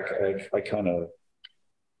 Yeah, I kind of,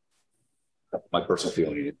 my personal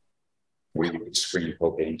feeling, we would screen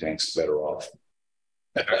propane tanks better off.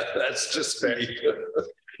 That's just me.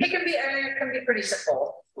 It can be pretty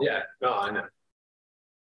simple. Yeah, no, I know.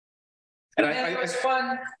 And there was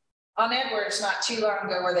one on Edwards not too long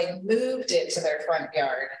ago where they moved it to their front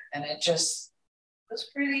yard, and it just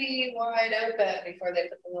was pretty wide open before they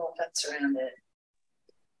put the little fence around it.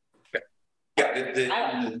 Yeah,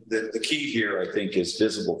 the key here, I think, is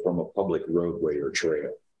visible from a public roadway or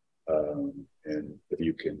trail. And if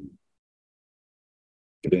you can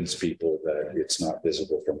convince people that it's not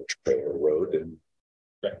visible from a trail or road, then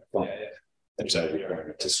fine. There's no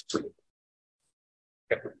requirement to screen.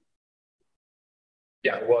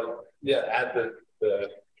 Yeah, well, yeah, add the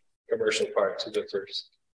commercial part to the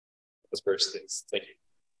first things. Thank you.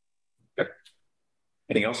 Okay.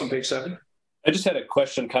 Anything else on page 7? I just had a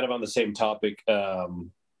question kind of on the same topic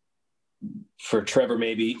for Trevor,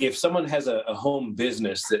 maybe. If someone has a home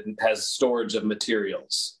business that has storage of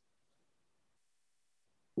materials,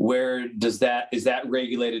 where is that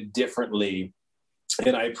regulated differently?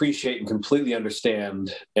 And I appreciate and completely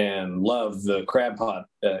understand and love the crab pot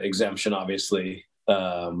exemption, obviously.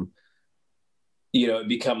 It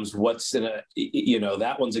becomes what's in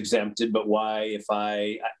that one's exempted, but why if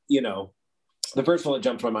the first one that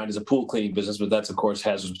jumped to my mind is a pool cleaning business, but that's, of course,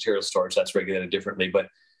 hazardous material storage. That's regulated differently. But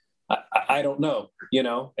I don't know,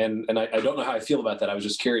 and I don't know how I feel about that. I was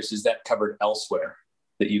just curious, is that covered elsewhere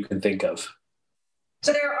that you can think of?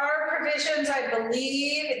 So there are provisions, I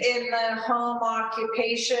believe, in the home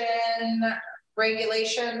occupation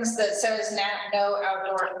regulations that says no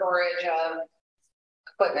outdoor storage of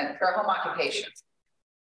equipment for home occupation.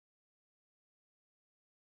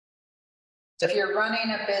 So if you're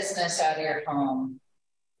running a business out of your home,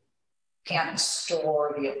 you can't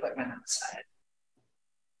store the equipment outside.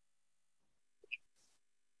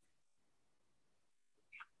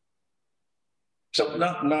 So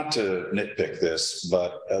not to nitpick this,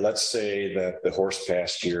 but let's say that the horse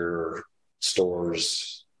pasture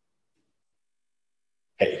stores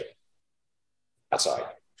hay outside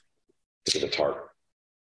to the tarp.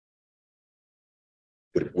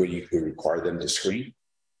 Would you require them to screen?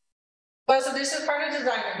 Well, so this is part of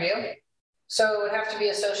design review. So it would have to be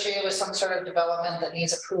associated with some sort of development that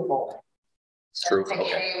needs approval. True. I think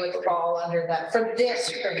hay would fall under that for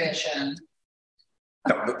this provision.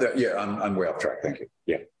 No, but yeah, I'm way off track. Thank you.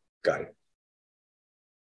 Yeah, got it.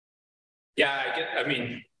 Yeah, I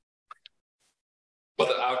mean, well,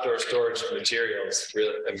 the outdoor storage materials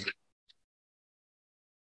really, I mean,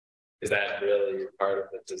 is that really part of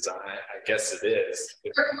the design? I guess it is.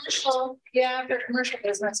 For commercial, yeah, for commercial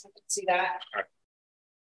business, we can see that. Right.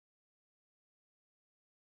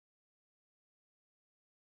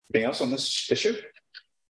 Anything else on this issue?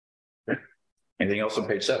 Anything else on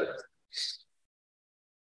page 7?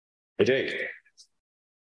 Page 8.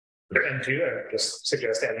 For N2, I would just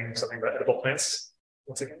suggest adding something about edible plants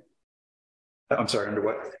once again. I'm sorry, under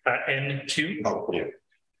what? N2. Oh, yeah.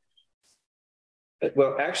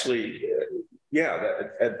 Well, actually, yeah,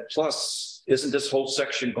 plus, isn't this whole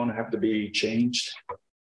section going to have to be changed?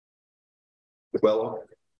 Well,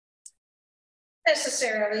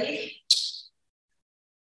 Necessarily.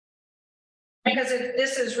 Because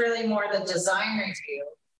this is really more the design review,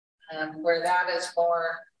 where that is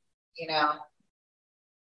more, you know,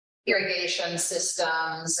 irrigation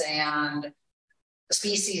systems and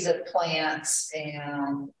species of plants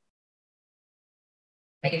and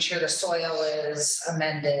making sure the soil is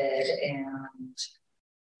amended and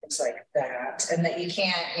things like that. And that you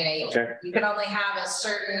can't, you know, okay. You can only have a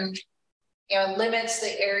certain, you know, limits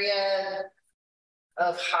the area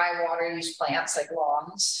of high water use plants like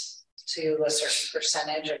lawns to a certain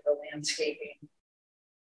percentage of the landscaping.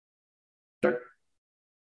 Sure.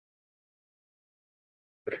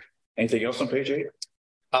 Anything else on page 8?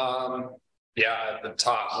 Yeah, at the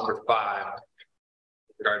top, number 5,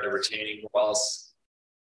 with regard to retaining walls.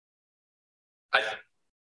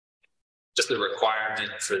 Just the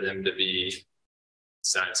requirement for them to be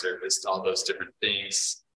sign serviced, all those different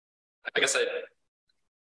things. I guess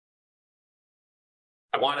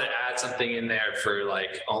I want to add something in there for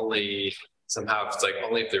like only somehow if it's like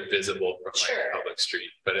only if they're visible from like a public street.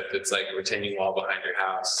 But if it's like a retaining wall behind your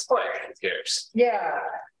house, like who cares? Yeah,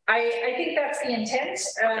 I think that's the intent.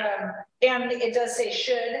 And it does say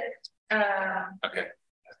should. Okay.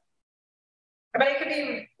 But it could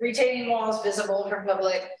be retaining walls visible from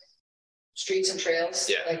public streets and trails,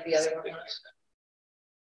 yeah, like the other one.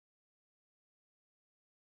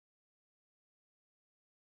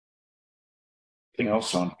 Anything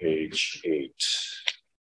else on page 8?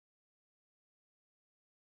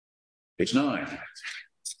 Page 9.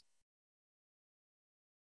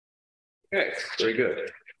 Okay, very good.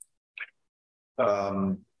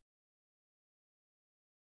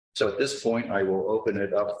 So at this point, I will open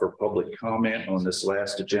it up for public comment on this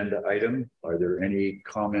last agenda item. Are there any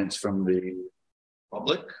comments from the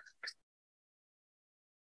public?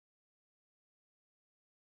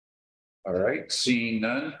 All right, seeing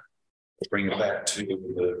none, we'll bring it back to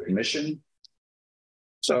the commission.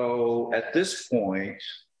 So at this point,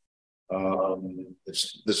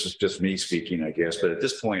 this is just me speaking, I guess, but at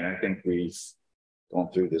this point, I think we've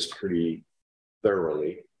gone through this pretty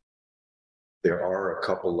thoroughly. There are a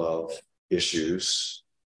couple of issues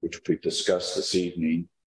which we've discussed this evening,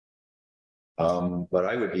 but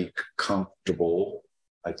I would be comfortable,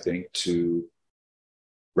 I think, to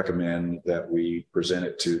recommend that we present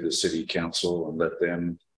it to the city council and let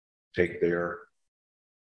them have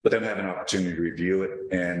an opportunity to review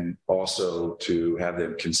it and also to have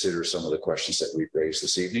them consider some of the questions that we've raised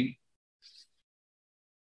this evening. Is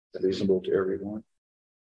that reasonable to everyone?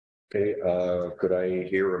 Okay, could I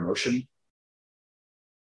hear a motion?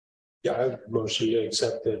 Yeah, I would motion to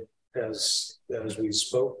accept it as we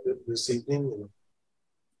spoke this evening.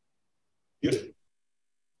 And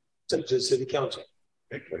send it to the city council.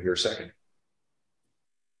 Okay, do I hear a second?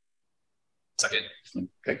 Second.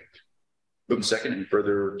 Okay. Moving second, any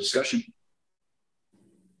further discussion?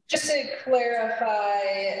 Just to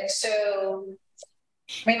clarify, so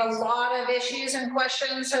I mean, a lot of issues and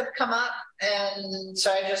questions have come up, and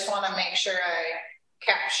so I just want to make sure I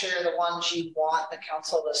capture the ones you want the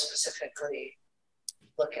council to specifically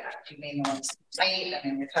look at? Do you mean the ones tonight? I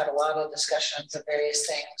mean, we've had a lot of discussions of various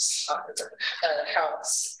things.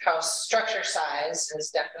 House structure size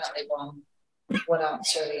is definitely one. What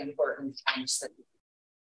else are the important things that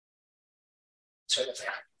sort of?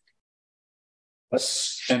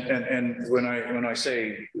 And when I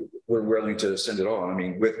say we're willing to send it on, I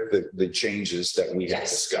mean with the changes that we have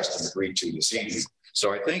discussed and agreed to this evening.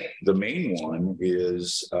 So I think the main one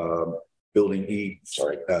is building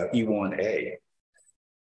E1A.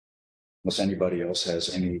 Unless anybody else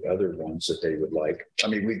has any other ones that they would like. I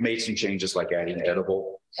mean, we've made some changes like adding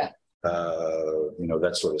edible, that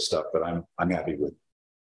sort of stuff. But I'm happy with.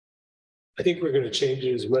 I think we're going to change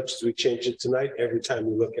it as much as we change it tonight. Every time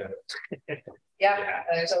we look at it. Yeah,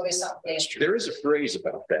 there's always something. There is a phrase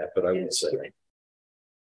about that, but I would say.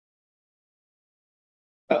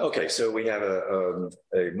 Okay, so we have a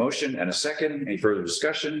motion and a second. Any further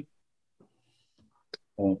discussion?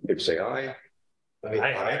 All in favor, say aye.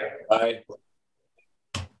 Aye. Aye.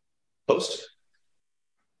 Opposed?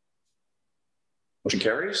 Motion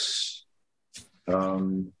carries.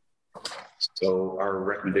 So our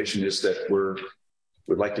recommendation is that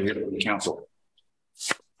we'd like to hear from the council.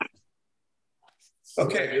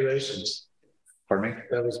 Okay. Congratulations. Pardon me?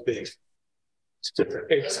 That was big. It's a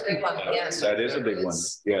big one, yes. That is a big one.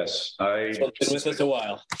 Yes. It's been with us a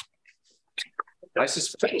while. I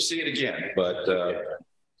suspect we'll see it again, but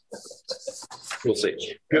we'll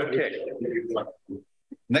see. Okay.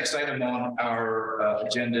 Next item on our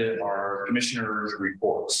agenda are commissioners'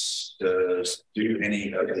 reports. Do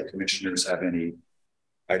any of the commissioners have any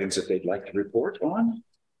items that they'd like to report on?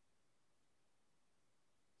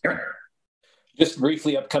 Aaron. Just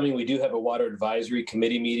briefly upcoming, we do have a water advisory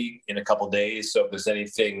committee meeting in a couple of days. So if there's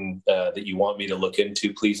anything that you want me to look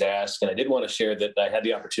into, please ask. And I did want to share that I had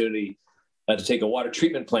the opportunity to take a water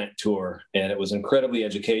treatment plant tour, and it was incredibly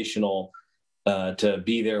educational to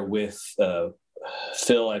be there with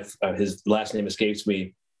Phil. His last name escapes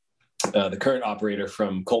me, the current operator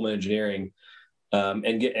from Coleman Engineering,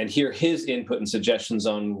 and hear his input and suggestions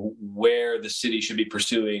on where the city should be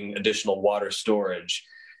pursuing additional water storage.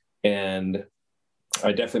 And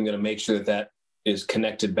I definitely am going to make sure that is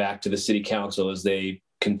connected back to the city council as they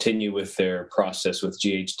continue with their process with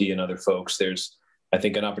GHD and other folks. There's, I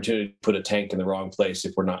think, an opportunity to put a tank in the wrong place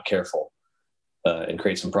if we're not careful and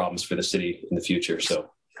create some problems for the city in the future. So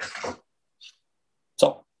that's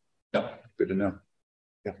all. Yeah, good to know.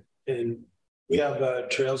 Yeah. And we have a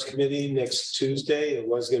trails committee next Tuesday. It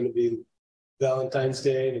was going to be Valentine's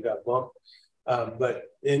Day and it got bumped. But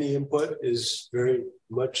any input is very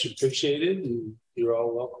much appreciated, and you're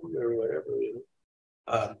all welcome or whatever.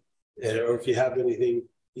 Or if you have anything,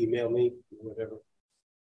 email me or whatever.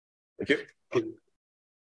 Thank you.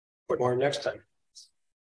 More next time.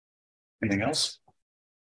 Anything else?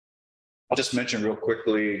 I'll just mention real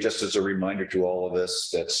quickly, just as a reminder to all of us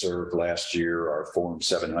that served last year, our Form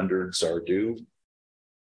 700s are due.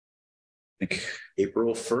 I think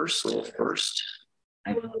April 1st.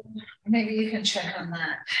 Maybe you can check on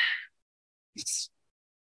that.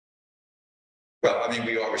 Well, I mean,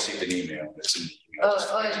 we all received an email. It's an email. You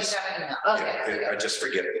got an email. Okay. Yeah, I just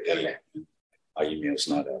forget the date. My email's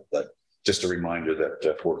not up, but just a reminder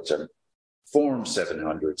that Form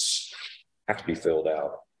 700s have to be filled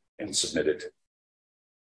out and submitted,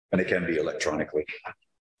 and it can be electronically.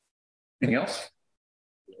 Anything else?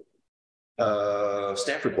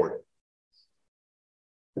 Staff report.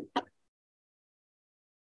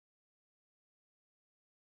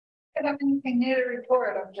 I don't have anything new to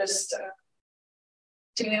report. I'm just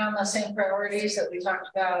doing on the same priorities that we talked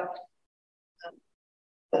about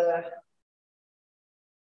the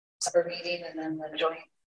summer meeting and then the joint.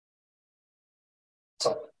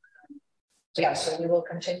 So we will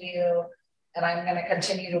continue, and I'm going to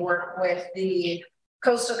continue to work with the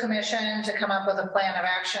Coastal Commission to come up with a plan of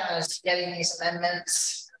action as getting these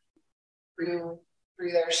amendments through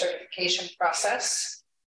their certification process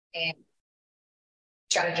and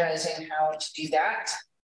strategizing how to do that,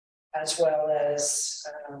 as well as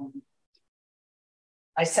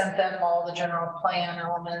I sent them all the general plan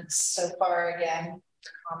elements so far again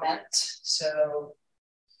to comment. So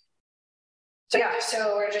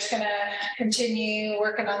we're just going to continue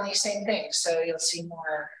working on these same things. So you'll see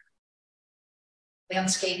more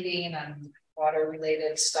landscaping and water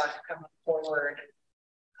related stuff coming forward.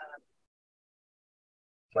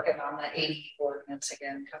 Working on the 80 ordinance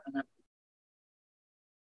again coming up.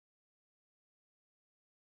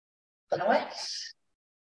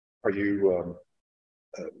 Are you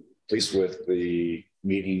pleased with the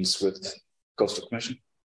meetings with Coastal Commission?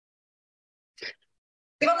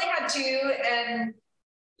 We've only had two, and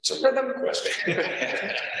for the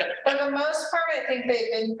most part, I think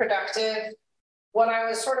they've been productive. What I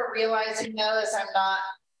was sort of realizing though is I'm not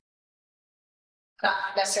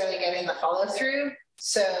necessarily getting the follow through.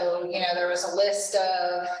 So, you know, there was a list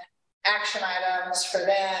of action items for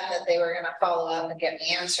them that they were going to follow up and get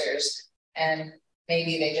me answers. And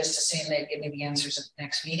maybe they just assumed they'd give me the answers at the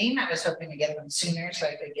next meeting. I was hoping to get them sooner so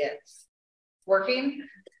I could get working.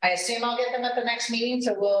 I assume I'll get them at the next meeting.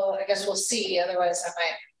 So I guess we'll see. Otherwise I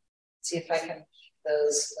might see if I can keep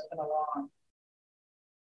those moving along.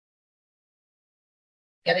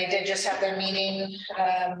 Yeah, they did just have their meeting.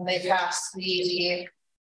 They passed the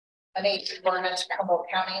an 18 ordinance for Humboldt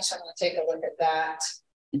County, so I'm going to take a look at that.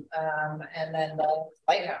 And then the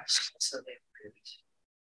lighthouse, so they approved.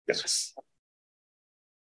 Yes.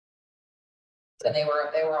 And they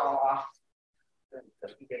were all off the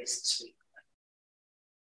few days this week.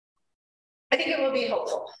 I think it will be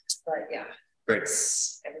helpful, but yeah, Great.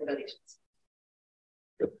 Everybody.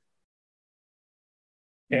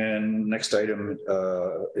 And next item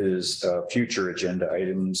is future agenda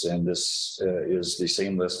items, and this is the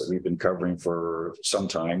same list that we've been covering for some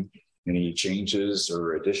time. Any changes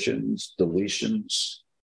or additions, deletions?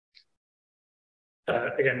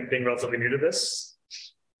 Again, being relatively new to this,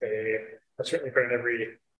 I've certainly put in every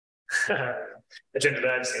agenda that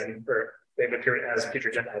I've seen, or they've appeared as future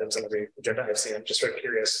agenda items on every agenda I've seen. I'm just sort of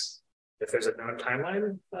curious if there's a known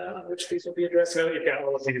timeline on which these will be addressed. You know, you've got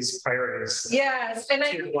all of these priorities. Yes, and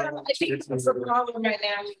I think the problem right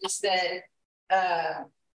now is that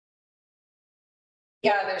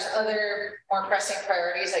yeah, there's other more pressing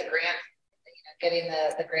priorities like grant, getting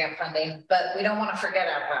the grant funding, but we don't want to forget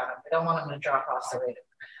about them. We don't want them to drop off the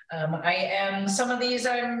radar. Some of these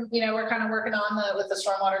we're kind of working on with the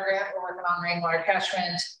stormwater grant. We're working on rainwater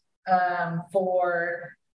catchment I'm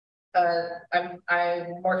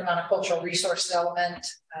working on a cultural resource development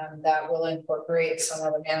that will incorporate some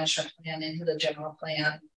of the management plan into the general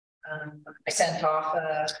plan. I sent off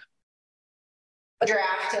a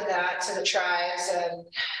draft of that to the tribes, and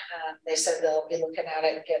they said they'll be looking at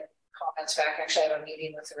it and get comments back. Actually, I have a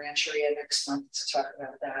meeting with the Rancheria next month to talk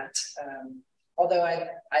about that. Although I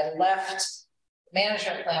left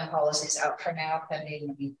management plan policies out for now,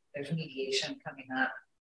 pending there's mediation coming up.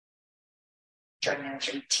 Drug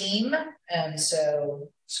management team, and so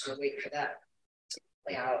we'll wait for that to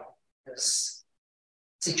play out because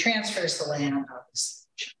he transfers the land, obviously.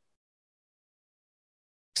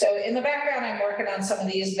 So in the background, I'm working on some of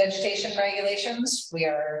these vegetation regulations.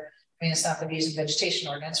 It's not the views and vegetation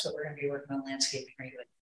ordinance, but we're going to be working on landscaping regulations.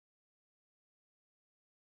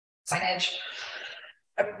 Signage,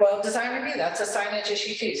 well, design review, that's a signage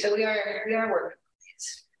issue too. So we are working on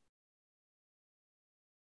these.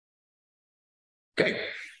 Okay,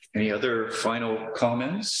 any other final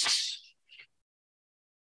comments?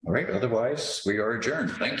 All right, otherwise we are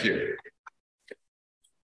adjourned. Thank you.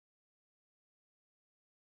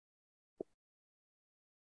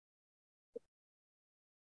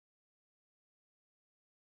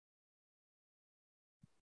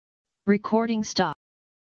 Recording stop.